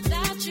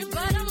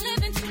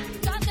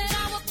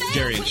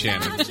 Gary and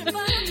Shannon.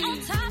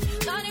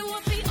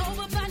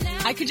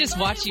 I could just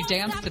watch you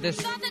dance to this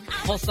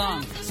whole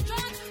song.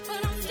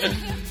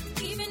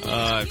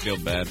 I feel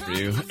bad for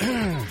you.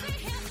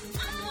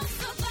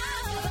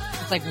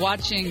 It's like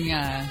watching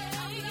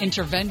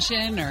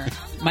Intervention or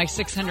My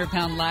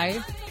 600-Pound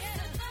Life.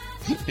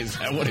 Is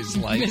that what it's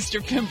like?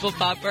 Mr. Pimple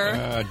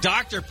Popper.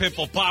 Dr.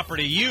 Pimple Popper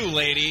to you,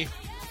 lady.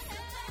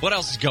 What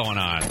else is going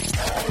on?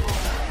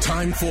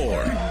 Time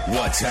for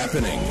What's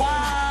Happening.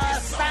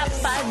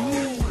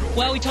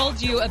 Well, we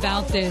told you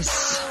about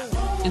this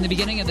in the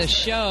beginning of the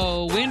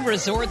show. Wynn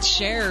Resorts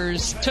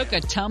shares took a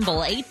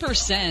tumble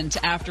 8%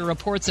 after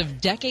reports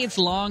of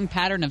decades-long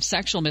pattern of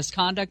sexual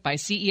misconduct by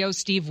CEO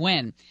Steve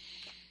Wynn.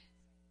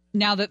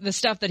 Now, the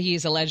stuff that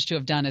he's alleged to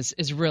have done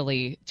is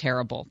really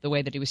terrible. The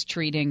way that he was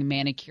treating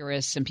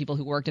manicurists and people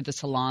who worked at the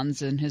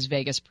salons in his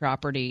Vegas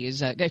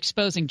properties,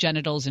 exposing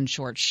genitals in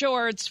short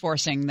shorts,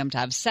 forcing them to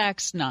have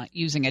sex, not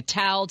using a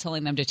towel,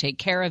 telling them to take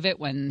care of it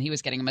when he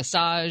was getting a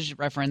massage,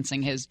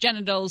 referencing his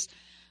genitals.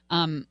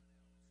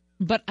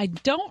 But I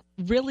don't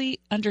really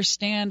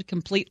understand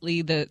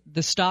completely the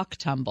stock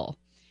tumble.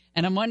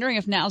 And I'm wondering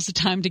if now's the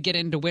time to get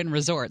into Wynn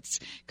Resorts,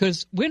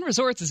 because Wynn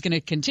Resorts is going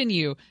to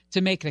continue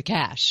to make the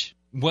cash.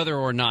 Whether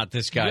or not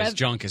this guy's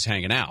junk is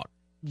hanging out.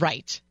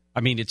 Right.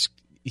 I mean,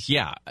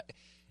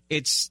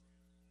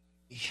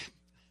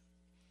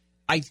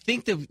 I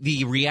think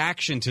the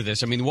reaction to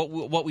this, I mean,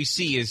 what we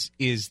see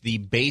is the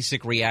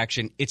basic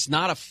reaction. It's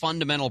not a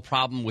fundamental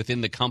problem within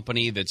the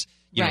company that's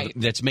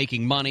that's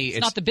making money.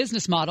 It's not the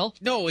business model.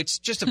 No, it's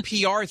just a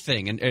PR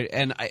thing.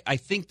 And I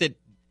think that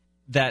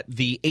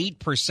the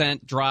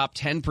 8% drop,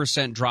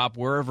 10% drop,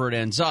 wherever it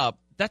ends up,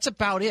 that's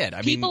about it.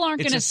 People aren't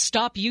going to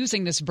stop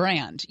using this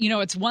brand. You know,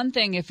 it's one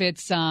thing if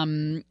it's,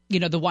 the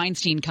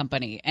Weinstein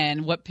Company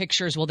and what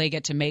pictures will they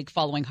get to make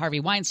following Harvey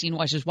Weinstein,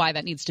 which is why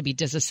that needs to be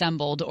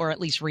disassembled or at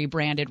least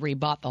rebranded,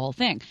 rebought, the whole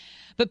thing.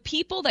 But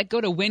people that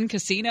go to Wynn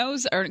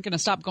casinos aren't going to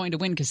stop going to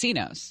Wynn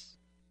casinos.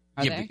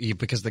 Are they?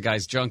 Because the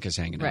guy's junk is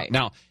hanging right out.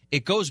 Now,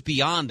 it goes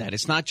beyond that.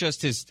 It's not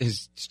just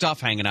his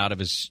stuff hanging out of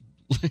his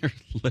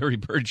Larry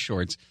Bird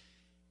shorts.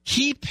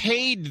 He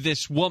paid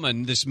this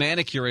woman, this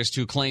manicurist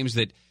who claims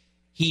that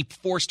he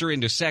forced her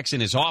into sex in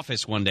his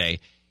office one day.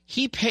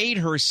 He paid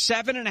her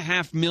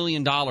 $7.5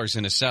 million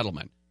in a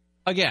settlement.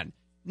 Again,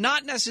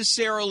 not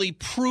necessarily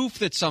proof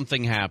that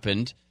something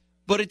happened,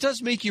 but it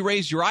does make you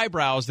raise your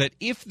eyebrows that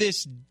if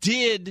this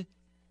did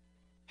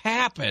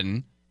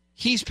happen,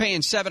 he's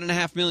paying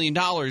 $7.5 million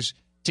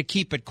to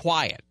keep it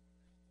quiet.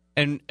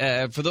 And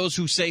for those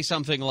who say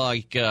something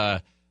like,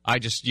 I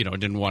just,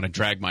 didn't want to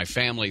drag my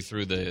family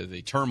through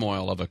the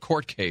turmoil of a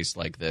court case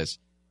like this,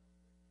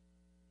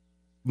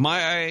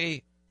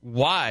 My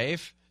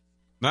wife,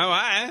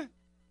 I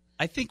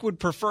think would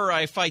prefer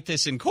I fight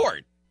this in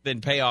court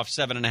than pay off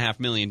 $7.5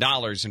 million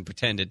and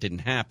pretend it didn't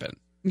happen.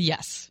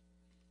 Yes.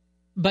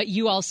 But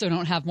you also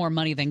don't have more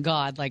money than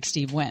God like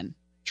Steve Wynn.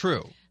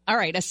 True. All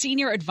right. A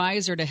senior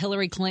advisor to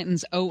Hillary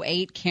Clinton's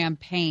 2008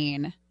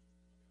 campaign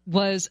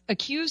was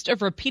accused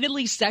of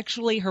repeatedly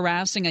sexually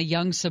harassing a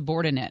young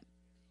subordinate.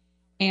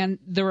 And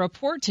the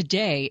report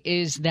today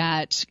is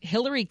that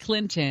Hillary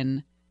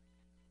Clinton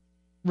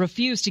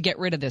refused to get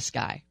rid of this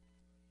guy.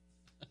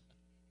 Oh,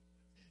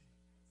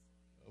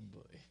 boy.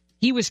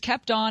 He was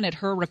kept on at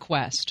her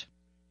request.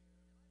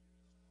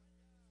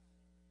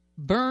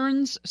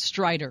 Burns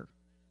Strider.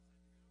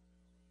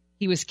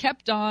 He was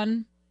kept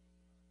on.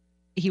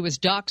 He was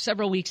docked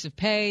several weeks of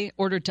pay,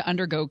 ordered to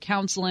undergo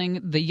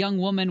counseling. The young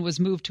woman was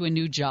moved to a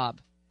new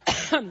job.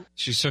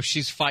 So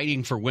she's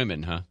fighting for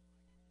women, huh?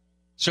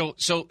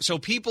 So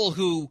people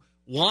who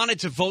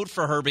wanted to vote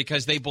for her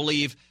because they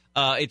believe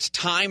it's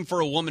time for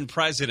a woman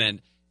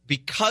president,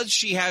 because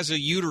she has a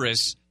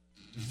uterus,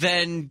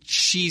 then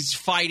she's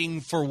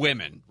fighting for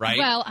women, right?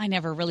 Well, I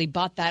never really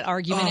bought that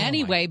argument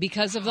anyway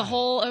because of the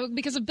whole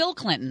because of Bill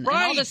Clinton and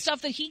all the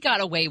stuff that he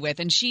got away with,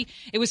 and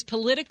it was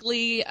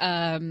politically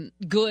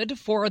good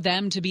for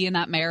them to be in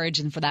that marriage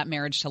and for that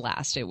marriage to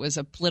last. It was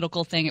a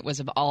political thing. It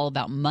was all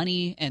about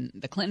money and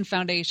the Clinton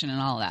Foundation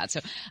and all that. So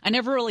I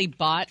never really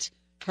bought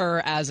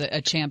her as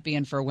a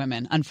champion for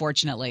women.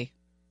 Unfortunately,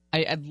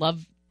 I'd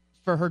love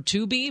for her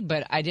to be,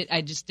 but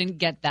I just didn't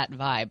get that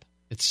vibe.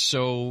 It's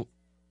so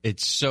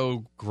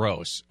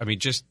gross. I mean,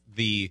 just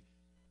the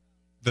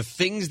the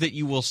things that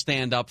you will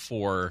stand up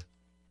for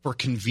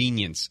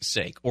convenience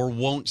sake, or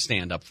won't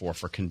stand up for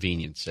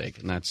convenience sake,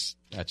 and that's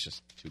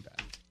just too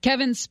bad.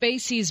 Kevin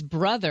Spacey's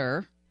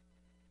brother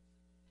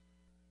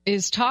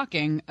is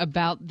talking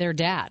about their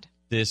dad.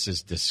 This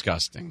is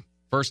disgusting.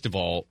 First of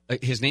all,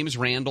 his name is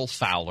Randall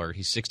Fowler.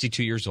 He's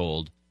 62 years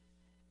old.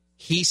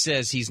 He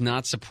says he's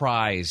not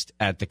surprised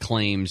at the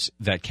claims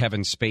that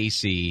Kevin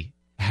Spacey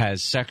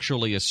has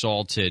sexually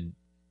assaulted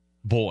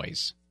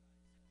boys,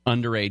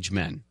 underage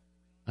men.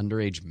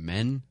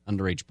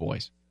 Underage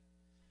boys.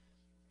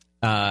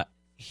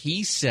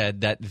 He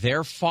said that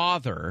their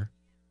father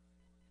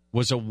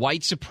was a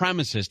white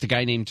supremacist, a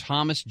guy named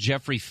Thomas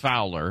Jeffrey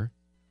Fowler,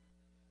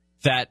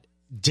 that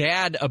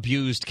dad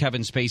abused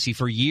Kevin Spacey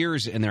for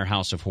years in their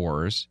House of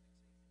Horrors,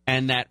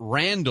 and that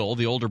Randall,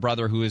 the older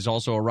brother who is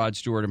also a Rod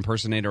Stewart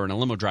impersonator and a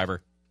limo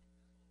driver,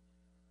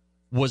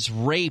 was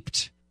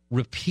raped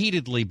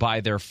repeatedly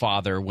by their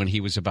father when he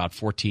was about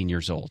 14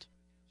 years old.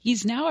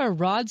 He's now a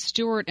Rod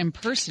Stewart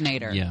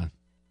impersonator. Yeah.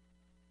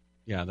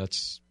 Yeah,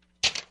 that's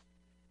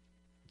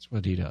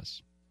what he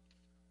does.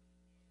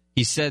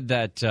 He said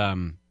that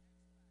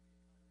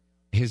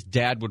his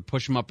dad would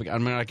push him up.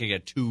 I'm not going to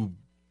get too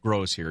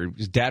gross here.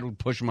 His dad would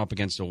push him up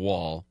against a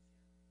wall,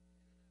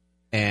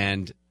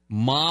 and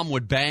mom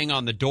would bang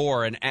on the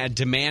door and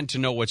demand to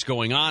know what's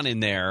going on in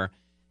there,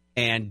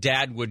 and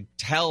dad would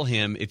tell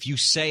him, if you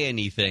say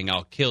anything,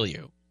 I'll kill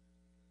you.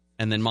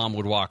 And then mom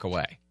would walk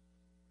away.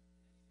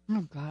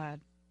 Oh, God.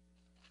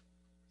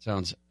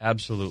 Sounds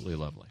absolutely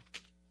lovely.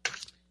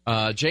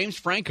 James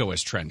Franco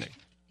is trending.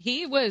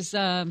 He was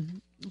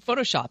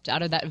photoshopped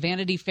out of that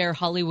Vanity Fair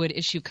Hollywood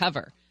issue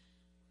cover.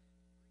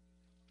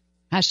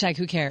 Hashtag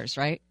who cares,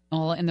 right?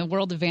 Well, in the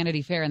world of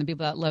Vanity Fair and the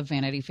people that love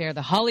Vanity Fair,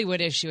 the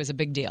Hollywood issue is a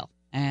big deal.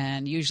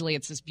 And usually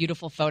it's this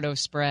beautiful photo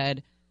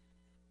spread.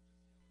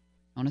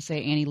 I want to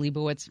say Annie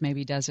Leibovitz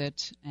maybe does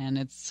it. And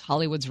it's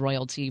Hollywood's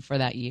royalty for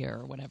that year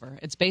or whatever.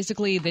 It's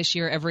basically this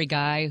year every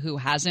guy who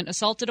hasn't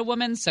assaulted a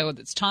woman. So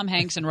it's Tom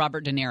Hanks and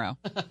Robert De Niro.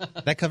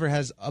 That cover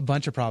has a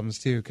bunch of problems,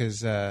 too,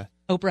 because...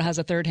 Oprah has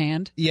a third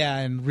hand. Yeah,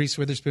 and Reese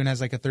Witherspoon has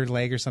like a third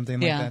leg or something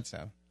like that.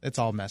 So it's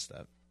all messed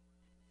up.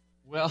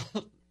 Well,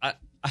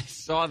 I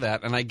saw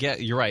that, and I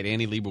get you're right.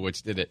 Annie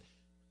Leibovitz did it.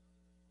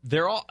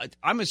 They're all.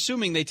 I'm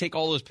assuming they take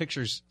all those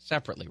pictures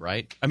separately,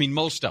 right? I mean,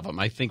 most of them.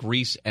 I think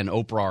Reese and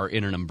Oprah are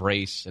in an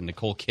embrace, and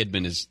Nicole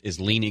Kidman is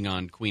leaning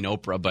on Queen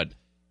Oprah. But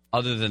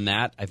other than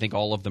that, I think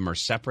all of them are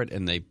separate,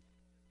 and they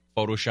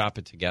Photoshop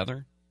it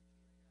together.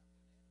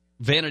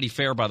 Vanity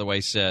Fair, by the way,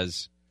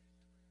 says.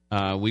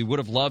 We would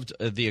have loved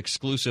the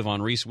exclusive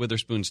on Reese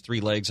Witherspoon's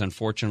 3 legs.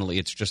 Unfortunately,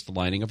 it's just the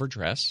lining of her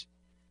dress.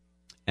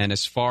 And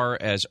as far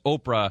as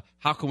Oprah,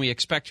 how can we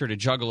expect her to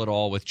juggle it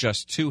all with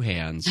just 2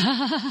 hands?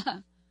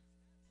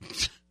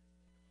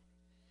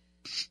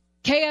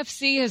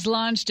 KFC has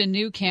launched a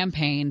new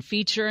campaign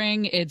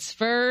featuring its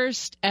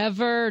first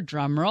ever,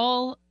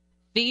 drumroll,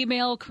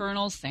 female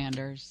Colonel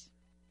Sanders.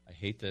 I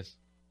hate this.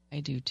 I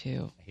do,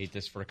 too. I hate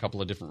this for a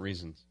couple of different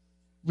reasons.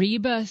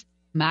 Reba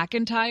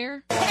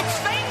McEntire.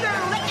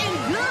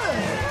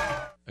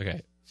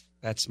 Okay,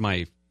 that's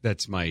my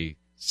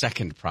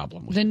second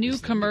problem. The new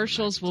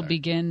commercials will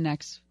begin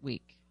next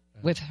week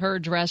with her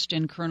dressed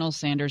in Colonel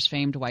Sanders'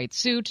 famed white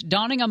suit,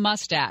 donning a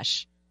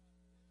mustache.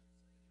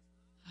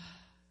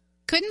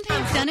 Couldn't they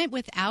have done it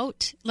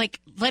without,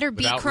 let her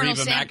be Colonel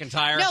Reba Sanders?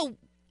 McEntire? No,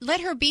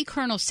 let her be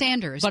Colonel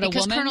Sanders. But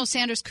because a woman? Colonel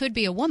Sanders could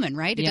be a woman,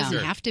 right? It doesn't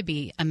Sure. have to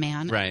be a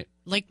man. Right.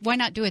 Why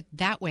not do it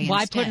that way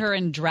Why instead? put her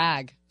in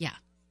drag? Yeah.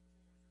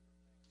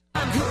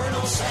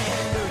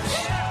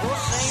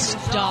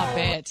 Stop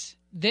it.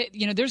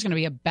 There's going to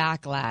be a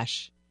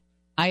backlash.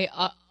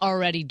 I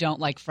already don't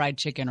like fried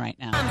chicken right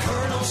now.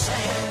 Colonel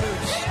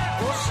Sanders,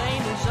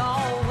 same as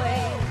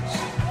always.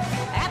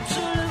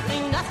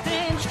 Absolutely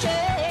nothing's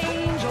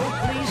changed. Oh,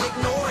 please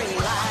ignore him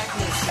like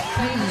this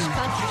famous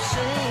country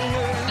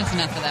singer. That's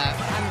enough of that.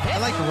 I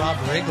like Rob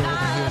Riggle when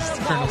he was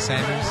Colonel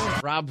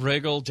Sanders. Rob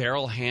Riggle,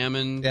 Daryl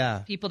Hammond. Yeah.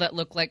 People that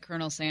look like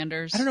Colonel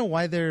Sanders. I don't know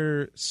why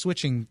they're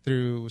switching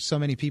through so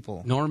many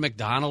people. Norm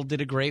Macdonald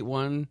did a great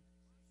one.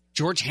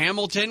 George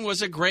Hamilton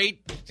was a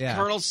great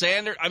Colonel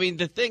Sanders. I mean,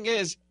 the thing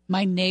is...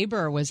 My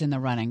neighbor was in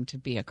the running to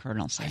be a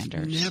Colonel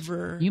Sanders. I've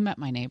never... You met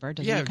my neighbor.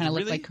 Doesn't he kind of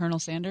really? look like Colonel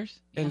Sanders?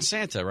 And Yeah.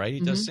 Santa, right? He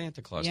does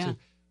Santa Claus, too.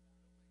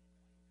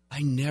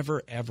 I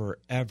never, ever,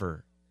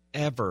 ever,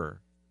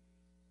 ever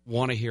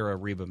want to hear a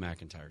Reba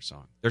McEntire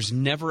song. There's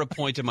never a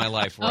point in my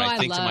life where I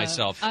think to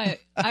myself,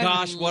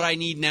 gosh, what I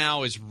need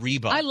now is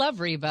Reba. I love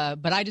Reba,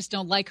 but I just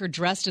don't like her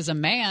dressed as a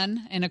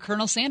man in a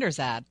Colonel Sanders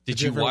ad.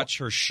 Did you watch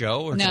her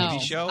show or no,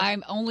 TV show?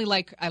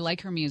 I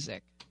like her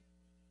music.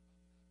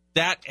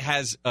 That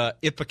has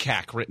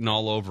Ipecac written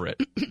all over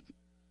it.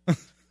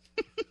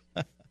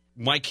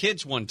 My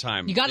kids one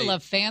time. You got to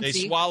love fancy.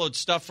 They swallowed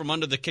stuff from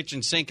under the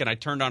kitchen sink, and I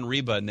turned on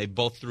Reba, and they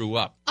both threw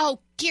up. Oh,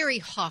 Gary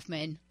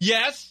Hoffman.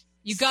 Yes?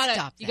 You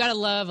gotta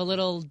love a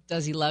little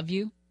Does He Love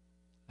You?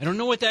 I don't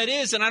know what that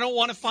is, and I don't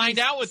want to find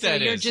out what that is.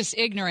 So you're just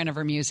ignorant of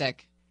her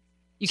music.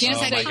 You can't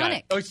She's say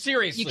iconic. Oh,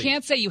 seriously. You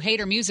can't say you hate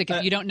her music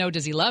if you don't know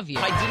Does He Love You?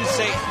 I didn't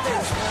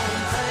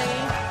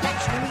say...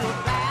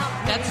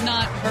 That's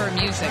not her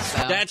music,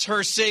 though. That's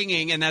her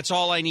singing, and that's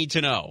all I need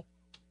to know.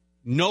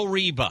 No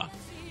Reba.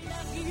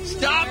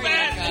 Stop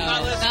it!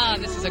 Oh,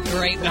 this is a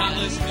great Not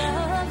one.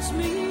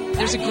 listening.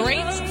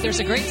 There's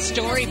a great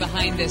story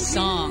behind this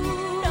song.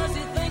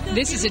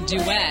 This is a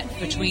duet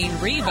between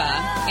Reba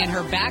and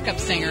her backup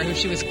singer, who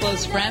she was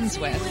close friends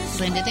with,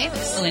 Linda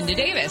Davis.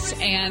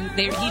 And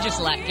he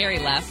just left. Gary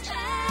left.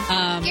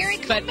 Gary,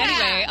 come but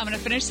back. anyway, I'm going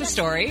to finish the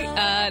story.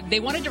 They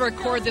wanted to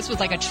record this with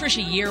like a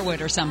Trisha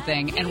Yearwood or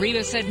something, and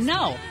Reba said,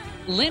 no,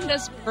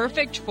 Linda's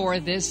perfect for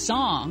this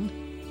song,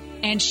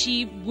 and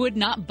she would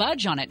not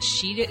budge on it.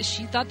 She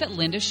thought that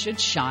Linda should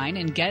shine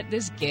and get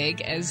this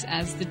gig as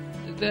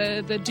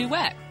the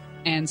duet,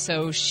 and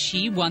so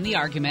she won the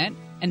argument,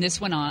 and this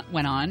went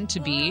on to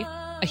be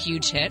a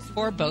huge hit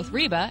for both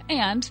Reba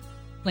and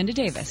Linda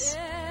Davis.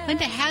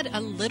 Linda had a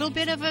little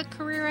bit of a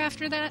career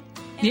after that.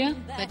 Yeah.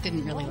 That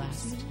didn't really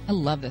last. I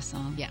love this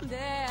song. Yeah.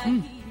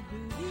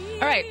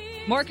 All right,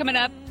 more coming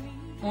up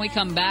when we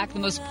come back. The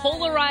most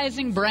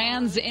polarizing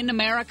brands in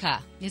America.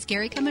 Is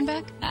Gary coming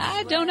back?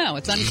 I don't know.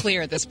 It's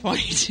unclear at this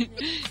point.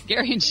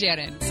 Gary and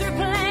Shannon.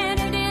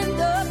 Planted in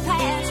the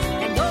past,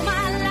 and though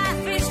my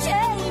life is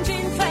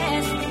changing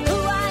fast, who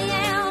I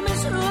am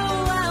is who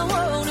I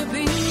want to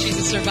be. She's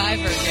a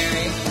survivor,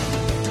 Gary.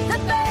 The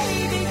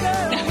baby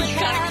girl. Now you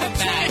gotta come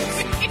back.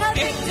 You got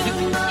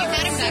him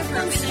back for a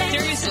minute.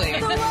 Seriously,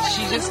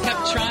 she just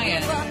kept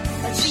trying.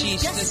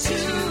 She's just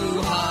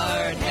too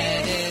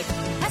hard-headed.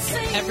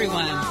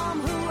 Everyone.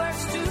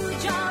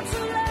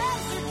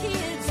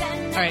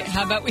 All right,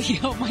 how about we?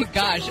 Oh my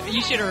gosh,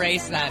 you should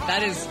erase that.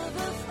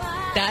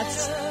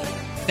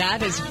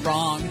 That is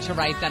wrong to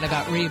write that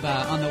about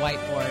Reba on the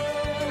whiteboard.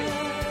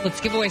 Let's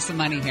give away some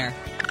money here.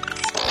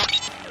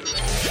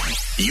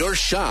 Your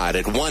shot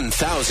at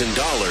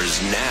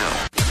 $1,000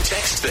 now.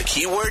 Text the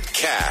keyword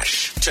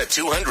cash to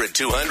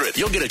 200-200.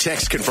 You'll get a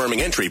text confirming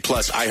entry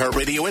plus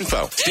iHeartRadio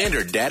info.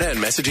 Standard data and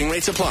messaging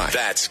rates apply.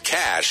 That's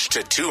cash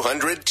to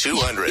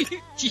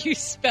 200-200. You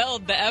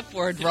spelled the F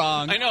word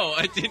wrong. I know.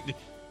 I didn't.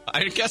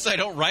 I guess I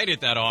don't write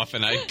it that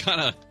often. I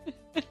kind of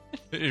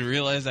didn't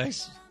realize I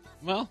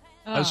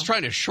was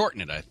trying to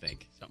shorten it, I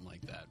think. Something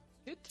like that.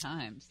 Good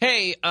times.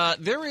 Hey,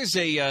 there is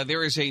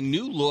a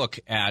new look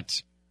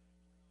at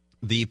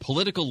the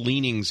political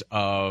leanings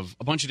of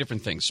a bunch of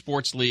different things: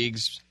 sports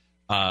leagues,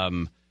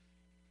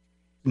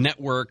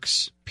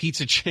 networks,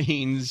 pizza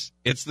chains.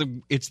 It's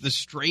the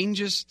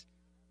strangest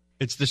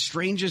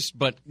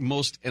but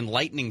most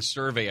enlightening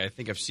survey I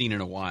think I've seen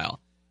in a while.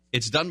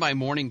 It's done by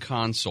Morning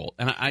Consult,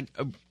 and I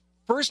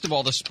first of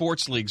all, the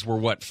sports leagues were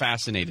what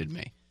fascinated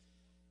me.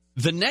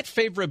 The net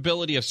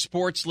favorability of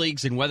sports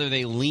leagues and whether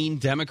they lean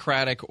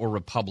Democratic or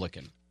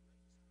Republican,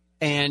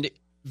 and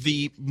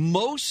the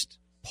most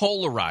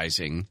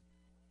polarizing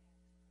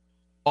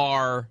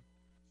are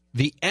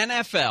the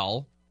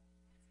NFL,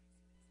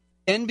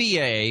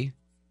 NBA,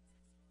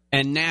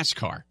 and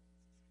NASCAR.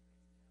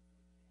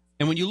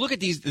 And when you look at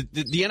these, the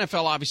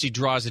NFL obviously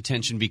draws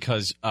attention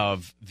because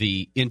of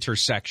the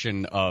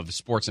intersection of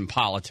sports and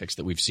politics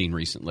that we've seen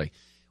recently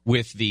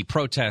with the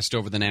protest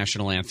over the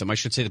national anthem. I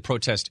should say the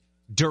protest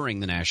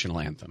during the national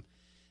anthem.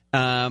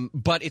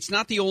 But it's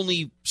not the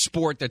only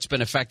sport that's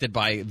been affected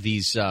by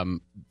these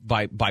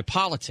by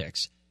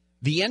politics.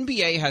 The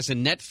NBA has a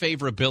net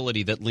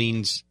favorability that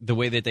leans the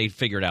way that they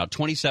figured out,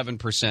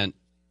 27%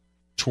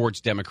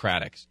 towards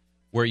Democrats,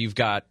 where you've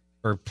got,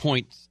 or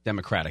points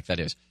Democratic, that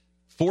is.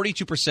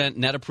 42%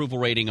 net approval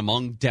rating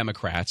among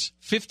Democrats,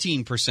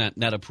 15%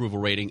 net approval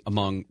rating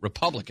among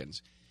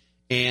Republicans.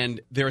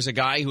 And there's a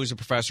guy who is a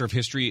professor of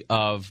history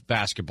of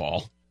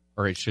basketball,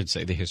 or I should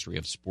say the history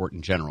of sport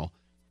in general,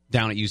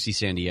 down at UC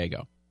San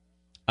Diego.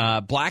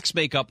 Blacks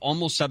make up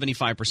almost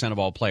 75% of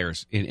all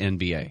players in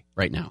NBA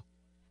right now.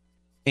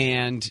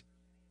 And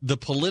the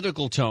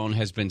political tone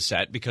has been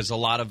set because a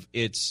lot of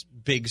its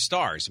big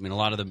stars, I mean, a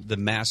lot of the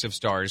massive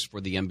stars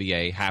for the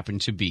NBA happen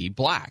to be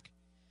black.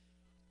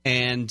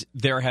 And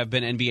there have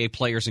been NBA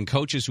players and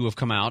coaches who have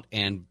come out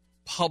and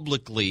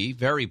publicly,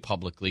 very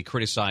publicly,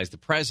 criticized the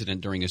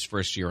president during his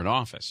first year in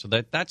office. So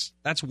that's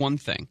one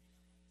thing.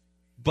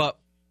 But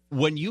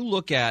when you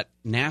look at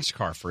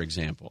NASCAR, for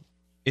example,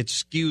 it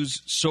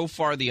skews so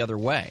far the other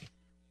way.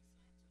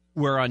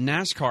 Where on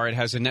NASCAR, it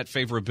has a net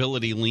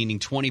favorability leaning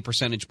 20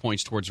 percentage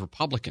points towards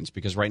Republicans,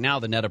 because right now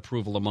the net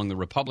approval among the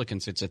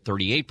Republicans sits at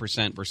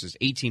 38% versus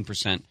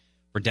 18%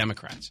 for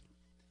Democrats.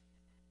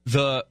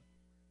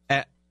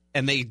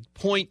 And they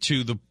point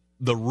to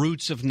the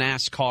roots of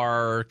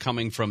NASCAR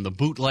coming from the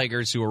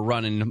bootleggers who are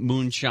running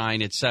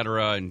moonshine, et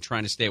cetera, and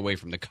trying to stay away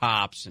from the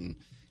cops and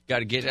got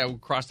to get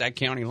across that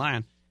county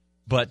line.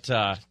 But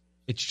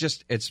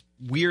it's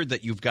weird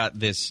that you've got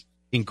this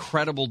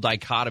incredible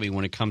dichotomy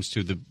when it comes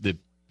to the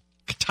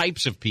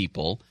types of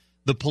people,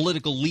 the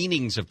political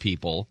leanings of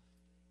people,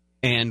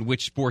 and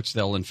which sports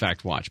they'll in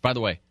fact watch. By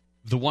the way,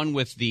 the one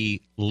with the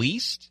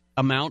least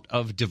amount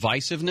of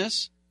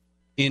divisiveness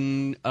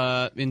in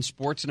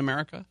sports in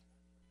America,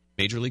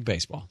 Major League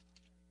Baseball.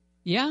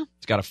 Yeah.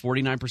 It's got a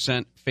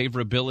 49%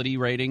 favorability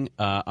rating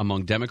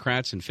among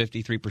Democrats and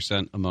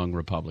 53% among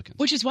Republicans.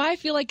 Which is why I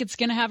feel like it's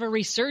going to have a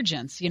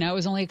resurgence. You know, it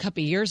was only a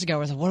couple of years ago. It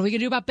was like, what are we going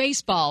to do about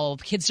baseball?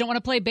 Kids don't want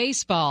to play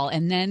baseball.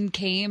 And then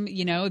came,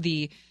 you know,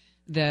 the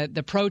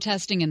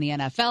protesting in the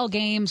NFL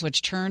games,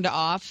 which turned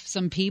off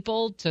some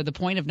people to the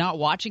point of not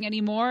watching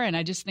anymore. And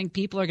I just think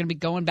people are going to be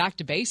going back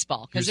to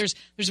baseball because there's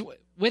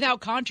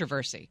without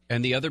controversy.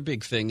 And the other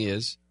big thing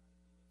is,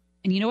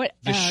 and you know what?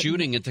 The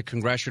shooting at the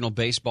congressional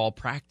baseball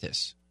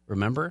practice.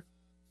 Remember?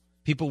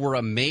 People were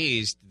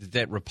amazed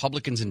that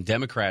Republicans and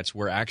Democrats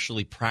were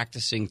actually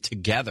practicing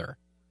together.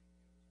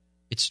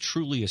 It's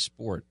truly a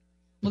sport.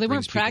 Well, they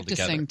weren't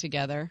practicing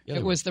together. Yeah,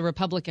 it was the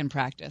Republican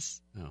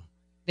practice. Oh.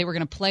 They were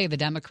going to play the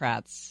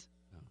Democrats.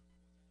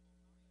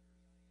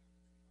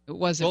 It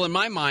wasn't. Well, in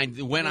my mind,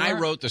 when I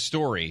wrote the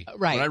story,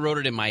 right. when I wrote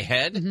it in my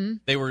head,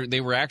 they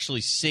were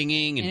actually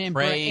singing and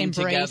praying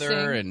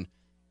together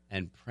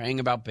and praying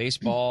about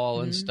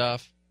baseball and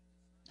stuff.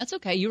 That's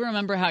okay. You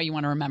remember how you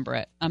want to remember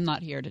it. I'm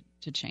not here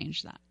to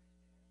change that.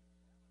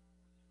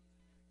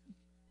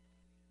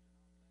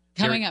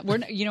 Coming up,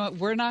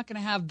 we're not going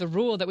to have the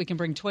rule that we can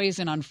bring toys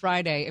in on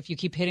Friday if you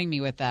keep hitting me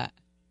with that.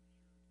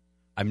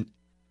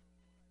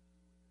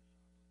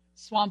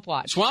 Swamp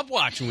Watch. Swamp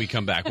Watch when we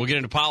come back. We'll get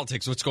into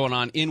politics, what's going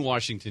on in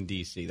Washington,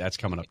 D.C. That's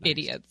coming up next.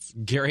 Idiots.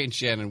 Gary and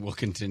Shannon will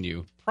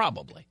continue,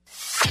 probably.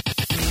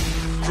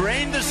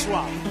 Drain the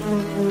swamp.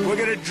 We're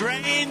going to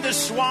drain the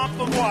swamp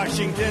of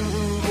Washington.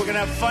 We're going to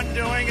have fun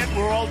doing it.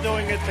 We're all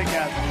doing it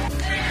together.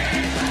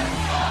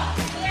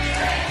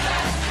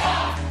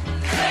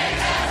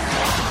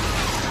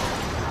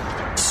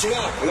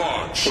 Swamp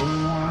Watch.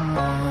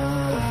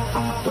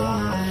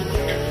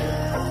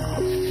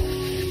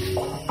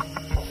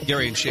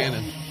 Gary and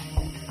Shannon.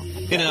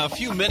 In a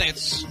few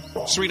minutes,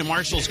 Serena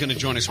Marshall's going to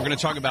join us. We're going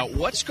to talk about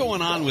what's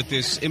going on with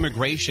this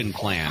immigration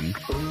plan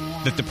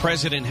that the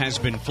president has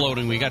been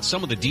floating. We got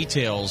some of the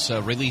details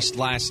released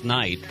last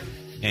night.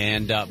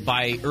 And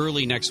by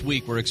early next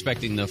week, we're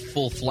expecting the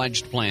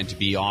full-fledged plan to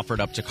be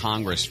offered up to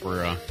Congress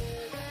for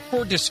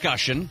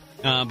discussion.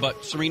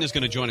 But Serena's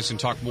going to join us and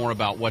talk more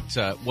about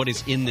what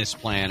is in this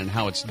plan and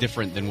how it's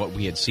different than what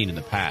we had seen in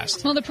the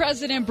past. Well, the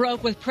president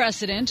broke with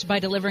precedent by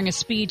delivering a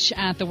speech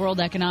at the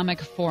World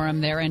Economic Forum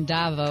there in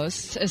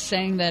Davos,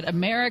 saying that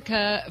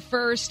America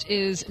first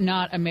is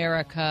not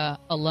America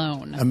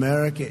alone.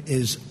 America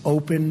is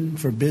open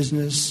for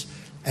business,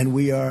 and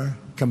we are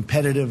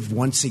competitive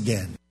once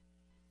again.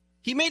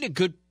 He made a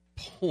good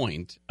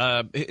point.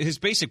 His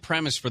basic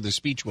premise for the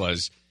speech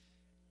was,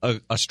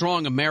 a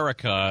strong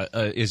America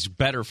is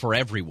better for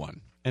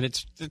everyone. And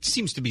it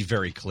seems to be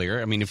very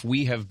clear. I mean, if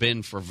we have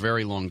been for a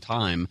very long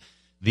time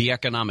the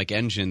economic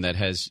engine that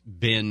has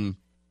been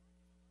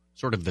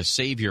sort of the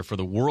savior for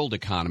the world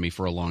economy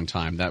for a long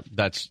time,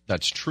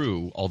 that's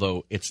true,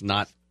 although it's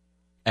not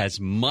as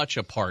much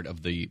a part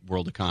of the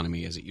world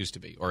economy as it used to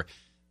be. Or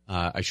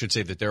I should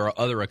say that there are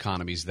other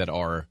economies that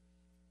are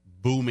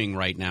booming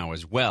right now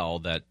as well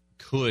that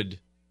could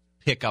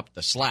pick up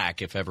the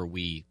slack if ever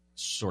we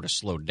sort of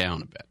slowed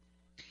down a bit.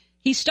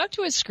 He stuck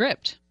to his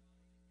script.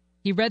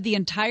 He read the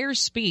entire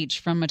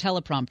speech from a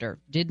teleprompter,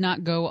 did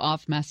not go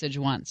off message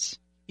once.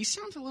 He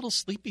sounds a little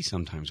sleepy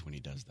sometimes when he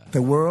does that.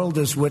 The world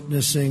is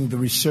witnessing the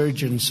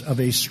resurgence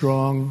of a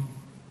strong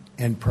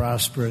and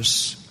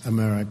prosperous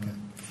America.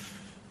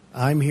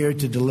 I'm here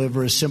to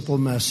deliver a simple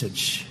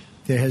message.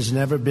 There has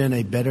never been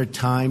a better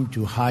time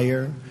to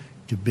hire,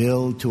 to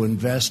build, to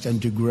invest, and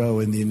to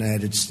grow in the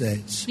United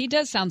States. He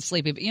does sound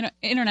sleepy, but,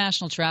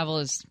 international travel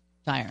is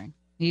tiring.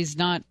 He's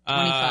not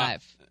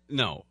 25.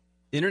 No.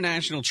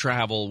 International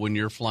travel when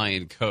you're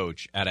flying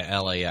coach out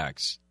of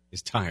LAX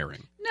is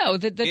tiring. No,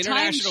 the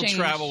international time change,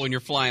 travel when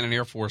you're flying an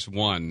Air Force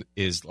One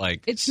is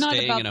like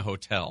staying in a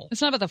hotel.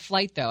 It's not about the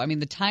flight, though. I mean,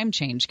 the time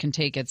change can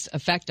take its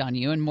effect on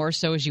you, and more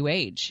so as you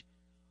age.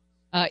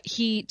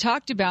 He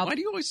talked about... Why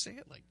do you always say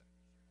it like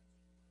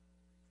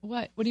that?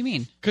 What? What do you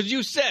mean? Because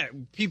you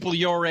said people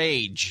your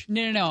age.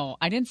 No.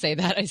 I didn't say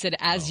that. I said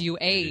as you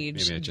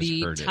age,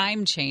 maybe the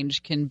time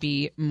change can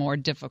be more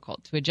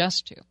difficult to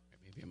adjust to.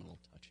 Maybe I'm a little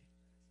touchy.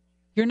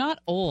 You're not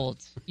old.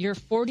 You're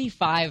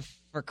 45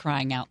 for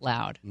crying out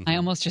loud. Mm-hmm. I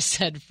almost just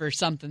said for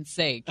something's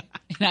sake.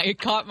 And I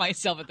caught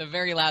myself at the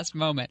very last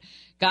moment.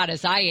 God,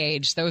 as I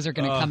age, those are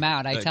going to come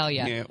out, I tell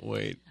you. I can't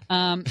wait.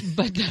 But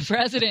the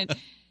president...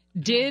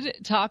 did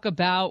talk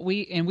about,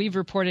 we've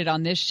reported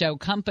on this show,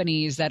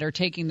 companies that are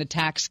taking the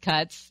tax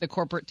cuts, the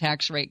corporate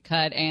tax rate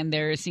cut, and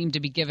they seem to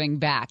be giving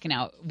back.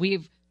 Now,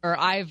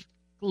 I've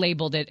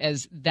labeled it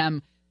as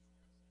them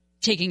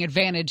taking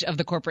advantage of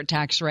the corporate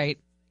tax rate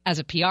as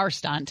a PR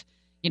stunt,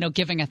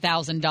 giving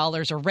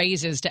 $1,000 or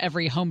raises to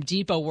every Home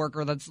Depot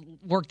worker that's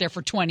worked there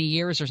for 20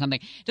 years or something.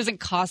 It doesn't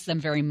cost them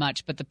very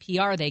much, but the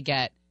PR they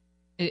get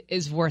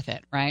is worth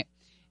it, right?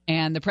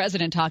 And the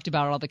president talked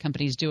about all the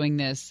companies doing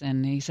this,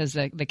 and he says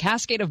that the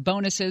cascade of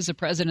bonuses, the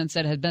president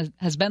said,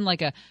 has been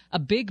like a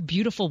big,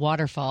 beautiful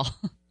waterfall.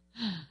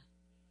 I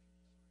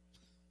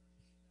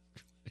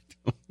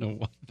don't know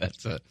why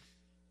that's a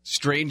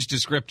strange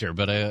descriptor,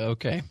 but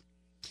okay.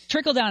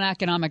 trickle-down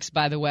economics,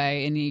 by the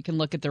way, and you can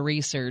look at the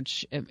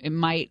research. It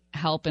might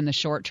help in the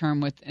short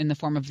term in the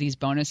form of these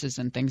bonuses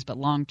and things, but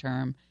long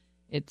term,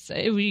 it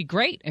would be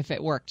great if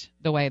it worked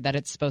the way that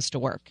it's supposed to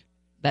work,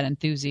 that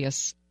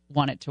enthusiasts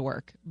want it to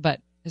work. But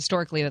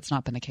historically, that's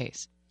not been the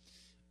case.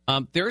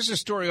 There's a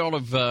story out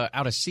of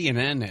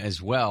CNN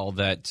as well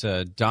that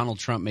Donald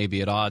Trump may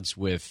be at odds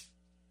with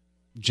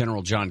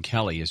General John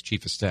Kelly as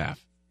chief of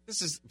staff.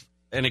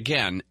 And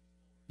again,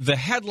 the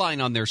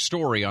headline on their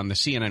story on the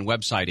CNN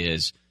website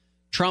is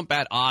Trump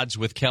at odds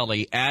with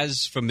Kelly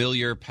as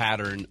familiar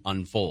pattern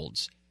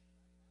unfolds.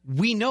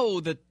 We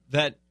know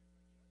that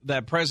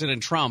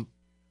President Trump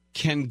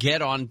can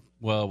get on,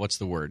 well, what's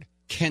the word?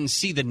 Can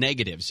see the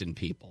negatives in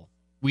people.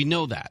 We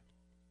know that.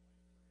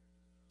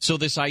 So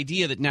this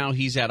idea that now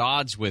he's at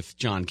odds with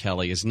John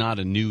Kelly is not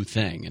a new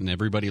thing, and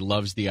everybody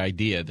loves the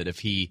idea that if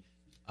he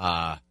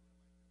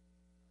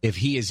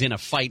is in a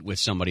fight with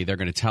somebody, they're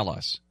going to tell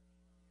us.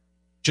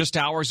 Just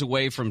hours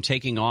away from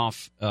taking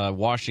off in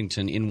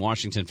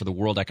Washington for the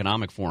World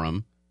Economic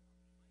Forum,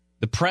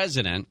 the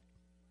president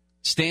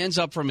stands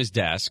up from his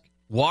desk,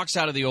 walks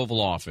out of the Oval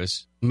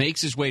Office,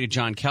 makes his way to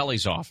John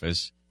Kelly's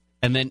office,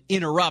 and then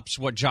interrupts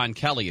what John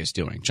Kelly is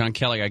doing. John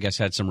Kelly, I guess,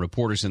 had some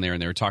reporters in there,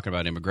 and they were talking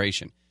about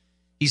immigration.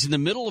 He's in the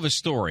middle of a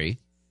story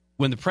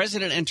when the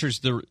president enters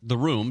the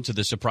room, to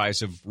the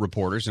surprise of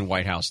reporters and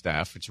White House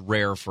staff. It's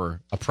rare for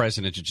a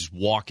president to just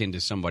walk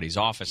into somebody's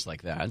office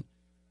like that.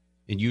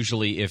 And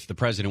usually if the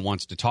president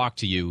wants to talk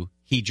to you,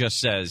 he just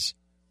says,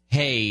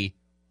 hey,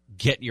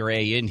 get your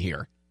A in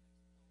here.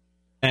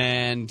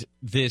 And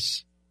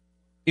this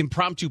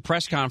impromptu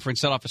press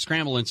conference set off a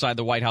scramble inside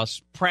the White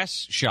House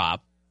press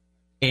shop.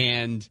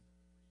 And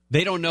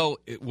they don't know,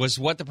 was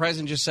what the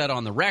president just said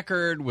on the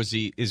record?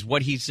 Is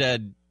what he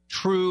said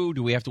true?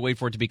 Do we have to wait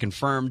for it to be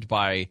confirmed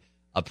by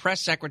a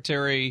press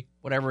secretary?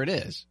 Whatever it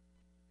is.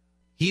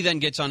 He then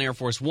gets on Air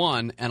Force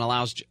One and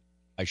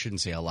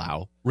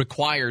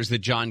requires that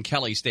John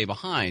Kelly stay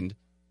behind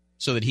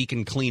so that he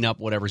can clean up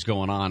whatever's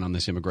going on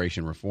this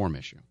immigration reform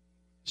issue.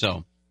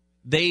 So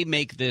they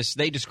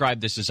describe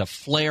this as a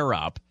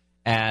flare-up,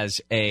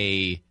 as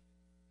the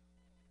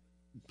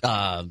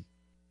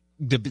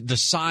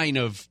sign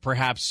of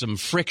perhaps some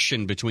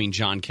friction between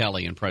John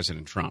Kelly and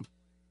President Trump,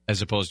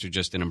 as opposed to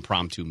just an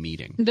impromptu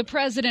meeting. The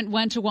president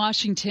went to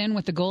Washington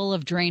with the goal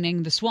of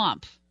draining the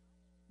swamp,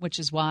 which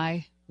is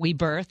why we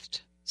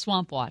birthed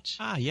Swamp Watch.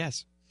 Ah,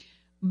 yes.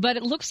 But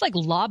it looks like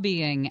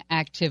lobbying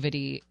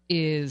activity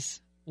is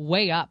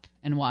way up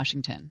in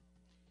Washington.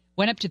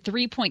 Went up to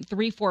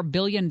 $3.34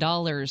 billion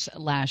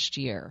last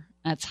year.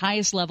 That's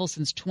highest level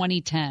since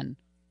 2010.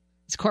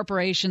 As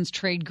corporations,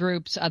 trade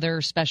groups,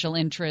 other special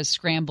interests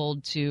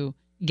scrambled to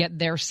get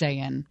their say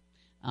in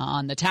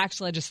on the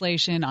tax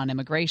legislation, on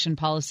immigration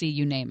policy,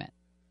 you name it.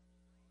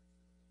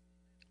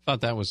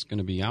 Thought that was going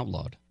to be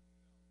outlawed.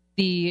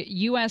 The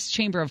U.S.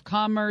 Chamber of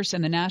Commerce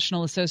and the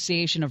National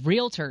Association of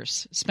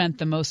Realtors spent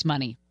the most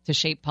money to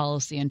shape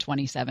policy in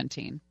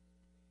 2017.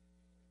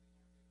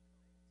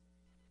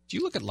 Do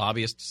you look at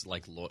lobbyists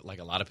like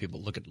a lot of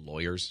people look at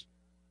lawyers?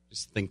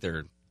 Just think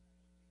they're...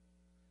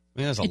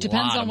 there's a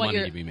lot of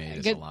money to be made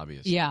as a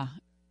lobbyist. Yeah.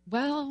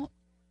 Well...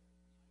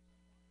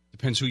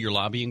 Depends who you're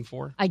lobbying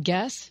for? I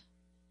guess.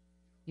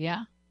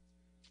 Yeah.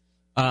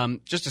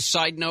 Just a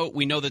side note,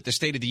 we know that the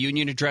State of the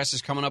Union address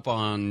is coming up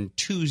on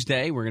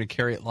Tuesday. We're going to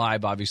carry it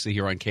live, obviously,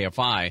 here on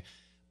KFI.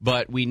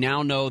 But we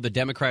now know the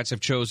Democrats have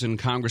chosen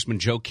Congressman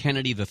Joe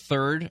Kennedy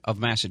III of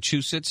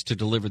Massachusetts to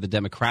deliver the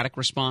Democratic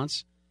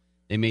response.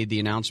 They made the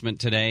announcement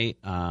today,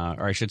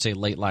 or I should say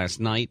late last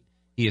night.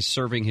 He is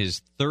serving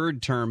his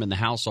third term in the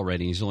House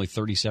already. He's only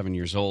 37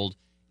 years old.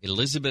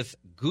 Elizabeth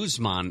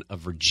Guzman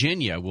of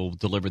Virginia will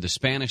deliver the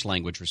Spanish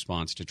language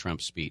response to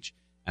Trump's speech.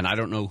 And I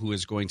don't know who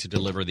is going to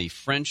deliver the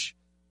French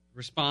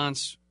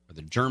response or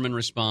the German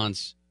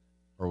response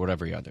or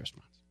whatever the other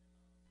response.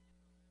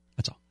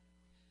 That's all.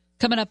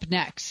 Coming up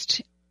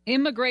next,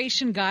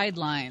 immigration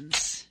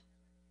guidelines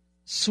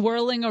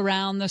swirling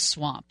around the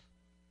swamp.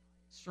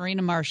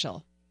 Serena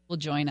Marshall will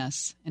join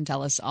us and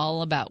tell us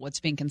all about what's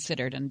being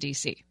considered in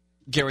D.C.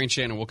 Gary and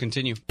Shannon will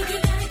continue.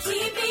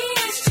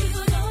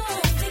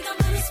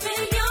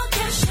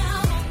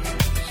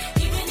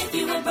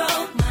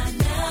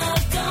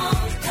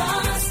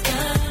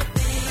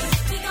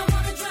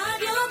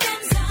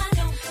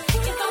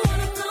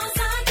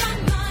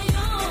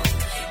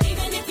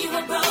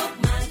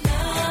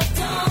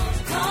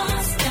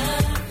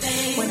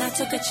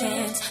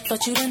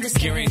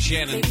 Gary and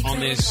Shannon on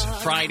this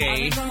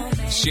Friday,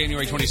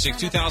 January 26,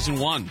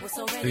 2001.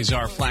 These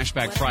are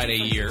Flashback Friday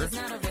year.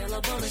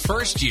 The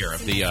first year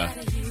of the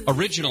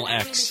original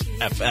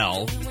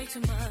XFL.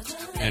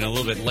 And a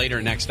little bit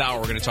later next hour,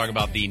 we're going to talk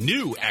about the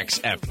new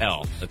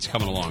XFL that's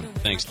coming along.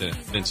 Thanks to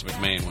Vince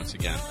McMahon once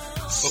again.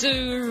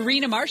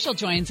 Serena Marshall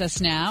joins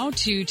us now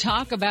to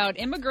talk about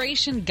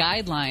immigration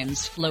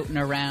guidelines floating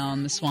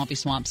around the swampy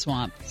swamp.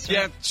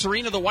 Yeah,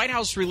 Serena, the White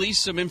House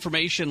released some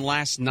information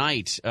last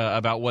night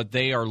about what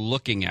they are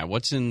looking at.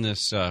 What's in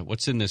this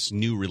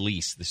new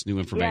release, this new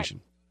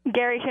information?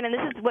 Gary, Shannon,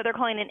 this is what they're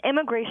calling an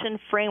immigration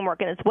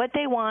framework, and it's what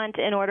they want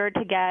in order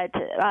to get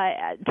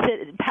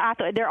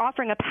pathway. They're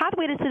offering a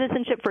pathway to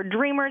citizenship for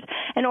dreamers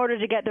in order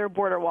to get their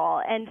border wall.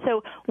 And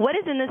so what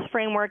is in this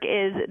framework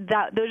is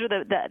that those are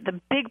the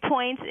big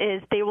points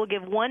is they will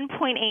give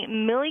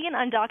 1.8 million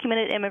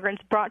undocumented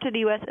immigrants brought to the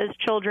U.S. as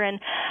children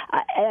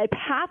a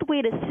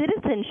pathway to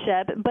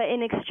citizenship, but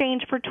in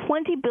exchange for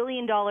 $20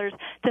 billion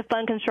to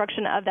fund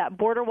construction of that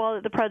border wall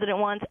that the president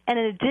wants, and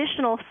an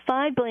additional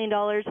 $5 billion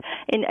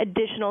in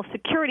additional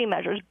security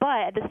measures. But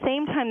at the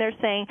same time, they're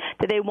saying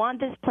that they want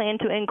this plan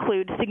to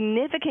include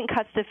significant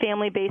cuts to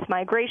family-based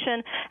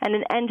migration and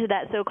an end to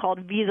that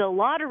so-called visa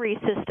lottery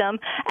system.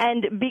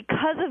 And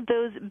because of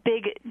those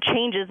big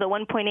changes, the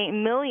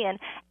 1.8 million,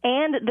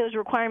 and those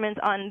requirements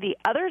on the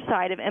other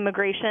side of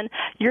immigration,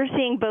 you're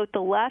seeing both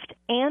the left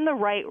and the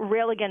right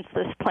rail against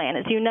this plan.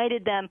 It's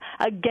united them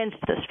against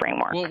this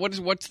framework. Well,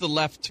 what's the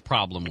left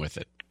problem with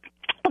it?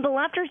 The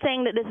left are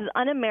saying that this is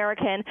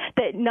un-American,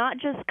 that not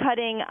just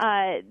cutting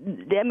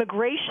the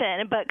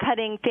immigration, but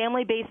cutting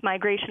family-based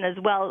migration as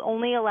well,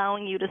 only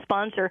allowing you to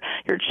sponsor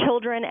your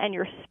children and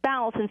your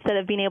spouse instead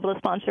of being able to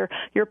sponsor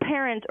your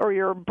parents or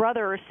your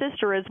brother or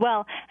sister as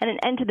well. And an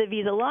end to the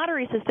visa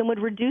lottery system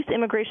would reduce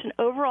immigration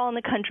overall in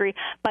the country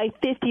by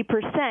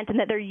 50%, and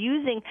that they're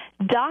using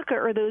DACA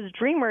or those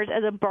dreamers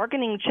as a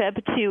bargaining chip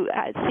to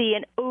see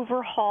an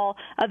overhaul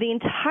of the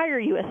entire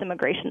U.S.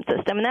 immigration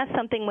system. And that's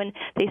something when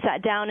they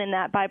sat down in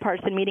that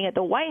bipartisan meeting at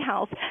the White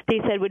House,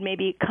 they said would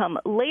maybe come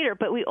later.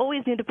 But we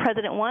always knew the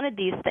president wanted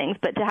these things,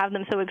 but to have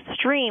them so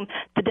extreme,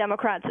 the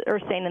Democrats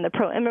are saying, and the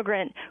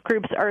pro-immigrant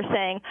groups are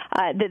saying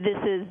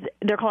that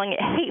they're calling it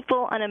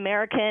hateful,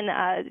 un-American.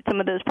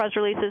 Some of those press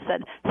releases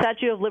said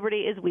Statue of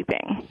Liberty is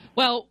weeping.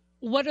 Well,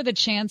 what are the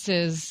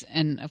chances,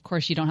 and of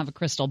course you don't have a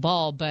crystal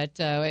ball, but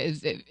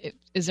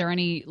is there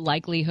any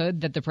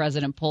likelihood that the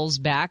president pulls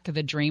back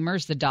the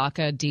Dreamers, the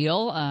DACA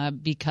deal,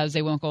 because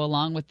they won't go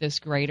along with this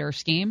greater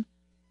scheme?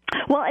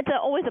 Well, it's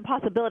always a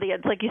possibility.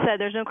 It's like you said,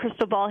 there's no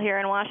crystal ball here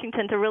in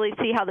Washington to really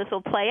see how this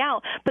will play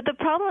out. But the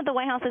problem that the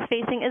White House is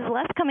facing is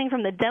less coming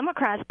from the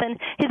Democrats than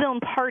his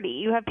own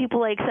party. You have people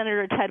like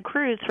Senator Ted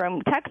Cruz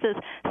from Texas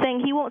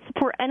saying he won't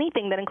support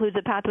anything that includes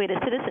a pathway to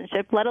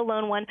citizenship, let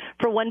alone one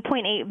for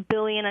 1.8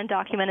 billion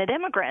undocumented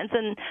immigrants.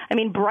 And, I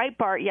mean,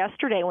 Breitbart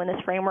yesterday when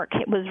this framework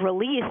was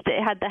released,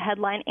 it had the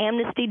headline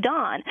Amnesty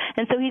Dawn.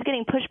 And so he's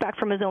getting pushback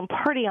from his own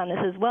party on this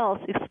as well,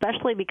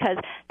 especially because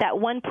that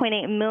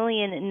 1.8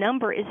 million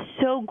number is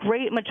so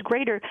great, much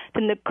greater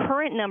than the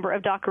current number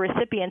of DACA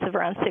recipients of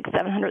around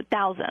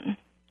 700,000.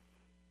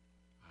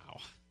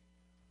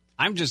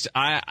 Wow.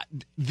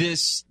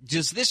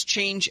 Does this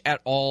change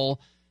at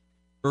all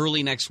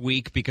early next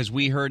week? Because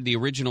we heard the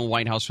original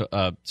White House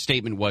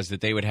statement was that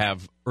they would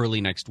have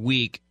early next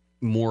week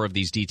more of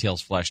these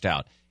details fleshed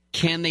out.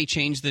 Can they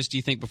change this, do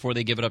you think, before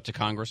they give it up to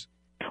Congress?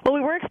 Well,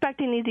 we were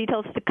expecting these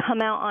details to come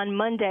out on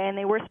Monday, and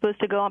they were supposed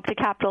to go up to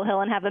Capitol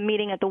Hill and have a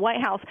meeting at the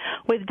White House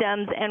with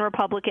Dems and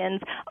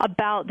Republicans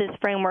about this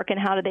framework and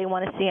how do they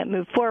want to see it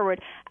move forward.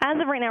 As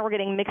of right now, we're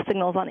getting mixed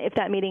signals on if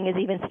that meeting is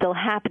even still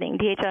happening.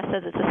 DHS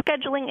says it's a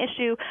scheduling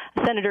issue.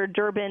 Senator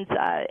Durbin's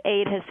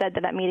aide has said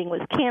that meeting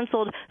was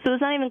canceled. So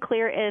it's not even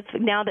clear if,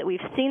 now that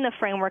we've seen the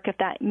framework, if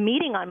that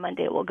meeting on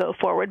Monday will go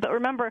forward. But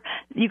remember,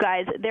 you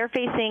guys, they're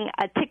facing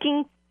a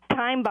ticking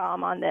time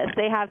bomb on this.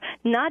 They have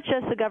not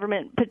just the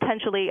government,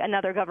 potentially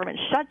another government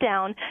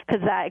shutdown,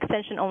 because that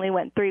extension only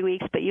went 3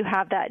 weeks, but you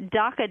have that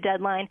DACA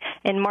deadline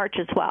in March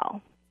as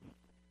well.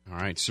 All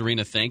right,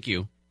 Serena, thank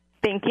you.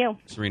 Thank you.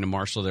 Serena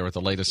Marshall there with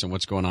the latest on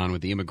what's going on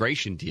with the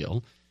immigration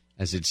deal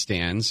as it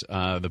stands.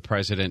 The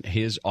president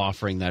is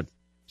offering that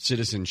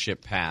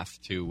citizenship path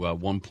to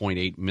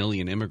 1.8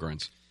 million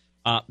immigrants.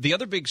 The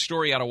other big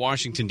story out of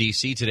Washington,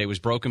 D.C. today was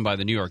broken by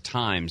the New York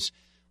Times,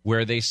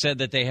 where they said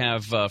that they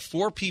have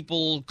 4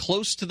 people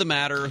close to the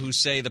matter who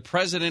say the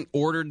president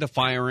ordered the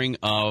firing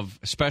of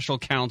special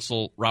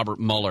counsel Robert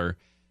Mueller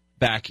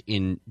back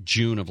in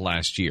June of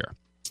last year.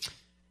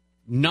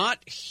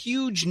 Not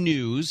huge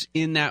news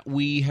in that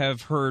we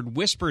have heard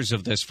whispers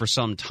of this for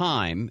some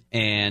time,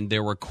 and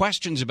there were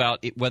questions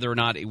about whether or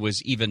not it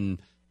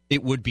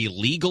would be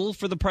legal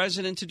for the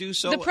president to do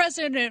so. The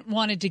president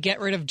wanted to get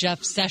rid of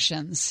Jeff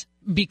Sessions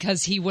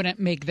because he wouldn't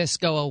make this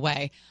go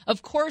away.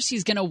 Of course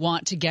he's going to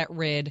want to get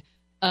rid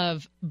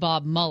of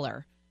Bob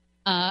Mueller.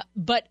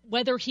 But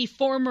whether he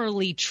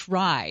formally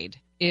tried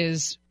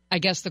is, I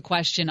guess, the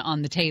question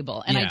on the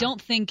table. And I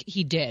don't think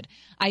he did.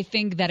 I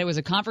think that it was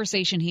a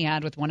conversation he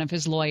had with one of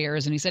his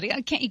lawyers, and he said,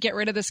 can't you get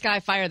rid of this guy,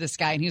 fire this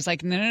guy? And he was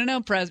like,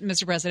 no,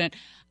 Mr. President,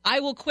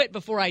 I will quit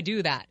before I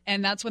do that.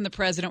 And that's when the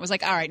president was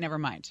like, all right, never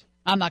mind.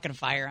 I'm not going to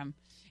fire him.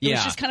 It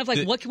was just kind of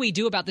like, what can we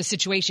do about this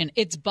situation?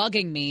 It's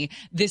bugging me.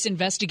 This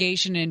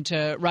investigation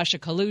into Russia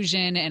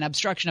collusion and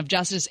obstruction of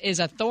justice is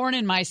a thorn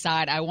in my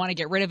side. I want to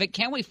get rid of it.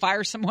 Can't we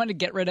fire someone to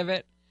get rid of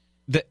it?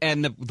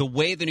 The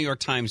way the New York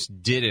Times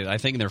did it, I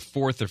think in their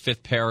 4th or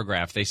 5th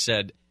paragraph, they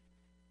said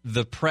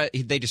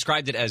they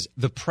described it as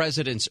the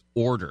president's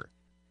order,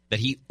 that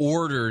he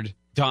ordered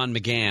Don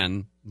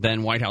McGahn,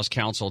 then White House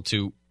counsel,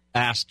 to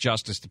ask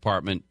Justice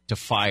Department to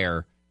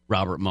fire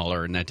Robert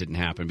Mueller, and that didn't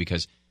happen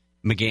because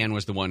McMahon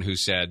was the one who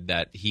said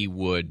that he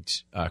would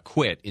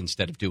quit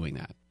instead of doing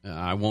that.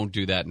 I won't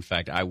do that. In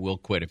fact, I will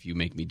quit if you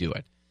make me do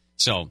it.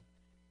 So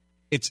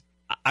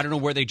I don't know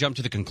where they jumped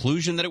to the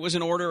conclusion that it was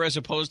an order as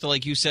opposed to,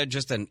 like you said,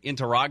 just an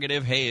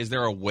interrogative. Hey, is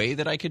there a way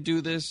that I could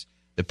do this?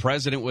 The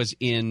president was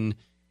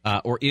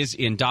is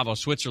in Davos,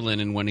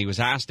 Switzerland, and when he was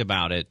asked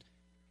about it,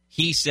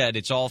 he said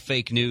it's all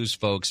fake news,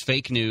 folks.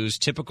 Fake news,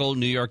 typical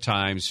New York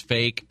Times,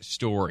 fake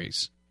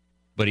stories.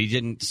 But he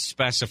didn't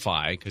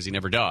specify, because he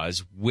never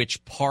does,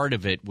 which part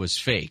of it was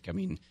fake. I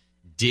mean,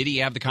 did he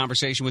have the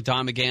conversation with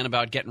Don McGahn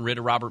about getting rid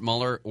of Robert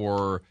Mueller,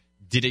 or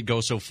did it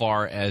go so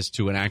far as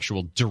to an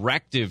actual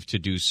directive to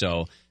do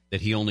so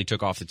that he only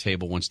took off the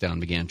table once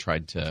Don McGahn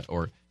tried to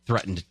or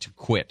threatened to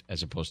quit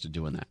as opposed to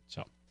doing that?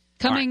 So,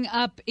 coming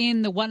up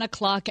in the 1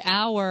 o'clock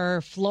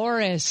hour,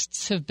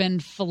 florists have been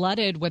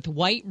flooded with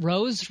white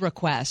rose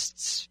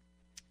requests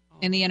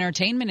in the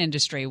entertainment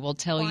industry. We'll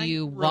tell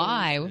you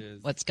why,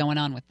 what's going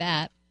on with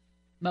that.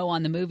 Mo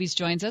on the Movies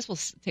joins us. We'll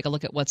take a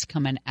look at what's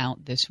coming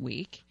out this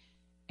week.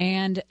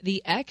 And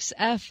the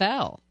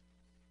XFL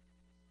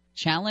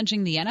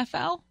challenging the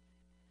NFL,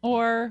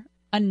 or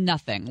a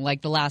nothing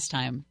like the last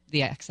time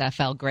the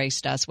XFL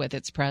graced us with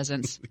its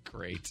presence.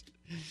 Great.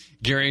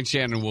 Gary and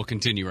Shannon will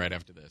continue right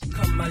after this.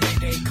 Come my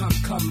lady,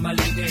 come my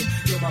lady,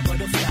 you're my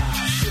butterfly,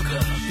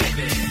 sugar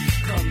baby.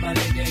 Come my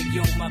lady,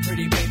 you're my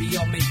pretty baby,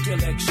 I'll make your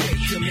legs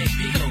shake, you make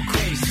me go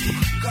crazy.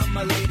 Come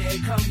my lady,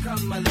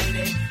 come my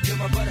lady, you're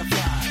my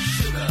butterfly,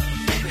 sugar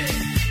baby.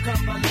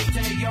 Come my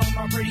lady, you're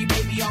my pretty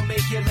baby, I'll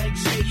make your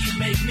legs shake, you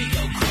make me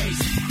go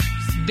crazy.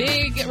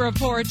 Big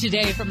report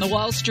today from the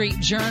Wall Street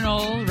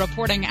Journal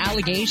reporting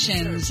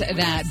allegations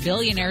that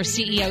billionaire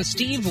CEO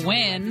Steve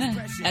Wynn,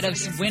 head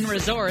of Wynn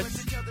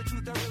Resorts,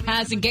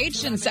 has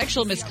engaged in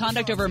sexual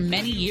misconduct over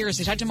many years.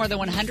 They talked to more than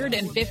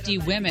 150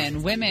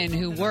 women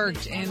who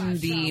worked in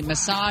the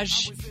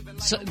massage,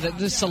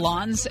 the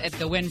salons at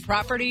the Wynn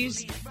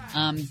properties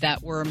that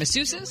were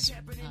masseuses,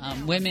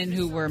 women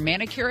who were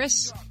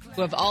manicurists,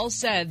 who have all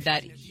said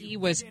that he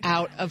was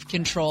out of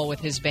control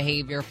with his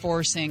behavior,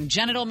 forcing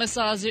genital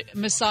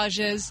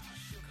massages.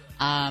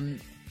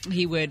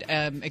 He would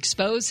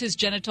expose his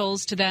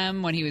genitals to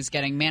them when he was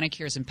getting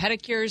manicures and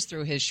pedicures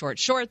through his short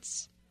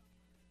shorts.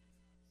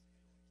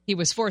 He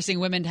was forcing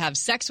women to have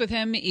sex with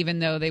him, even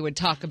though they would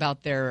talk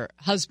about their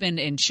husband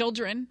and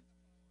children.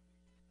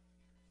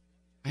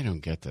 I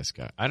don't get this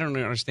guy. I don't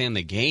understand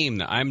the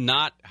game. I'm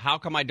not. How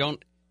come I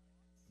don't?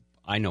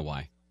 I know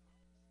why.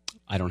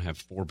 I don't have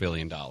 $4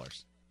 billion.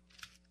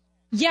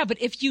 Yeah, but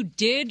if you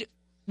did,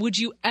 would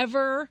you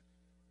ever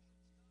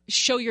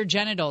show your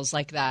genitals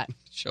like that?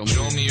 Show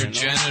me your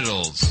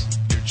genitals.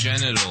 Your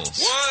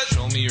genitals. What?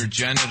 Show me your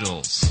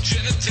genitals.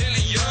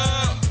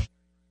 Genitalia.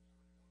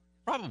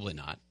 Probably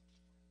not.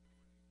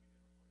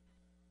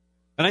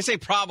 And I say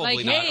probably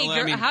like, not. Hey,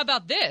 I mean, how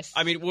about this?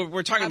 I mean,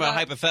 we're talking about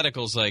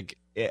hypotheticals like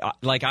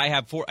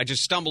I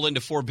just stumble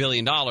into $4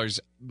 billion.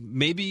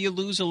 Maybe you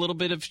lose a little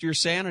bit of your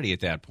sanity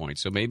at that point.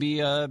 So maybe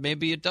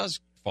it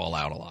does fall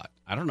out a lot.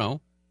 I don't know.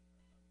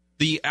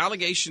 The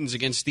allegations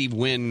against Steve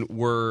Wynn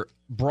were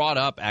brought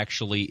up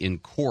actually in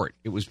court.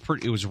 It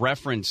was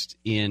referenced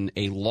in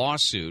a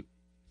lawsuit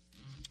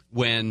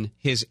when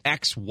his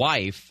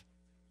ex-wife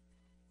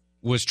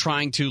was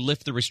trying to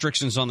lift the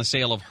restrictions on the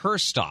sale of her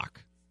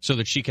stock so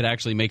that she could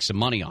actually make some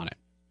money on it.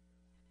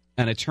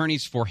 And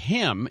attorneys for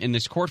him in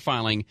this court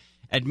filing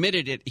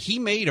admitted it. He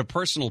made a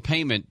personal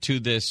payment to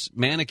this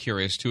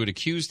manicurist who had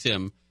accused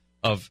him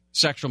of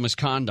sexual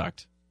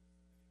misconduct,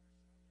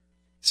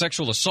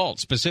 sexual assault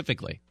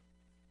specifically.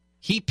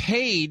 He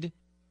paid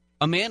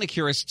a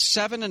manicurist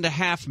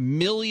 $7.5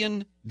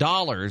 million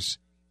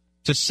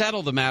to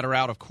settle the matter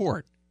out of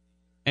court,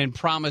 and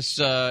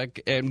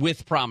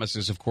with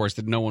promises, of course,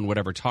 that no one would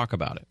ever talk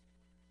about it.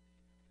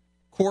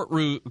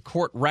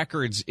 Court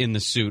records in the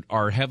suit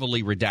are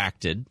heavily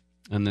redacted,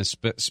 and the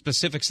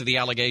specifics of the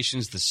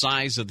allegations, the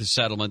size of the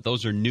settlement,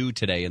 those are new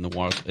today in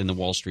the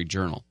Wall Street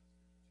Journal.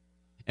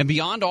 And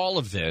beyond all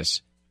of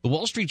this, the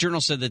Wall Street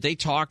Journal said that they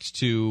talked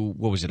to,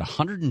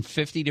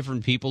 150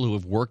 different people who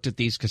have worked at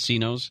these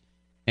casinos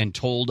and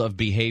told of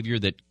behavior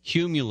that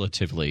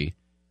cumulatively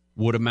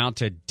would amount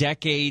to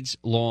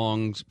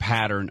decades-long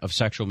pattern of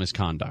sexual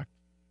misconduct.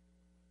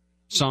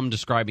 Some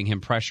describing him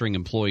pressuring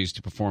employees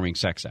to performing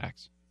sex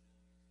acts.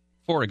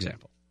 For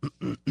example,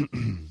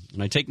 and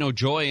I take no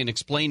joy in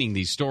explaining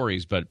these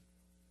stories, but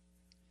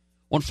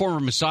one former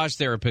massage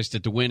therapist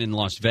at the Wynn in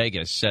Las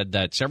Vegas said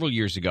that several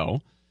years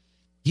ago,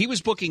 he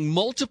was booking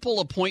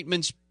multiple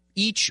appointments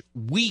each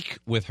week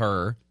with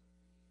her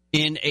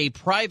in a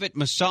private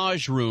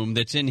massage room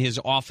that's in his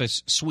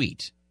office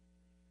suite.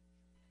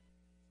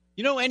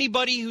 You know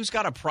anybody who's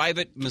got a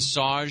private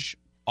massage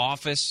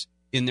office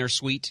in their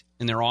suite,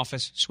 in their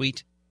office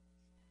suite?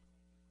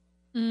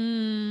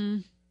 No.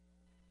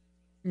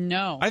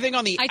 I think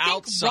on the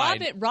outside. I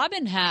think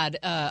Robin had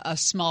a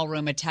small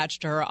room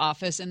attached to her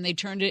office, and they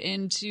turned it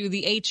into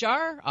the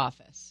HR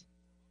office.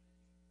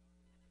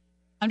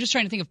 I'm just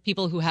trying to think of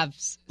people who have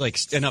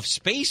like enough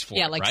space for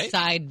it, like right?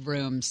 side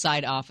rooms,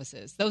 side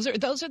offices. Those are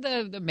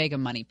the mega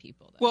money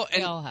people. That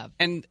we all have.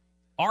 And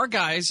our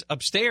guys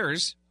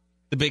upstairs,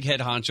 the big head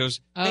honchos,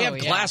 they have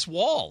glass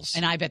walls.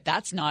 And I bet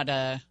that's not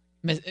a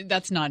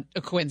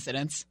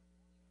coincidence.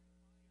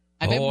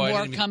 I bet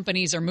more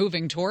companies are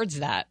moving towards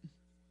that,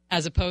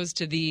 as opposed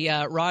to the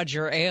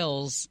Roger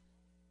Ailes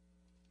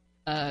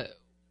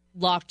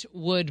locked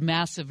wood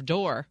massive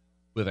door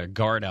with a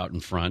guard out in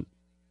front,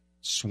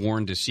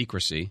 sworn to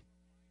secrecy.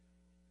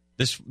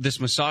 This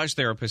massage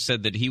therapist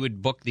said that he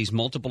would book these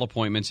multiple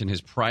appointments in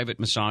his private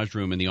massage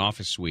room in the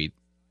office suite,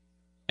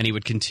 and he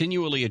would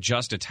continually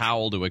adjust a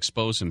towel to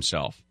expose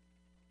himself.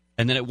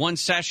 And then at one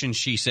session,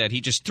 she said,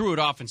 he just threw it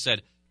off and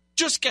said,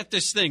 "Just get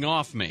this thing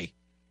off me."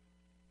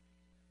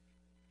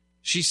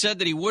 She said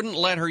that he wouldn't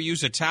let her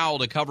use a towel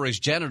to cover his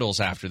genitals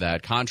after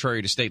that,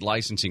 contrary to state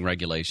licensing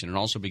regulation, and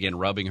also began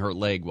rubbing her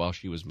leg while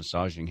she was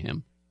massaging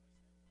him.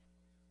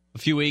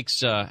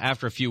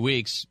 After a few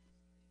weeks,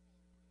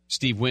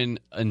 Steve Wynn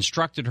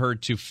instructed her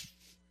to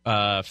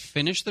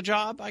finish the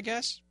job, I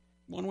guess,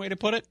 one way to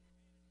put it,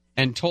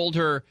 and told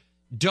her,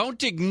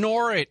 "Don't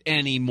ignore it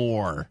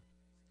anymore."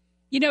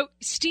 You know,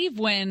 Steve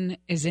Wynn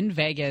is in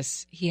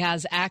Vegas. He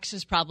has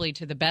access probably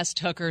to the best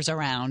hookers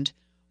around.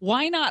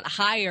 Why not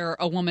hire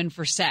a woman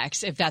for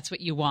sex if that's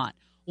what you want?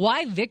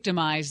 Why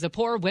victimize the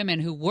poor women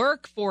who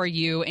work for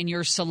you in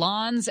your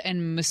salons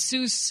and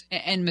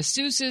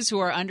masseuses who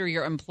are under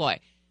your employ?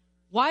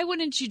 Why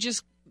wouldn't you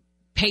just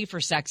pay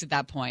for sex at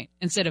that point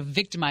instead of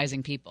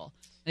victimizing people?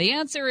 The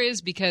answer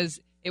is because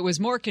it was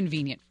more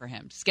convenient for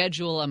him to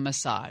schedule a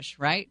massage,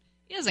 right?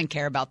 He doesn't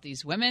care about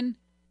these women.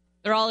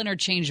 They're all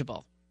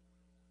interchangeable.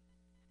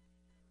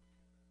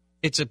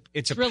 It's a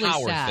really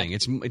power sad. thing.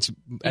 It's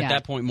at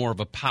that point more of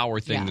a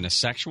power thing than a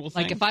sexual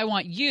thing. Like if I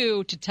want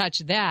you to touch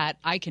that,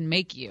 I can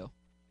make you.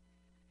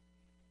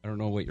 I don't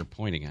know what you're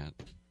pointing at.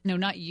 No,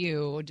 not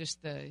you.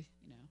 Just the,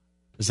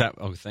 Is that?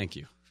 Oh, thank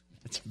you.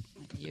 It's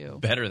you.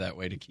 Better that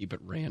way to keep it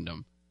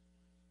random.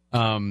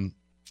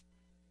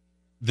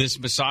 This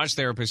massage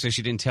therapist says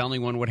she didn't tell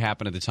anyone what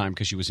happened at the time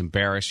because she was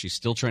embarrassed. She's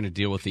still trying to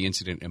deal with the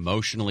incident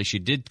emotionally. She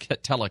did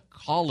tell a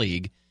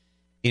colleague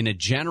in a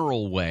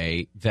general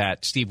way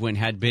that Steve Wynn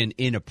had been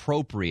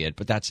inappropriate,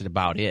 but that's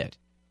about it.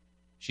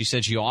 She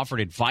said she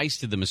offered advice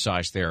to the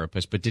massage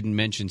therapist, but didn't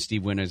mention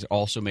Steve Wynn has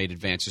also made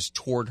advances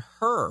toward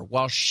her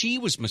while she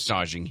was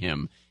massaging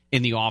him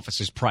in the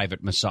office's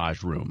private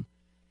massage room.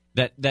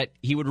 That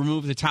he would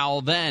remove the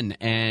towel then,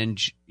 and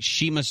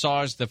she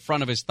massaged the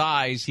front of his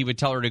thighs. He would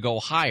tell her to go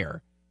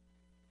higher.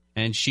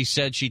 And she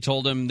said she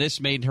told him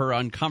this made her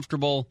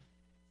uncomfortable.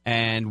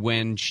 And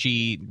when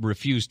she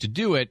refused to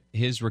do it,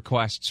 his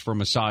requests for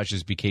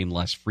massages became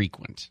less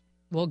frequent.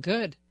 Well,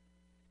 good.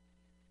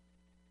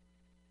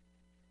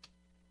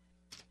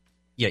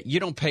 Yeah,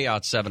 you don't pay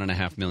out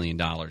 $7.5 million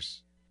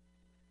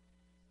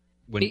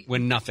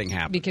when nothing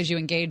happens because you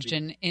engaged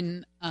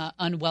in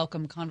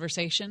unwelcome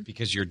conversation.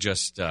 Because you're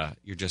just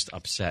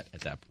upset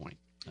at that point.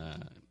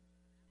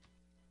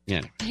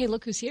 Yeah. Hey,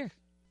 look who's here!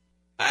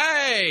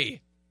 Hey.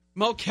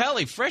 Mo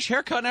Kelly, fresh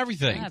haircut and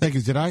everything. Yeah, thank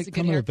you. Did I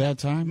come at a bad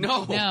time?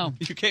 No.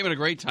 You came at a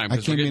great time. I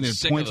came in and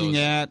pointing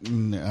at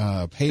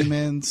and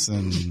payments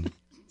and...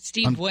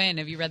 Steve Wynn.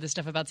 Have you read the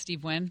stuff about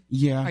Steve Wynn?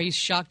 Yeah. Are you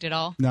shocked at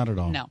all? Not at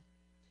all. No.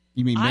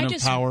 You mean men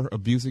of power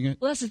abusing it?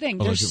 Well, that's the thing.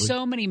 Allegedly. There's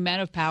so many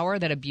men of power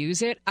that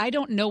abuse it. I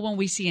don't know when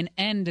we see an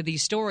end to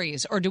these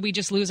stories, or do we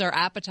just lose our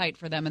appetite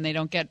for them and they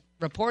don't get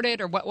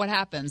reported, or what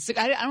happens?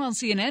 I don't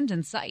see an end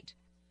in sight.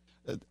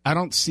 I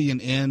don't see an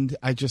end.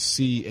 I just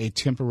see a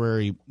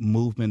temporary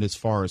movement as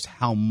far as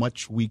how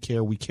much we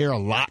care. We care a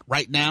lot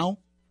right now,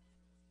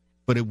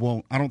 but it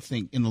won't. I don't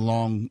think in the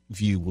long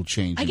view will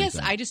change anything. I guess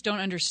I just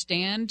don't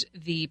understand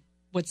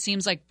what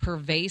seems like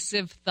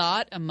pervasive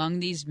thought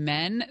among these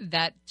men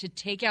that to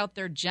take out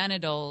their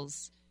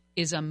genitals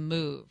is a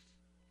move.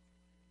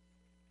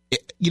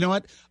 You know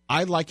what?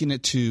 I liken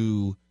it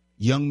to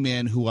young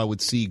men who I would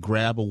see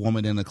grab a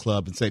woman in a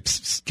club and say,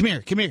 "Psst,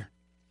 psst, come here.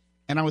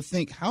 And I would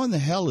think, how in the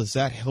hell is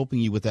that helping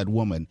you with that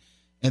woman?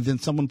 And then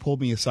someone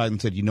pulled me aside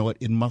and said, you know what?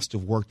 It must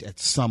have worked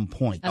at some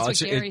point.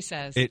 That's what Gary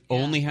says. It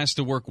only has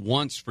to work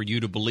once for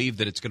you to believe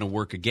that it's going to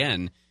work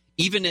again.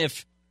 Even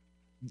if,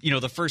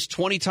 the first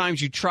 20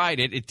 times you tried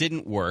it, it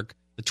didn't work.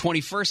 The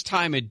 21st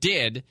time it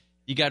did,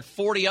 you got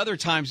 40 other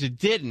times it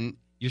didn't.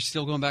 You're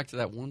still going back to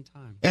that one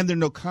time. And there are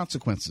no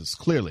consequences,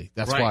 clearly.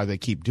 That's why they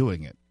keep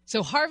doing it.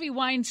 So Harvey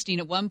Weinstein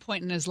at one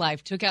point in his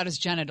life took out his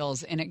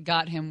genitals and it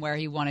got him where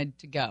he wanted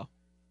to go.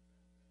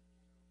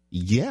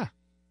 Yeah.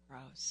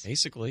 Gross.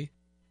 Basically.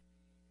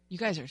 You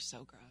guys are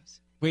so gross.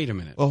 Wait a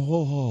minute. Oh,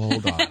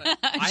 hold on.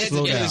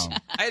 Slow down.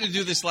 I had to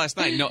do this last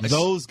night. No,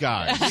 those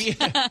guys.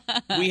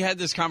 We had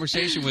this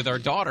conversation with our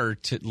daughter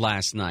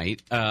last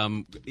night.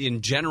 In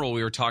general,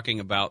 we were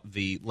talking about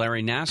the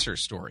Larry Nassar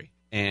story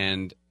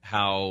and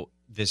how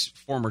this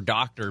former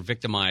doctor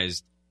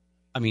victimized,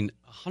 I think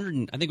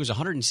it was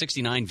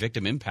 169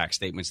 victim impact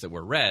statements that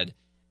were read.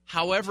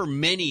 However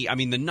many,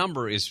 the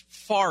number is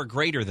far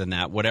greater than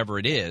that, whatever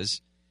it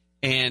is.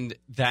 And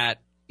that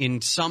in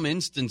some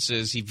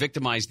instances, he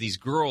victimized these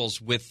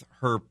girls with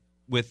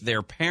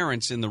their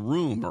parents in the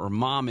room or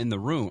mom in the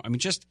room. I mean,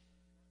 just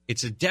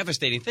it's a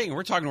devastating thing. And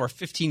we're talking to our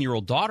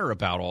 15-year-old daughter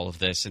about all of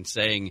this and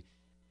saying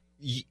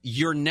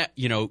you're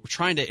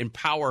trying to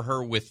empower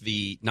her with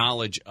the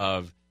knowledge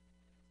of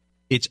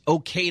it's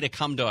okay to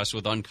come to us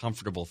with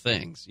uncomfortable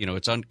things.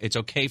 It's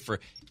okay for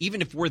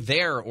even if we're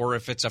there or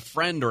if it's a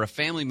friend or a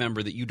family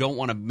member that you don't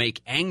want to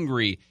make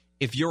angry.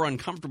 If you're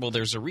uncomfortable,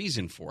 there's a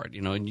reason for it,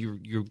 and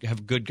you have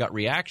a good gut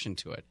reaction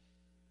to it.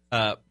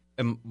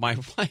 And my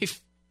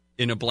wife,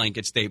 in a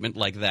blanket statement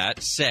like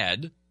that,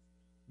 said,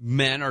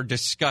 men are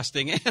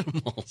disgusting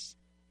animals.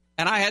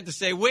 And I had to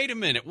say, wait a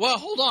minute. Well,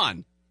 hold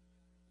on.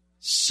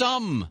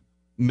 Some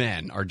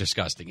men are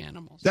disgusting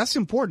animals. That's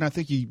important. I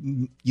think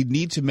you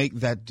need to make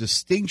that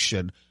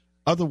distinction.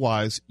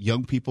 Otherwise,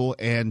 young people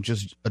and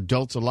just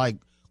adults alike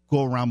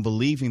go around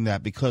believing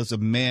that because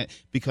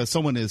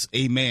someone is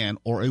a man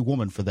or a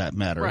woman for that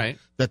matter, right,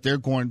 that they're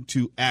going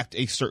to act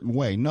a certain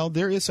way. No,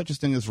 there is such a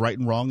thing as right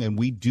and wrong, and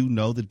we do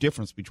know the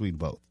difference between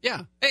both.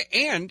 Yeah,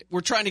 and we're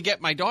trying to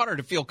get my daughter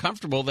to feel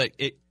comfortable that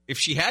if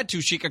she had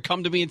to, she could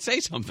come to me and say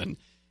something.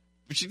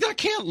 But she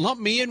can't lump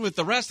me in with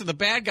the rest of the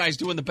bad guys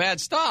doing the bad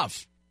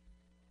stuff.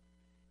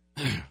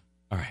 All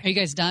right. Are you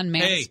guys done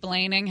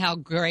mansplaining how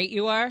great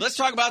you are? Let's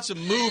talk about some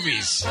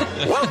movies.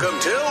 Welcome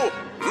to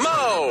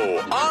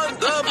Mo on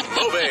the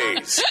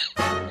Movies.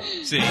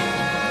 See,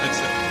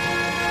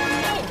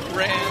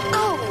 Red.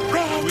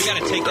 We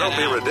got to take that Don't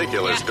be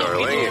ridiculous,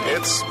 darling.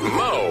 It's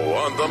Mo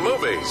on the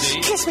Movies. See?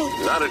 Kiss me.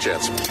 Not a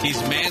chance.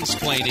 He's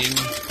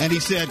mansplaining. And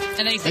he said...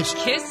 And then he said,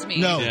 kiss me.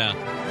 No.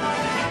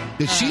 Yeah.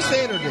 Did she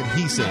say it or did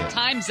he say it?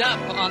 Time's up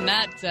on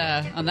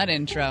that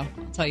intro.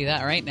 I'll tell you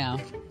that right now.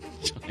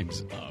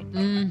 Time's up.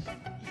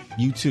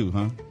 You too,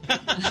 huh?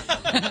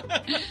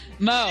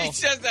 Mo. She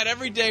says that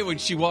every day when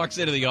she walks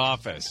into the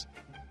office.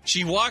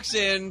 She walks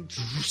in,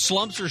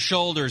 slumps her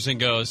shoulders, and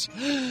goes,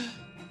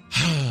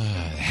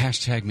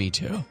 hashtag me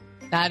too.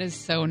 That is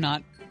so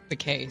not the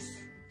case.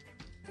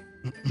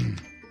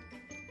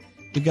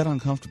 It got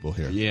uncomfortable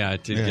here. Yeah,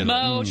 it did get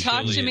Mo,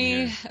 talk chilly to in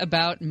me here.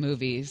 about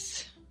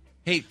movies.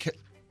 Hey,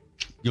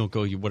 you'll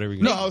go, whatever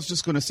you No, I was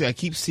just going to say, I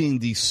keep seeing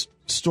these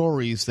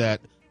stories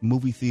that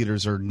movie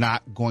theaters are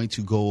not going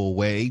to go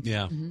away.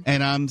 Yeah. Mm-hmm.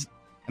 And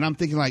I'm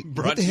thinking, like,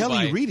 what the hell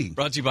are you reading?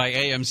 Brought to you by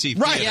AMC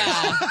Right. Theater.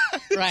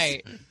 Yeah,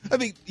 right. I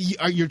mean,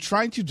 you're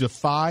trying to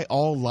defy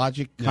all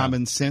logic,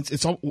 common sense.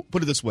 It's all,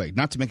 put it this way,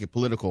 not to make it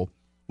political.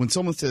 When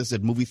someone says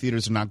that movie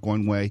theaters are not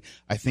going away,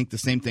 I think the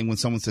same thing when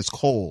someone says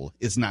coal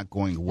is not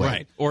going away.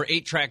 Right. Or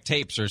 8-track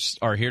tapes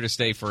are here to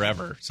stay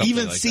forever.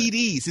 Even like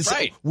CDs. It's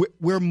right.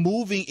 We're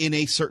moving in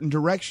a certain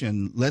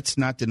direction. Let's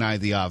not deny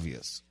the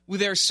obvious. Well,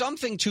 there's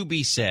something to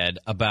be said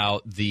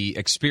about the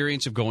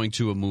experience of going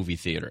to a movie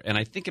theater, and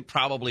I think it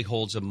probably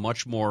holds a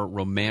much more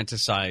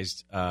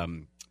romanticized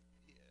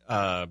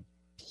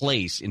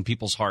place in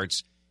people's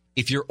hearts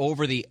if you're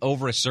over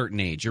a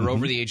certain age. You're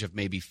over the age of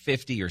maybe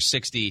 50 or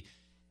 60.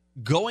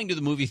 Going to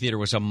the movie theater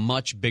was a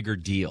much bigger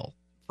deal.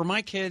 For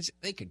my kids,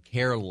 they could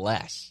care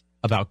less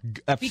about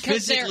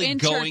because their physically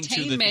going to the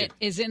entertainment theater.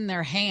 is in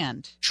their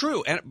hand.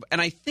 True,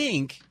 and I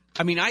think...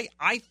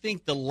 I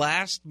think the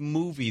last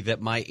movie that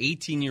my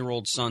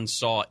 18-year-old son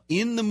saw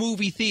in the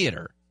movie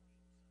theater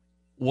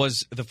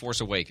was The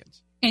Force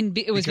Awakens. And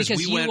it was because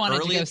we you went wanted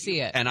to early, go see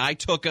it. And I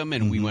took him,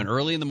 and we went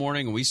early in the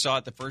morning, and we saw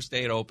it the first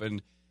day it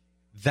opened.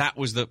 That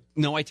was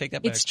no, I take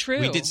that back. It's true.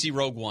 We did see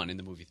Rogue One in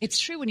the movie theater. It's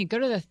true when you go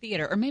to the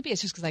theater, or maybe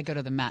it's just because I go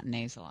to the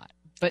matinees a lot.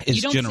 But It's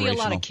you don't see a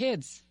lot generational. of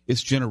kids.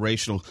 It's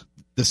generational.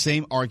 The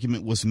same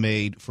argument was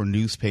made for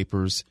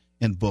newspapers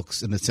and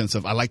books in the sense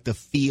of I like the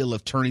feel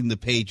of turning the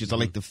pages. I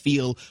like the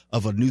feel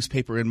of a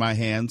newspaper in my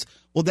hands.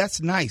 Well,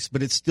 that's nice,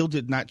 but it still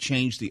did not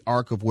change the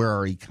arc of where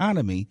our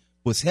economy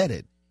was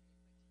headed.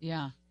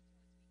 Yeah.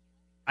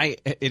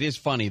 It is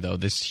funny, though,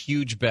 this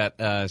huge bet.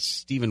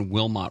 Stephen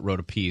Wilmot wrote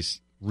a piece.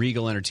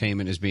 Regal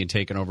Entertainment is being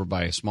taken over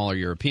by a smaller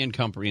European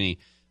company,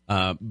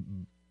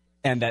 and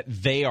that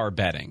they are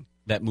betting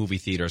that movie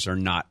theaters are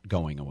not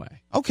going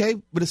away. Okay,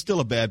 but it's still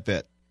a bad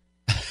bet.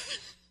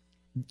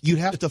 You'd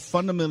have to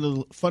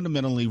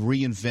fundamentally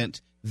reinvent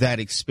that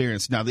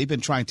experience. Now, they've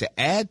been trying to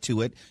add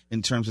to it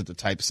in terms of the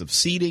types of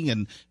seating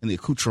and the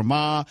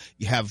accoutrement.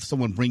 You have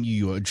someone bring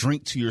you a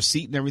drink to your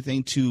seat and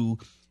everything to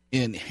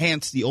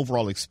enhance the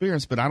overall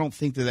experience, but I don't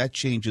think that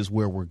changes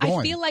where we're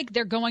going. I feel like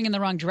they're going in the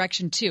wrong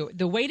direction, too.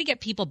 The way to get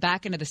people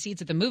back into the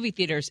seats at the movie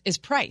theaters is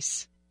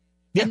price.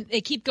 Yeah. And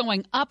they keep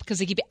going up because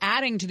they keep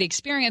adding to the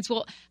experience.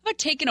 Well, how about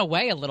taking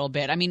away a little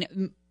bit? I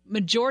mean,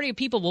 majority of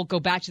people will go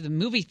back to the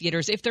movie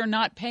theaters if they're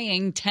not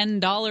paying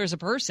 $10 a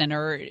person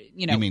or,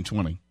 You mean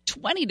 20?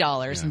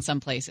 $20 in some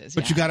places.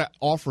 But you got to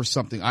offer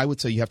something. I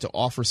would say you have to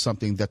offer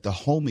something that the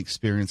home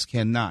experience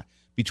cannot.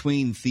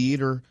 Between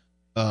theater,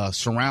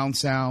 surround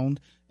sound,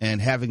 and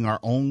having our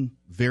own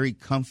very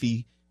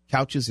comfy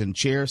couches and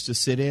chairs to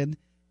sit in,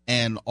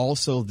 and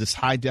also this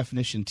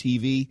high-definition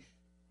TV,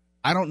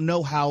 I don't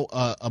know how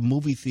a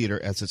movie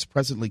theater, as it's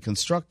presently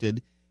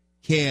constructed,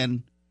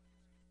 can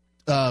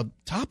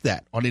top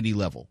that on any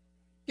level.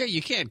 Yeah,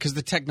 you can, because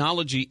the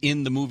technology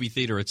in the movie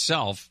theater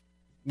itself,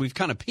 we've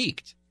kind of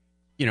peaked.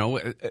 You know,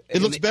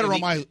 it looks better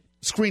on my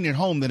screen at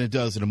home than it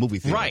does in a movie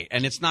theater. Right,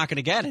 and it's not going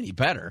to get any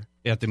better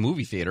at the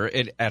movie theater.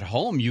 At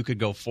home, you could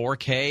go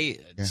 4K.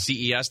 Yeah.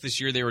 CES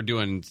this year, they were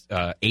doing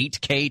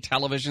 8K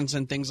televisions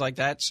and things like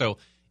that. So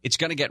it's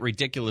going to get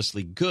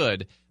ridiculously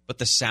good. But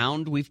the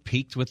sound, we've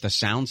peaked with the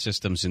sound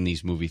systems in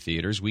these movie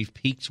theaters. We've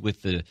peaked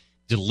with the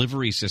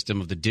delivery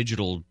system of the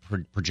digital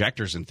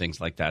projectors and things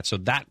like that. So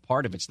that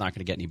part of it's not going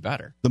to get any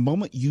better. The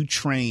moment you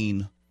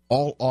train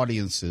all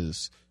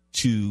audiences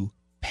to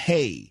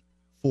pay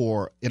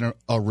for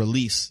a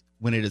release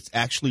when it is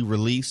actually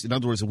released, in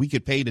other words, if we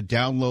could pay to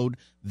download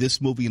this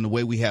movie in the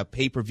way we have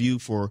pay-per-view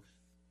for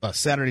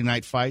Saturday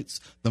night fights,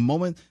 the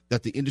moment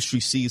that the industry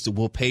sees that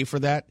we'll pay for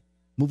that,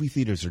 movie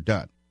theaters are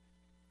done.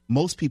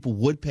 Most people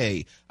would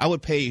pay. I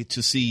would pay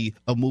to see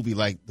a movie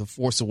like The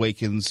Force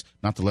Awakens,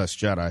 not The Last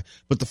Jedi,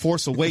 but The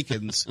Force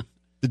Awakens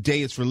the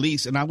day it's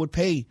released, and I would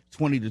pay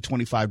 $20 to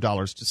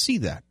 $25 to see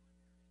that.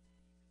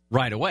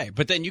 Right away.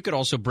 But then you could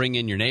also bring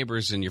in your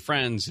neighbors and your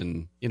friends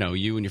and, you know,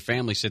 you and your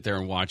family sit there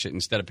and watch it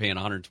instead of paying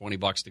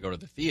 $120 to go to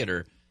the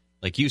theater.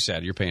 Like you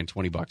said, you're paying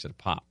 $20 at a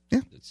pop. Yeah.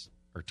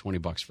 Or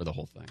 $20 for the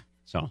whole thing.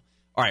 So, all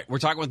right, we're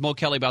talking with Mo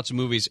Kelly about some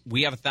movies.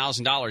 We have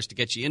 $1,000 to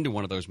get you into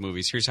one of those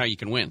movies. Here's how you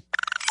can win.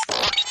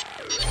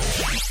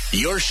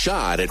 Your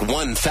shot at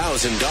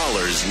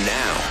 $1,000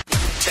 now.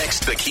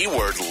 Text the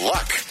keyword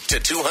luck to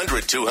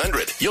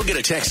 200-200. You'll get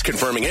a text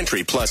confirming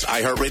entry plus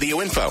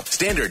iHeartRadio info.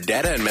 Standard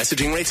data and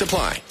messaging rates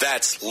apply.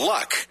 That's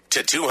luck to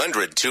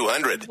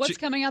 200-200. What's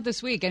coming out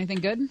this week? Anything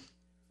good?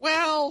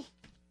 Well,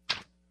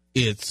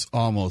 it's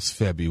almost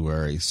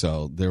February,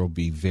 so there will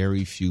be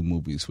very few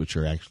movies which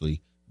are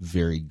actually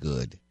very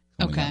good.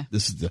 Okay. Out.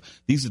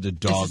 These are the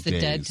dog days. This is the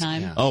days. dead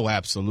time? Yeah. Oh,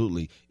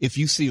 absolutely. If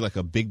you see like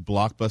a big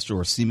blockbuster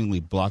or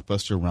seemingly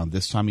blockbuster around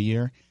this time of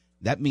year,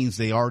 that means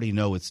they already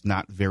know it's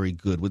not very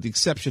good, with the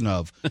exception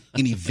of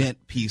an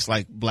event piece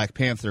like Black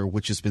Panther,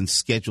 which has been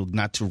scheduled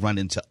not to run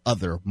into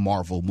other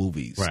Marvel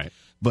movies. Right.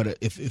 But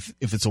if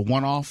it's a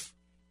one-off,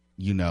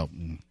 you know.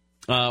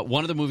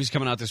 One of the movies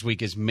coming out this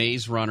week is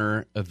Maze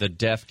Runner: The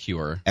Death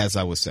Cure. As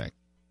I was saying.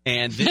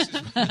 And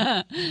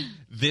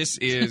this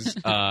is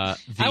I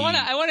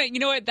want to. You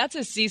know what? That's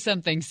a see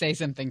something, say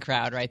something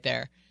crowd right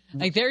there.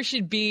 Like there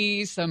should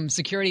be some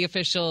security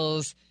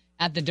officials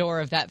at the door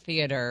of that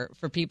theater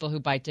for people who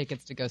buy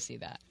tickets to go see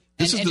that,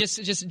 and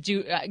just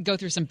go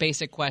through some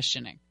basic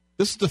questioning.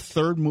 This is the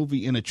third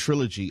movie in a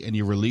trilogy, and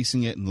you're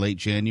releasing it in late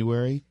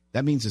January.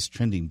 That means it's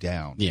trending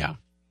down. Yeah.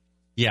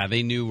 Yeah,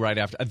 they knew right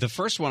after. The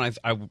first one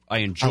I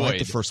enjoyed. I liked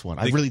the first one.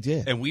 I really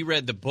did. And we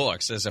read the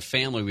books. As a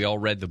family, we all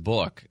read the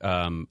book,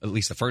 at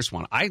least the first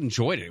one. I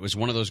enjoyed it. It was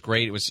one of those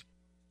great, it was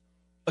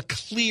a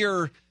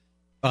clear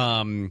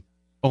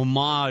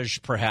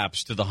homage,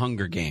 perhaps, to the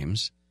Hunger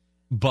Games.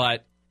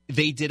 But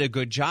they did a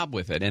good job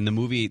with it. And the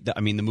movie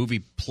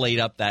played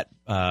up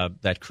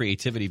that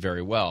creativity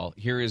very well.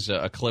 Here is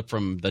a clip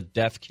from The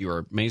Death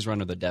Cure, Maze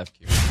Runner: The Death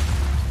Cure.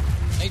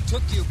 They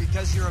took you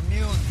because you're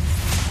immune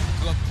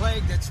to a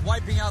plague that's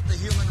wiping out the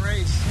human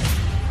race.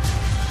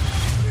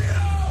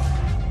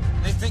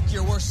 They think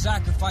you're worth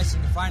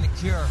sacrificing to find a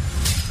cure.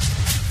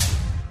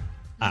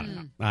 I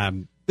don't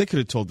know. They could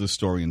have told this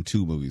story in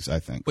 2 movies, I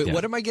think. Wait,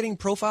 what am I getting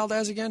profiled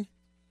as again?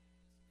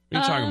 What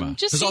are you talking about?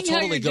 Because I'll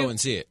totally go and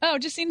see it. Oh,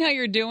 just seeing how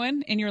you're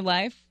doing in your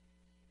life.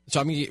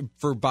 So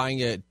for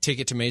buying a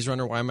ticket to Maze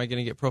Runner, why am I going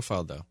to get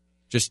profiled though?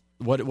 Just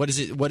what does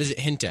it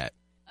hint at?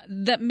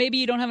 That maybe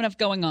you don't have enough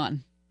going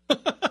on.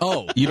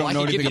 Oh, you don't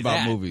know anything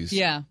about movies.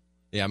 Yeah.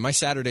 Yeah, my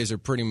Saturdays are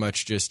pretty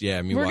much just,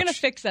 We're going to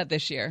fix that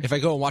this year. If I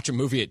go and watch a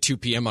movie at 2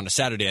 p.m. on a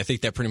Saturday, I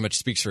think that pretty much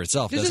speaks for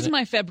itself, This is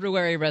my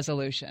February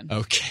resolution.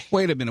 Okay.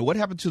 Wait a minute. What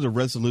happened to the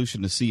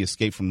resolution to see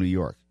Escape from New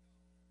York?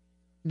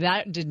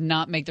 That did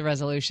not make the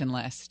resolution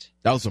list.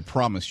 That was a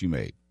promise you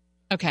made.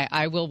 Okay,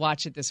 I will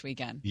watch it this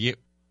weekend. Yep.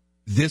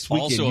 This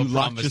weekend, also you a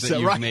promise that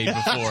you've right. made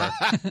before.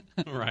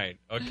 Right.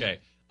 Okay.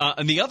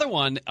 And the other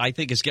one, I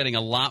think, is getting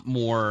a lot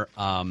more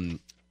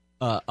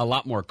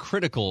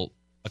critical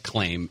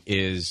acclaim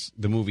is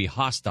the movie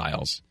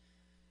Hostiles,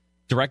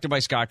 directed by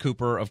Scott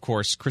Cooper, of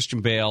course, Christian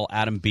Bale,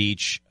 Adam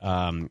Beach.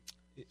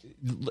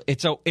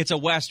 It's a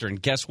Western.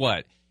 Guess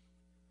what?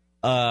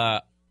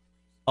 A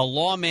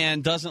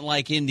lawman doesn't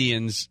like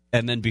Indians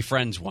and then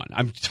befriends one.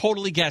 I'm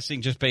totally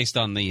guessing just based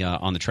on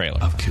the trailer.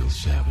 I've killed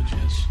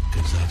savages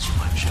because that's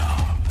my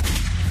job.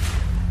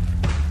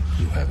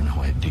 You have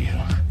no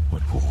idea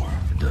what war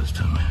does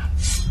to a man.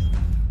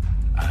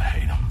 I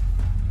hate him.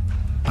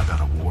 I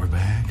got a war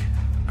bag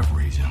of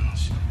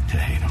reasons to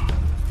hate him.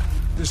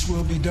 This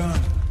will be done,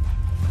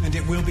 and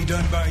it will be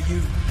done by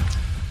you.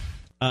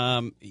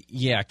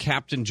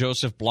 Captain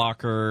Joseph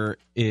Blocker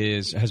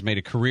has made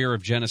a career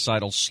of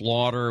genocidal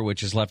slaughter,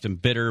 which has left him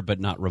bitter but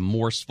not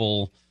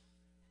remorseful.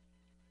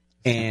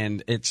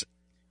 And it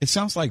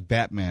sounds like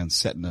Batman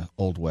set in the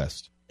Old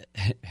West.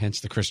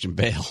 Hence the Christian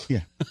Bale.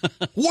 Yeah.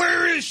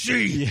 Where is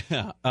she?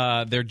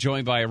 Yeah. They're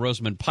joined by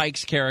Rosamund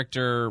Pike's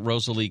character,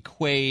 Rosalie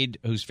Quaid,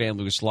 whose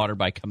family was slaughtered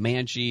by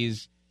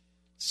Comanches.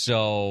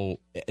 So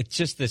it's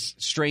just this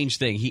strange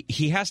thing.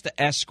 He has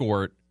to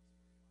escort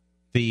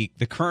the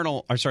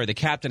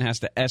captain has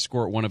to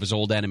escort one of his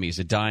old enemies,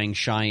 a dying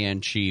Cheyenne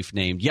chief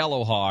named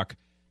Yellowhawk,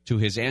 to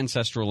his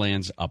ancestral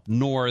lands up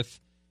north.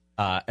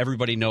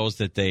 Everybody knows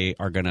that they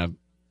are going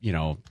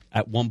to,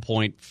 at one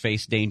point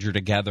face danger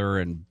together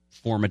and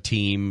form a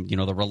team,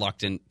 the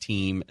reluctant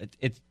team.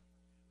 It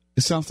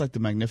sounds like the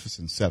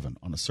Magnificent Seven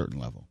on a certain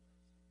level.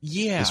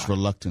 Yeah. This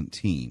reluctant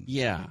team.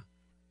 Yeah.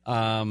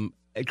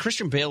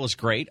 Christian Bale is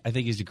great. I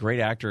think he's a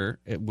great actor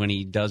when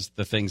he does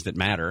the things that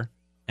matter.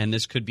 And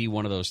this could be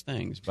one of those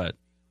things. But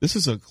this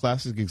is a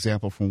classic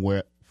example from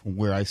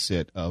where I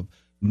sit of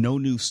no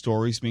new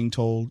stories being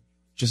told,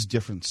 just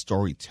different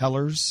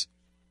storytellers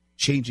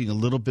changing a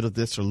little bit of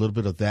this or a little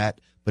bit of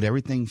that, but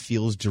everything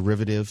feels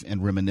derivative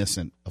and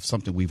reminiscent of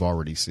something we've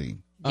already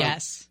seen.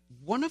 Yes.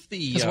 One of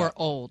the because we're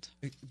old.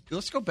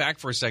 Let's go back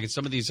for a second.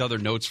 Some of these other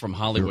notes from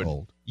Hollywood. You're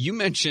old. You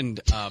mentioned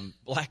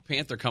Black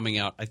Panther coming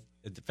out.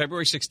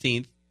 February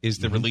 16th is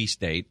the release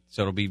date,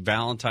 so it'll be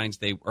Valentine's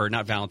Day, or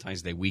not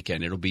Valentine's Day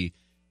weekend. It'll be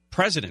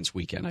President's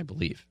Weekend, I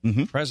believe.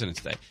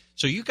 President's Day.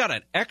 So you've got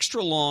an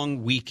extra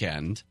long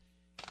weekend.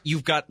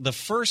 You've got the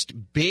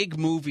first big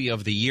movie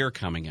of the year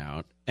coming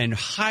out, and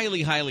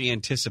highly, highly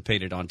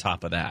anticipated on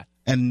top of that.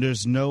 And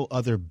there's no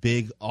other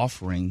big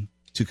offering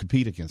to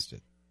compete against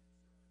it.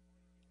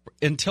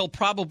 Until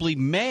probably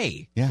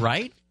May, Yeah.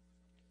 right?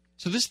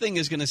 So this thing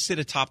is going to sit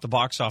atop the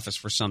box office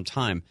for some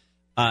time.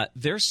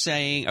 They're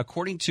saying,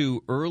 according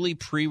to early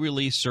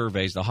pre-release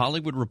surveys, The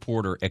Hollywood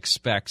Reporter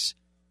expects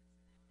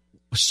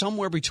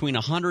somewhere between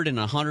 $100 and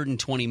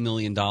 $120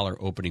 million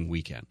opening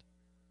weekend.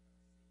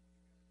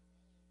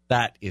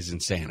 That is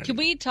insanity. Can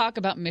we talk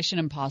about Mission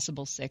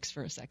Impossible 6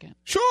 for a second?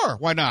 Sure,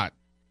 why not?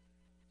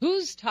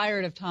 Who's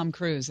tired of Tom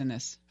Cruise in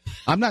this?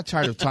 I'm not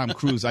tired of Tom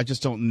Cruise. I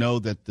just don't know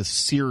that the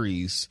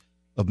series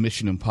of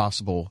Mission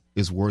Impossible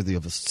is worthy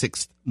of a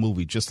 6th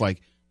movie, just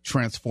like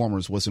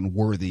Transformers wasn't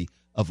worthy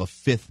of a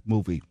 5th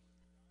movie.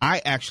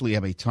 I actually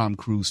am a Tom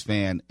Cruise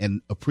fan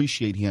and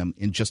appreciate him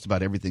in just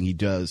about everything he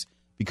does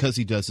because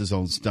he does his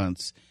own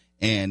stunts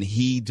and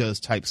he does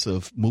types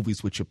of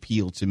movies which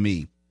appeal to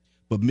me.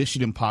 But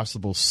Mission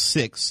Impossible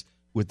 6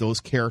 with those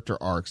character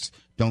arcs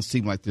don't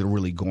seem like they're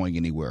really going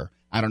anywhere.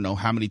 I don't know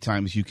how many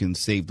times you can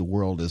save the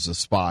world as a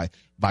spy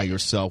by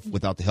yourself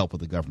without the help of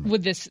the government.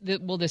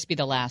 Will this be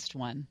the last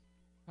one?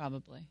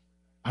 Probably.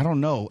 I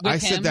don't know. With I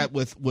said him? that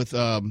with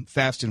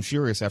Fast and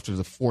Furious after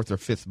the 4th or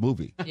 5th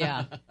movie.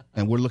 Yeah.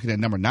 And we're looking at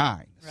number 9.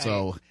 Right.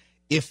 So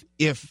if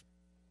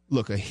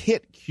look, a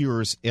hit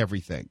cures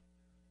everything.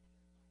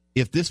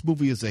 If this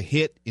movie is a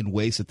hit in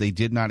ways that they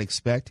did not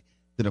expect,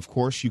 then of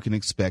course you can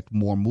expect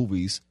more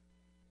movies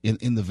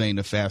in the vein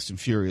of Fast and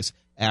Furious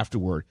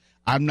afterward.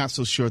 I'm not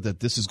so sure that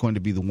this is going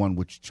to be the one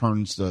which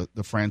turns the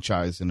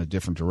franchise in a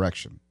different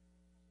direction.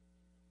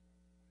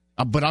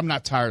 But I'm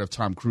not tired of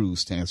Tom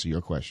Cruise, to answer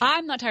your question.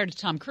 I'm not tired of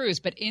Tom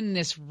Cruise, but in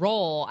this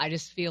role, I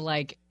just feel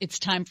like it's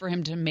time for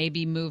him to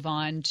maybe move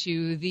on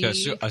to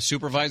a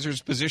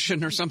supervisor's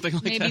position or something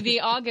like that? maybe the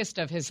August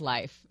of his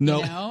life. No.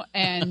 You know?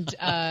 And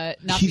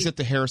not He's be- at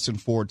the Harrison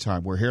Ford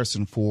time where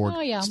Harrison Ford Oh,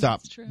 yeah, that's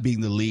stopped true.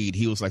 being the lead.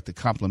 He was like the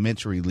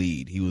complimentary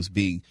lead. He was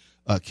being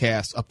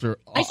cast up to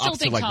I still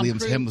opposite think like Tom Liam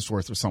Cruise-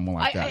 Hemsworth or someone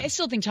like that. I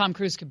still think Tom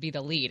Cruise could be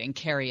the lead and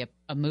carry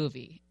a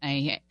movie.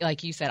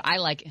 Like you said, I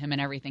like him in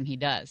everything he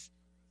does.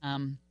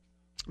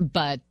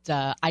 But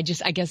I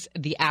guess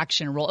the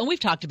action role, and we've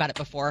talked about it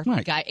before,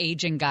 Right.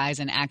 aging guys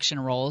in action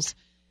roles.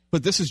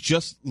 But this is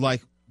just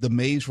like the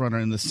Maze Runner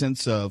in the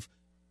sense of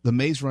the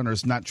Maze Runner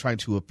is not trying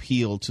to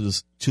appeal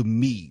to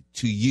me,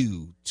 to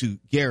you, to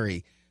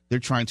Gary. They're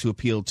trying to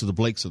appeal to the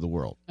Blakes of the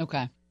world.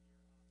 Okay.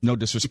 No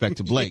disrespect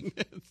to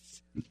Blake,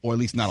 or at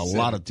least not a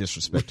lot of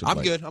disrespect to Blake.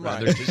 I'm good. I'm all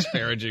Rather right.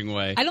 disparaging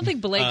way. I don't think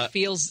Blake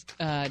feels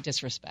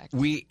disrespect.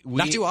 We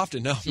Not too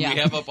often, no. Yeah. We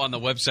have up on the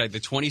website the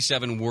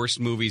 27 worst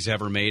movies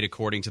ever made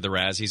according to the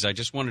Razzies. I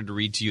just wanted to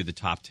read to you the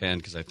top 10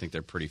 because I think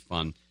they're pretty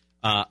fun.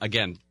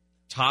 Again,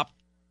 top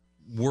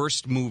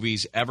worst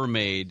movies ever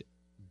made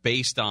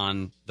based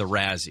on the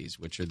Razzies,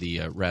 which are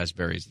the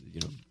Raspberries,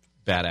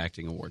 bad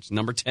acting awards.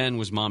 Number 10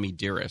 was Mommy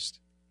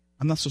Dearest.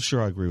 I'm not so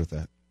sure I agree with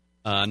that.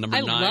 Number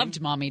 9. I loved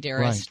Mommy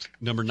Dearest.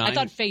 Number 9. I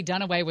thought Faye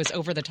Dunaway was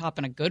over the top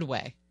in a good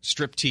way.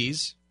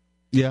 Striptease.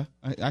 Yeah,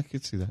 I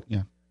could see that.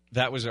 Yeah.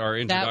 That was our That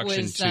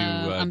introduction was, to.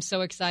 I'm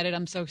so excited,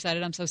 I'm so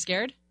excited, I'm so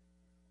scared.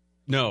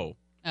 No.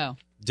 Oh.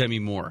 Demi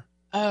Moore.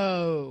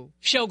 Oh.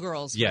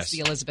 Showgirls Yes. was the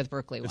Elizabeth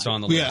Berkley one. It's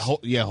on the list. Hold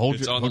It's your, on hold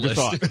the your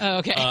list. thought. Oh,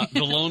 okay.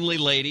 The Lonely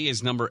Lady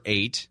is number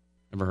 8.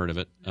 Never heard of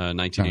it.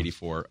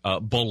 1984.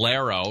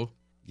 Bolero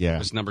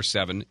was number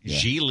 7. Yeah.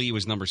 Gigli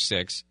was number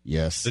 6.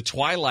 Yes. The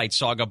Twilight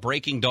Saga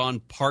Breaking Dawn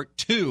Part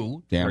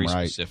 2. Damn very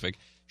right. specific.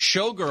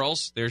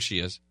 Showgirls, there she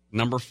is,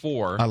 number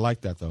 4. I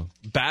like that, though.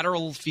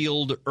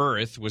 Battlefield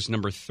Earth was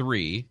number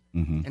 3.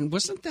 Mm-hmm. And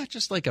wasn't that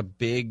just like a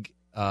big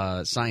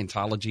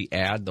Scientology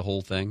ad, the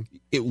whole thing?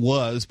 It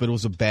was, but it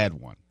was a bad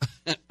one.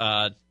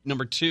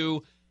 Number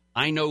 2,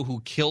 I Know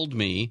Who Killed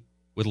Me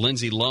with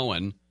Lindsay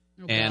Lohan.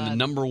 Oh, and God.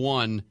 number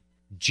 1,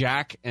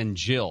 Jack and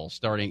Jill,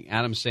 starring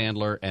Adam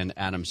Sandler and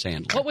Adam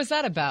Sandler. What was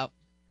that about?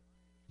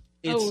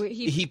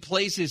 He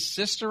plays his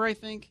sister, I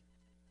think.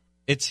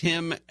 It's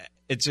him.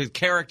 It's a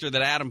character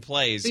that Adam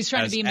plays. He's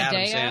trying as to be Adam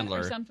Medea Sandler,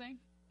 or something?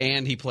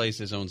 and he plays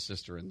his own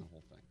sister in the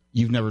whole thing.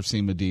 You've never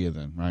seen Medea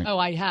then, right? Oh,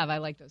 I have. I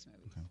like those movies.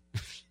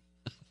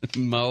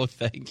 Mo,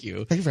 thank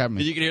you. Thank you for having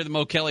me. You can hear the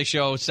Mo Kelly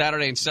Show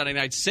Saturday and Sunday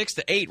night, 6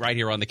 to 8, right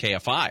here on the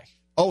KFI.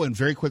 Oh, and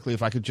very quickly,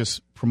 if I could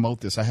just promote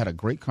this, I had a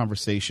great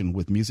conversation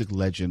with music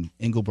legend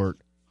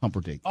Engelbert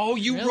Humperdinck. Oh,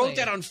 you wrote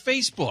that on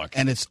Facebook.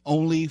 And it's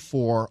only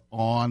for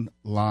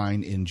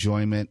online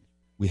enjoyment.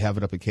 We have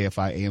it up at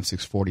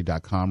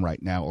KFIAM640.com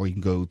right now, or you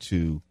can go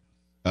to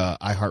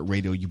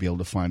iHeartRadio. You'll be able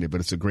to find it. But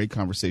it's a great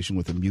conversation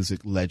with a music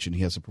legend.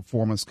 He has a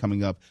performance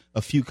coming up,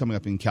 a few coming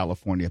up in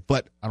California.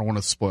 But I don't want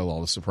to spoil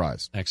all the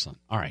surprise. Excellent.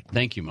 All right.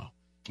 Thank you, Mo.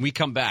 When we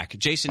come back,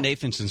 Jason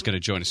Nathanson's going to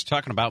join us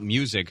talking about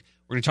music.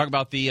 We're going to talk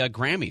about the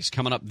Grammys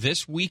coming up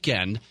this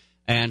weekend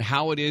and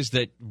how it is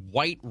that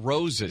white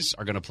roses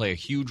are going to play a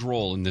huge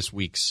role in this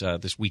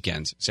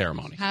weekend's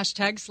ceremony.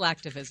 Hashtag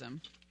slacktivism.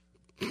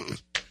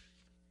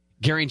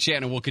 Gary and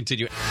Shannon will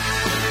continue.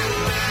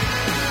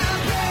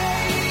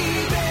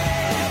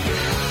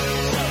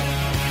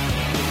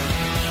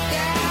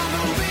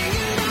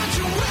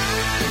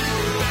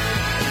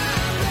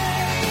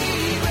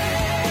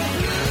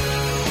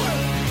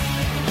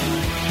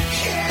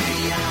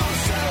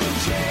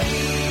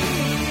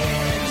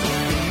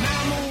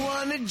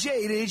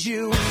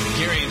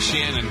 Gary and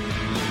Shannon,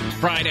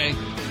 Friday.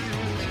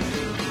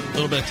 A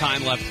little bit of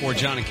time left before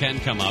John and Ken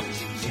come up.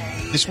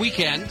 This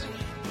weekend,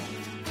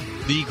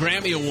 the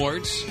Grammy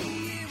Awards.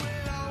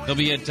 They'll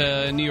be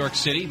at New York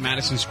City,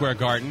 Madison Square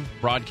Garden,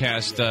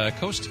 broadcast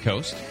coast to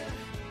coast.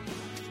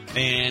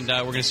 And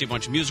we're going to see a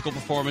bunch of musical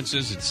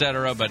performances,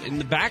 etc. But in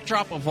the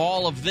backdrop of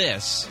all of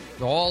this,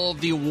 all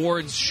of the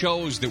awards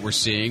shows that we're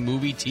seeing,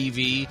 movie,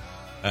 TV,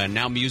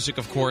 now music,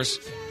 of course,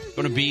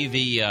 going to be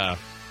the...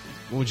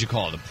 what would you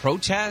call it? The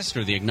protest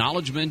or the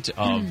acknowledgement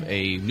of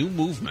a new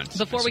movement?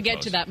 Before we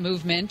get to that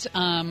movement,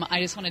 I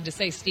just wanted to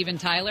say Steven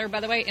Tyler, by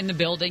the way, in the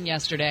building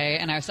yesterday,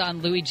 and I saw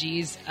on Louis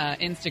G's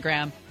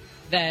Instagram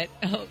that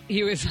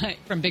he was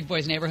from Big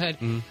Boy's Neighborhood.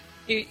 Mm-hmm.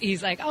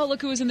 He's like, oh, look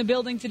who was in the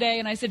building today.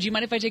 And I said, do you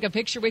mind if I take a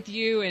picture with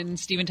you? And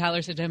Steven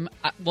Tyler said to him,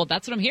 well,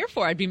 that's what I'm here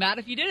for. I'd be mad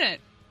if you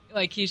didn't.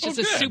 Like, he's just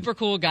a super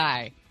cool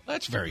guy.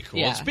 That's very cool.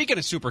 Yeah. Speaking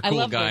of super I cool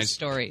love guys, those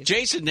stories.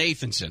 Jason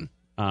Nathanson,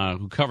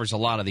 who covers a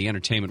lot of the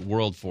entertainment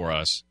world for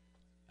us.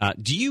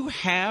 Do you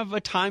have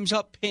a Time's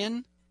Up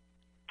pin?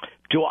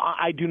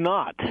 I do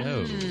not.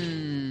 Oh.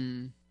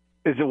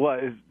 Is it what?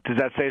 Does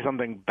that say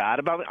something bad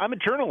about me? I'm a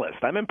journalist.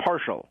 I'm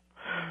impartial.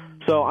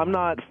 So I'm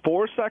not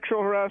for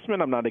sexual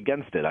harassment. I'm not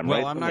against it. I'm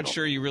not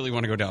sure you really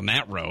want to go down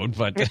that road,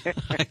 but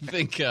I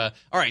think... all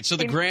right, so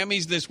the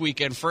Grammys this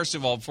weekend. First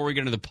of all, before we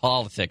get into the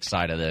politics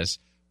side of this,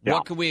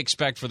 what can we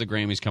expect for the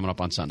Grammys coming up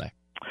on Sunday?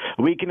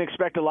 We can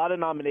expect a lot of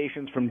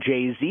nominations from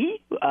Jay-Z.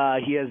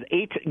 He has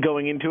 8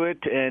 going into it,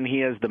 and he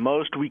has the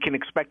most. We can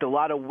expect a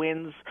lot of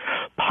wins,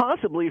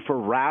 possibly for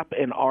rap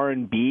and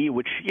R&B,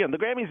 which, the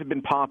Grammys have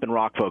been pop and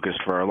rock focused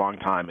for a long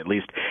time, at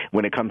least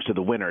when it comes to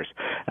the winners.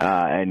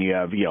 And you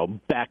have,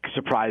 Beck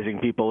surprising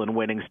people and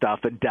winning stuff,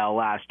 Adele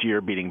last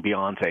year beating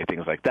Beyonce,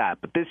 things like that.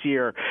 But this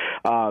year,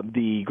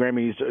 the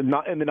Grammys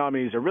and the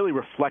nominees are really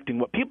reflecting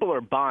what people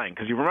are buying.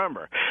 Because you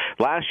remember,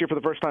 last year, for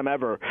the first time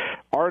ever,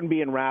 R&B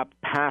and rap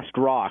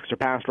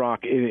surpassed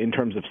rock in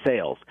terms of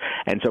sales.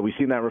 And so we've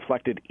seen that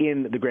reflected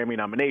in the Grammy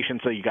nomination.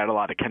 So you got a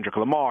lot of Kendrick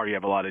Lamar, you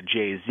have a lot of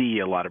Jay-Z,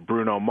 a lot of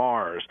Bruno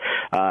Mars,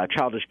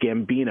 Childish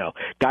Gambino,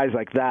 guys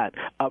like that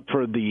up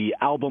for the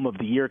Album of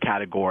the Year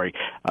category.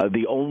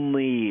 The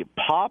only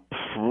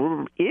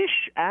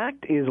pop-ish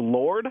act is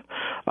Lorde.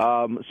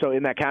 So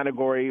in that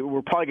category,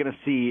 we're probably going to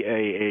see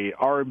a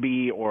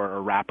R&B or a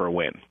rapper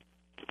win.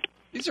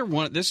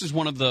 This is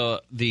one of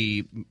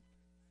the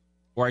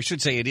or I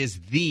should say it is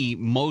the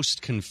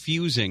most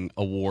confusing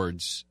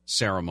awards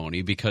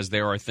ceremony because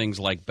there are things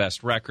like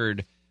Best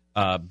Record,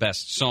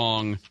 Best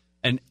Song.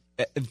 And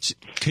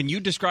can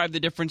you describe the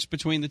difference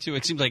between the two?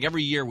 It seems like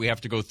every year we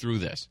have to go through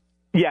this.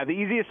 Yeah, the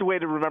easiest way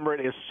to remember it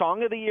is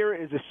Song of the Year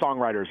is a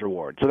Songwriters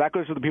Award. So that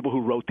goes to the people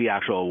who wrote the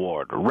actual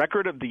award.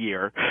 Record of the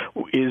Year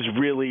is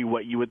really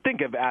what you would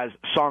think of as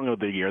Song of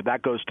the Year.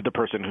 That goes to the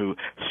person who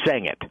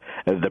sang it,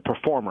 the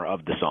performer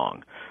of the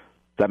song.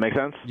 Does that make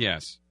sense?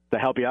 Yes. To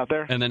help you out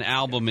there? And then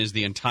album is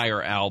the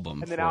entire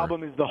album. And then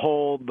album is the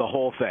whole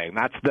thing.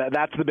 That's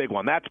the big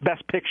one. That's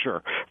Best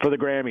Picture for the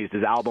Grammys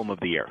is Album of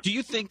the Year. Do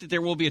you think that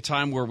there will be a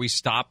time where we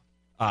stop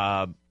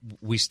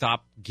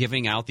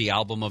giving out the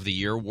Album of the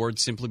Year award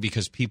simply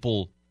because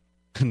people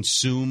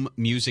consume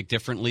music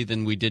differently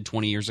than we did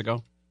 20 years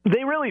ago?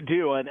 They really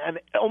do, and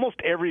almost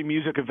every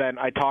music event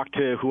I talk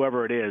to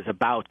whoever it is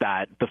about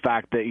that, the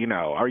fact that,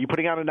 are you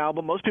putting out an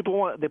album? Most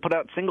people they put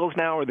out singles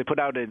now, or they put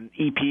out an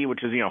EP,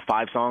 which is,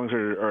 5 songs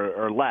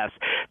or less.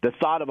 The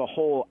thought of a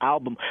whole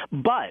album.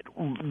 But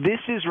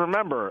this is,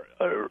 remember,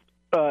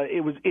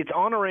 it's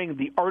honoring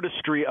the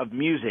artistry of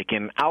music,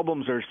 and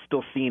albums are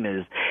still seen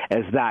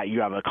as that.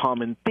 You have a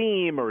common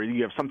theme, or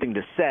you have something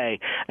to say,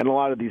 and a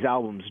lot of these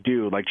albums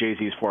do, like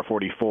Jay-Z's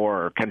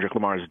 444 or Kendrick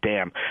Lamar's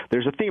Damn.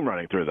 There's a theme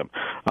running through them.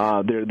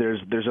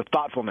 There's a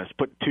thoughtfulness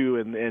put to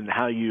in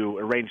how you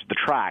arrange the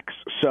tracks.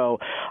 So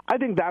I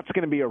think that's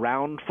going to be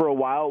around for a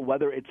while.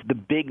 Whether it's the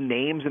big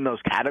names in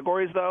those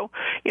categories, though,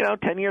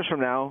 10 years from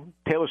now,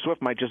 Taylor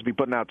Swift might just be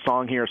putting out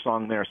song here,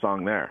 song there,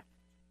 song there.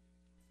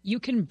 You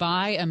can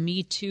buy a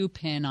Me Too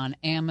pin on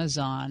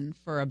Amazon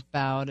for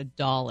about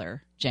 $1,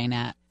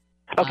 J-Nat.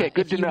 Okay,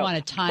 good to know. If you want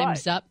a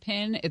Time's Up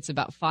pin, it's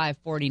about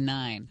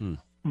 $5.49.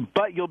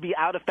 But you'll be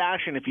out of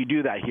fashion if you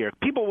do that here.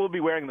 People will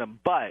be wearing them,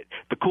 but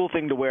the cool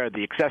thing to wear,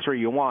 the accessory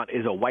you want,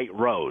 is a white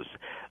rose.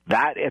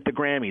 That at the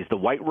Grammys, the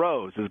white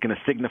rose is going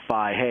to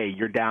signify, hey,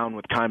 you're down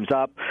with Time's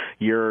Up,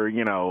 you're,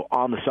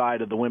 on the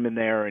side of the women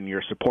there, and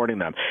you're supporting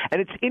them. And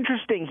it's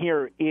interesting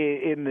here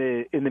in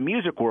the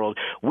music world,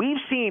 we've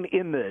seen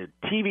in the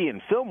TV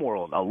and film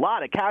world a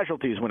lot of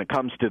casualties when it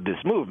comes to this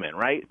movement,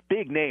 right?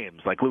 Big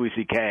names like Louis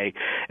C.K.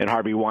 and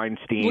Harvey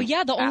Weinstein. Well,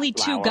 yeah, the only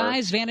two Lauer.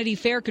 guys Vanity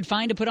Fair could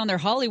find to put on their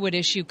Hollywood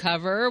issue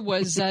cover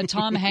was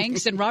Tom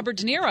Hanks and Robert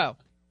De Niro.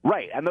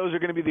 Right, and those are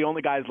going to be the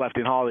only guys left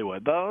in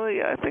Hollywood. Though,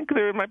 yeah, I think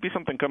there might be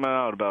something coming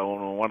out about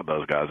one of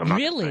those guys. I'm not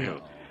Really? sure.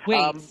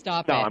 Wait,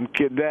 stop it. No, I'm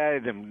kidding.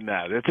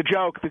 No, it's a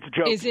joke. It's a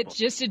joke. Is it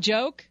just a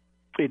joke?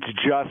 It's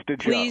just a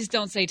joke. Please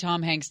don't say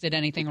Tom Hanks did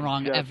anything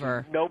wrong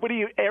ever.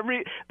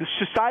 The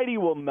society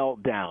will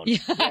melt down. Yeah,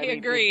 I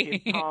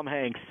agree. If Tom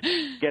Hanks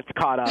gets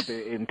caught up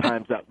in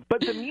Time's Up.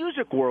 But the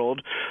music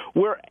world,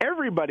 where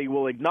everybody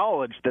will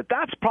acknowledge that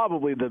that's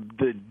probably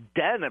the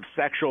den of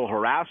sexual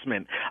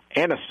harassment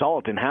and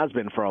assault, and has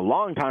been for a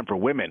long time for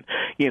women.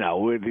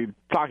 We're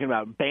talking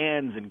about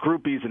bands and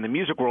groupies in the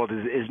music world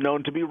is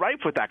known to be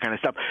rife with that kind of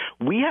stuff.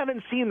 We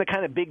haven't seen the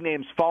kind of big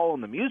names fall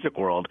in the music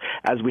world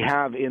as we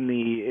have in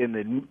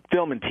the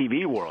film and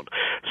TV world.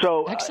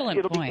 So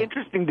it'll be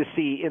interesting to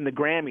see in the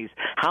Grammys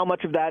how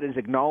much of that is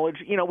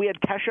acknowledged. We had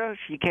Kesha.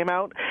 She came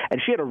out,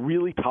 and she had a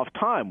really tough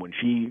time when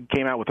she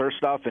came out with her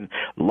stuff, and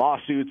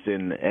lawsuits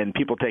and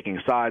people taking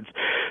sides.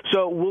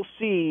 So we'll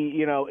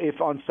see,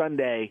 if on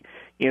Sunday,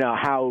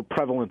 how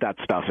prevalent that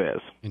stuff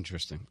is.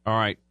 Interesting. All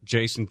right,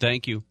 Jason,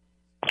 thank you.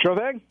 Sure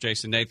thing.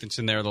 Jason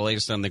Nathanson there, the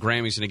latest on the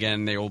Grammys. And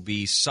again, they will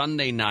be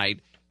Sunday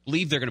night. I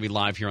believe they're going to be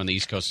live here on the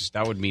East Coast.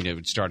 That would mean it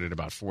would start at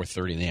about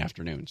 4:30 in the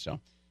afternoon. So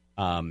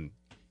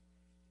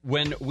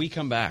when we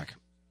come back,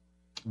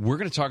 we're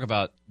going to talk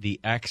about the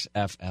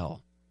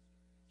XFL.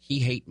 He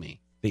Hate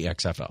Me, the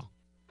XFL.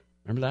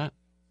 Remember that?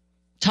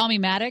 Tommy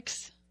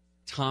Maddox?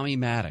 Tommy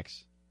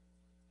Maddox.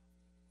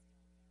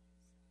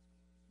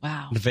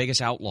 Wow. The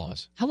Vegas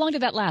Outlaws. How long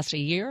did that last? A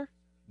year?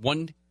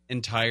 One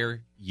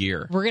entire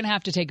year. We're going to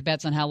have to take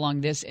bets on how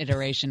long this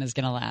iteration is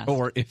going to last.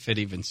 Or if it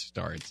even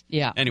starts.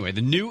 Yeah. Anyway,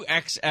 the new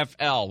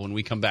XFL when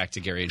we come back to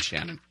Gary and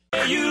Shannon.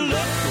 Where you look,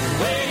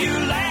 where you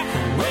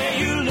laugh, where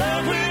you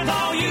love with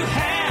all you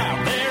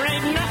have. There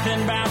ain't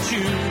nothing about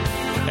you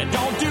that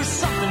don't do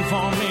something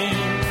for me.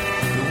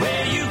 The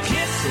way you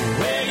kiss,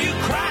 the way you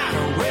cry,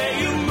 the way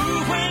you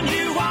move when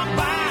you walk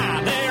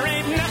by. There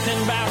ain't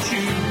nothing about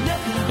you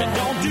that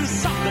don't do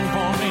something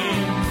for me.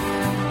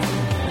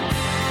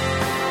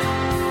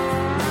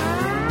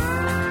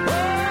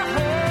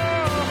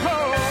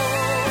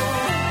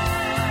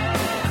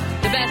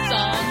 The best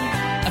song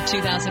of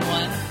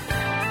 2001.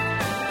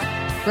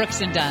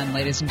 Brooks and Dunn,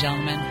 ladies and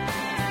gentlemen.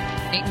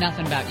 Ain't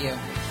nothing about you.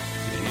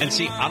 And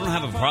see, I don't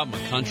have a problem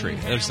with country.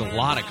 There's a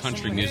lot of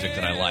country music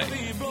that I like.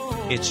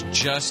 It's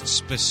just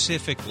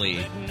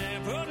specifically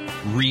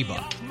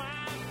Reba.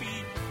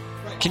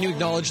 Can you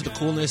acknowledge the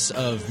coolness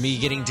of me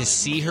getting to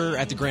see her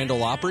at the Grand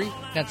Ole Opry?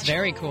 That's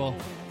very cool.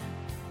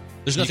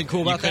 There's nothing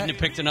cool about that? You couldn't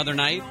have picked another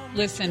night?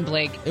 Listen,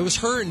 Blake. It was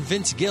her and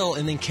Vince Gill,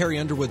 and then Carrie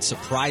Underwood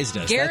surprised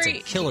us. That's a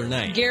killer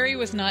night. Gary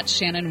was not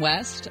Shannon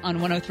West on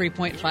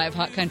 103.5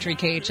 Hot Country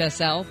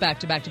KHSL,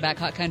 back-to-back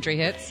Hot Country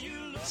hits.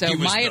 So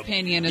my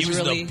opinion is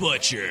really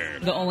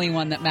the only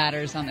one that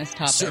matters on this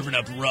topic. Serving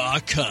up raw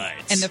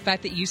cuts. And the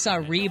fact that you saw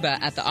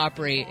Reba at the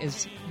Opry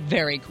is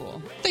very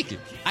cool. Thank you.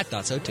 I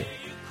thought so, too.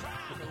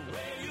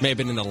 May have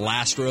been in the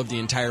last row of the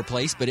entire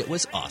place, but it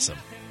was awesome.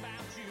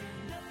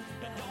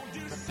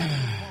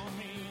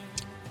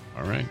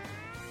 All right.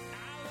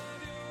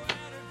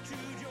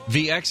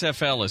 The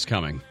XFL is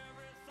coming.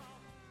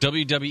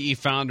 WWE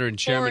founder and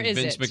chairman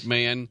Vince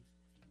McMahon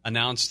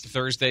announced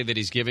Thursday that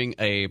he's giving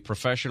a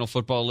professional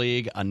football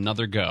league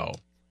another go.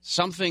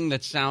 Something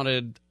that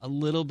sounded a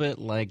little bit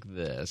like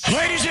this.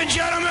 Ladies and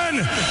gentlemen,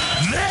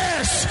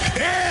 this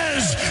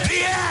is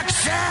the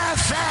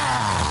XFL.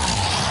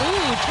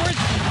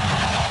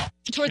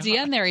 Ooh, towards the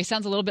end there, he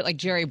sounds a little bit like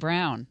Jerry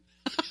Brown.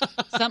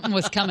 Something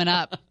was coming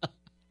up.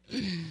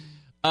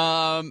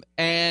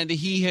 And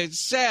he has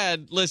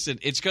said, listen,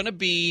 it's going to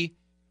be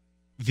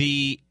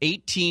the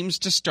 8 teams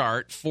to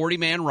start,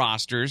 40-man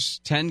rosters,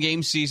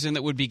 10-game season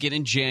that would begin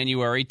in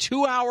January,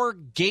 2-hour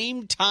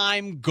game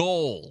time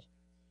goal.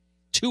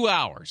 2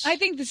 hours. I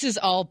think this is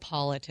all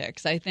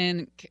politics. I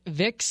think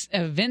Vince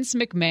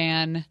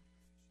McMahon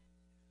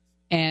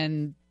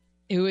and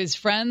who is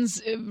friends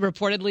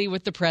reportedly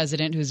with the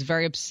president, who's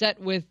very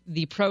upset with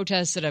the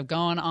protests that have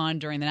gone on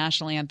during the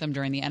national anthem,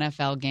 during the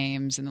NFL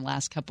games in the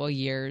last couple of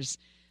years.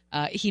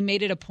 He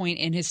made it a point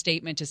in his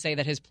statement to say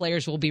that his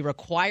players will be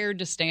required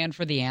to stand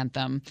for the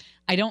anthem.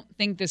 I don't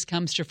think this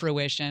comes to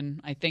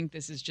fruition. I think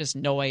this is just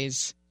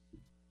noise.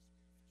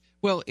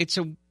 Well, it's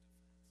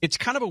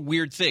kind of a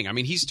weird thing. I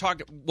mean, he's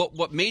talking.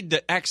 What made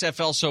the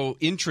XFL so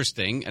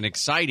interesting and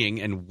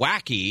exciting and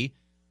wacky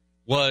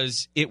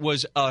was it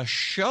was a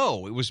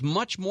show. It was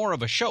much more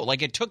of a show.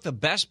 Like, it took the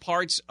best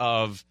parts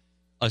of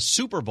a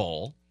Super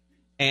Bowl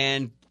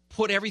and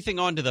put everything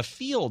onto the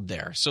field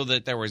there, so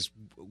that there was,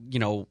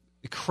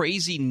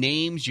 crazy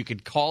names. You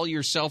could call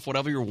yourself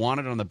whatever you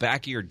wanted on the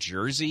back of your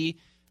jersey.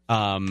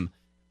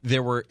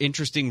 There were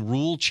interesting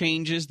rule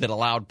changes that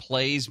allowed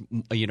plays,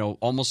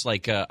 almost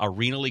like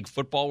Arena League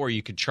football, where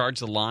you could charge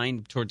the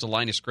line towards the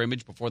line of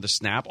scrimmage before the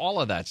snap,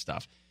 all of that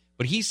stuff.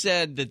 But he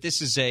said that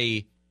this is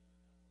a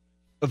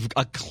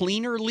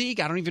cleaner league.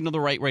 I don't even know the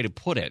right way to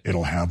put it.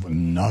 It'll have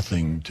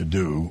nothing to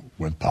do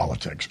with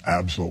politics.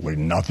 Absolutely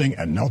nothing,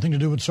 and nothing to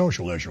do with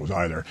social issues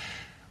either.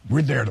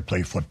 We're there to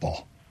play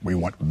football. We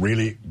want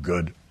really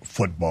good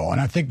football,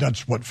 and I think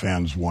that's what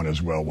fans want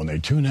as well. When they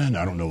tune in,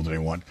 I don't know that they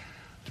want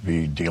to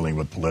be dealing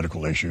with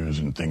political issues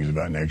and things of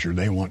that nature.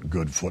 They want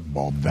good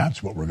football.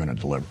 That's what we're going to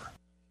deliver.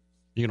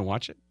 You going to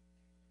watch it?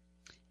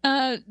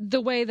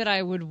 The way that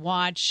I would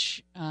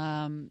watch,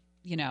 Mr.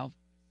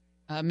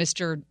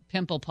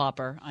 Pimple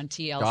Popper on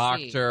TLC.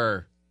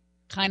 Doctor.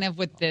 Kind of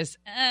with this,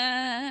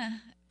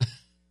 in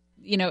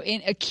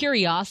a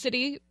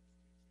curiosity,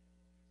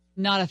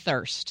 not a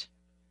thirst.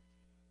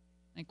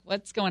 Like,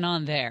 what's going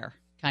on there?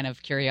 Kind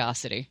of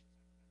curiosity.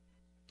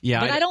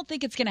 Yeah. But I don't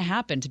think it's going to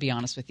happen, to be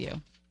honest with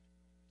you.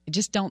 I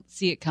just don't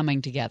see it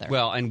coming together.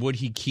 Well, and would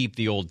he keep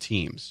the old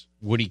teams?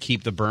 Would he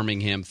keep the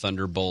Birmingham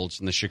Thunderbolts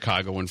and the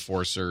Chicago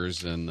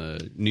Enforcers and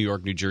the New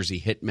York, New Jersey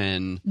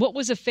Hitmen? What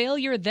was a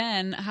failure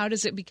then, how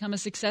does it become a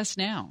success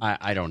now?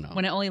 I don't know.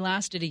 When it only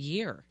lasted a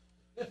year.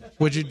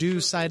 Would you do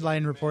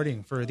sideline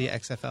reporting for the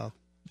XFL?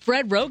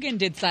 Fred Rogan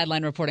did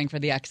sideline reporting for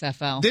the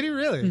XFL. Did he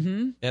really?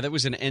 Mm-hmm. Yeah, that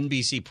was an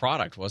NBC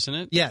product, wasn't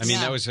it? Yes. I mean,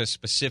 that was a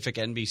specific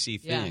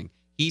NBC thing. Yeah.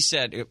 He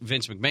said,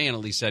 Vince McMahon at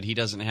least said, he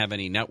doesn't have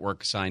any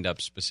network signed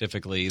up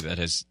specifically that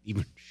has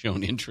even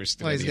shown interest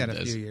in Well, any he's got of a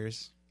this. few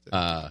years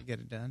to get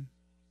it done.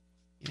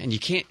 And you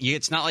can't,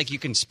 it's not like you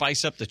can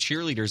spice up the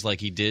cheerleaders like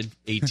he did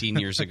 18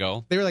 years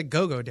ago. They were like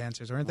go-go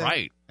dancers, weren't they?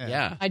 Right,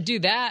 yeah. I'd do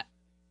that.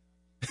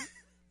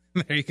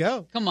 There you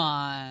go. Come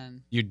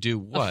on. You do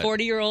what? A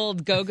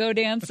 40-year-old go-go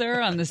dancer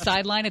on the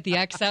sideline at the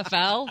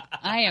XFL?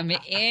 I am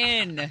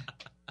in.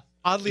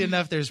 Oddly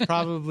enough, there's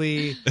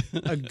probably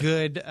a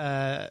good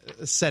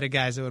set of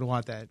guys that would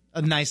want that.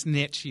 A nice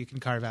niche you can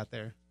carve out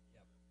there.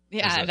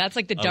 Yeah, that's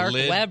like the dark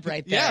web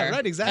right there. Yeah,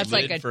 right, exactly. That's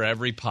like Lid for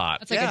every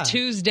pot. That's like a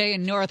Tuesday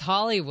in North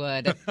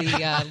Hollywood at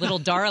the Little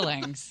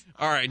Darlings.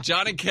 All right,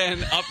 John and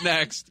Ken up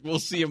next. We'll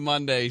see you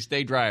Monday.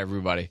 Stay dry,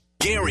 everybody.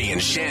 Gary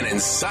and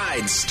Shannon's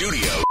Side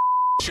Studio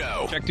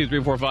Show. Check 2,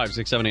 3, 4, 5,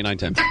 6, 7, 8, 9,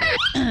 10.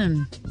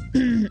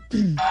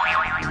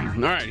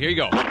 All right, here you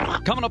go.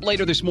 Coming up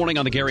later this morning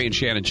on the Gary and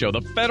Shannon Show,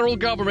 the federal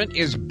government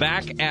is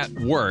back at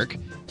work.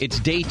 It's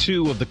day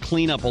 2 of the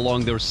cleanup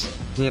along their...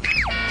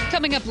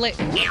 Coming up late.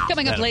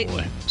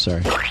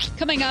 Sorry.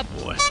 Coming up.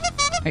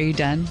 Are you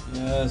done?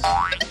 Yes.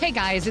 Hey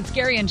guys, it's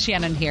Gary and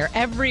Shannon here.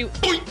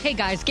 Hey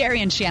guys,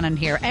 Gary and Shannon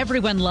here.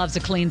 Everyone loves a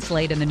clean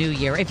slate in the new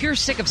year. If you're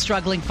sick of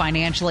struggling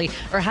financially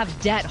or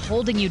have debt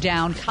holding you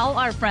down, call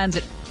our friends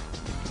at...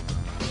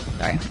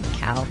 Sorry,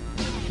 Cal.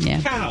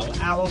 Yeah. Cal,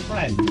 our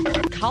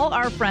friend. Call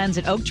our friends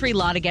at Oak Tree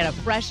Law to get a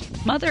fresh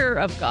Mother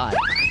of God.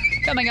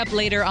 Coming up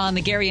later on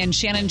the Gary and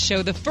Shannon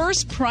Show, the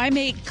first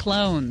primate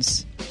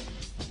clones.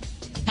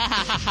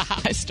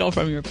 I stole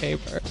from your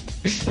paper.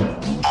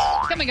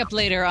 Coming up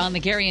later on the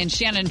Gary and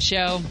Shannon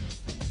Show.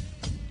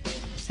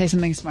 Say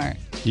something smart.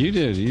 You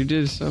did. You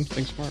did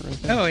something smart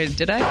right there. Oh,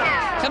 did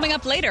I? Coming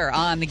up later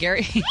on the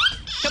Gary...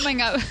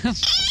 Coming up...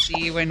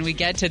 See, when we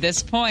get to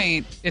this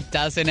point, it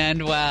doesn't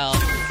end well.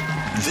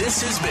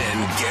 This has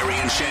been Gary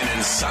and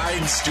Shannon's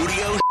Side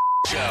Studio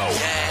Show.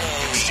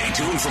 Yay. Stay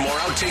tuned for more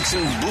outtakes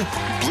and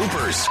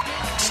bloopers.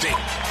 Stay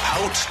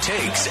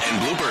outtakes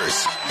and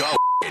bloopers. Oh,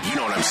 you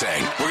know what I'm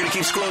saying. We're going to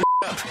keep scrolling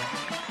up.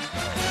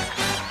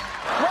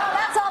 Well,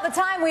 that's all the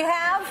time we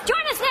have.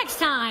 Join us next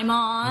time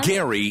on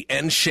Gary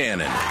and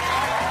Shannon.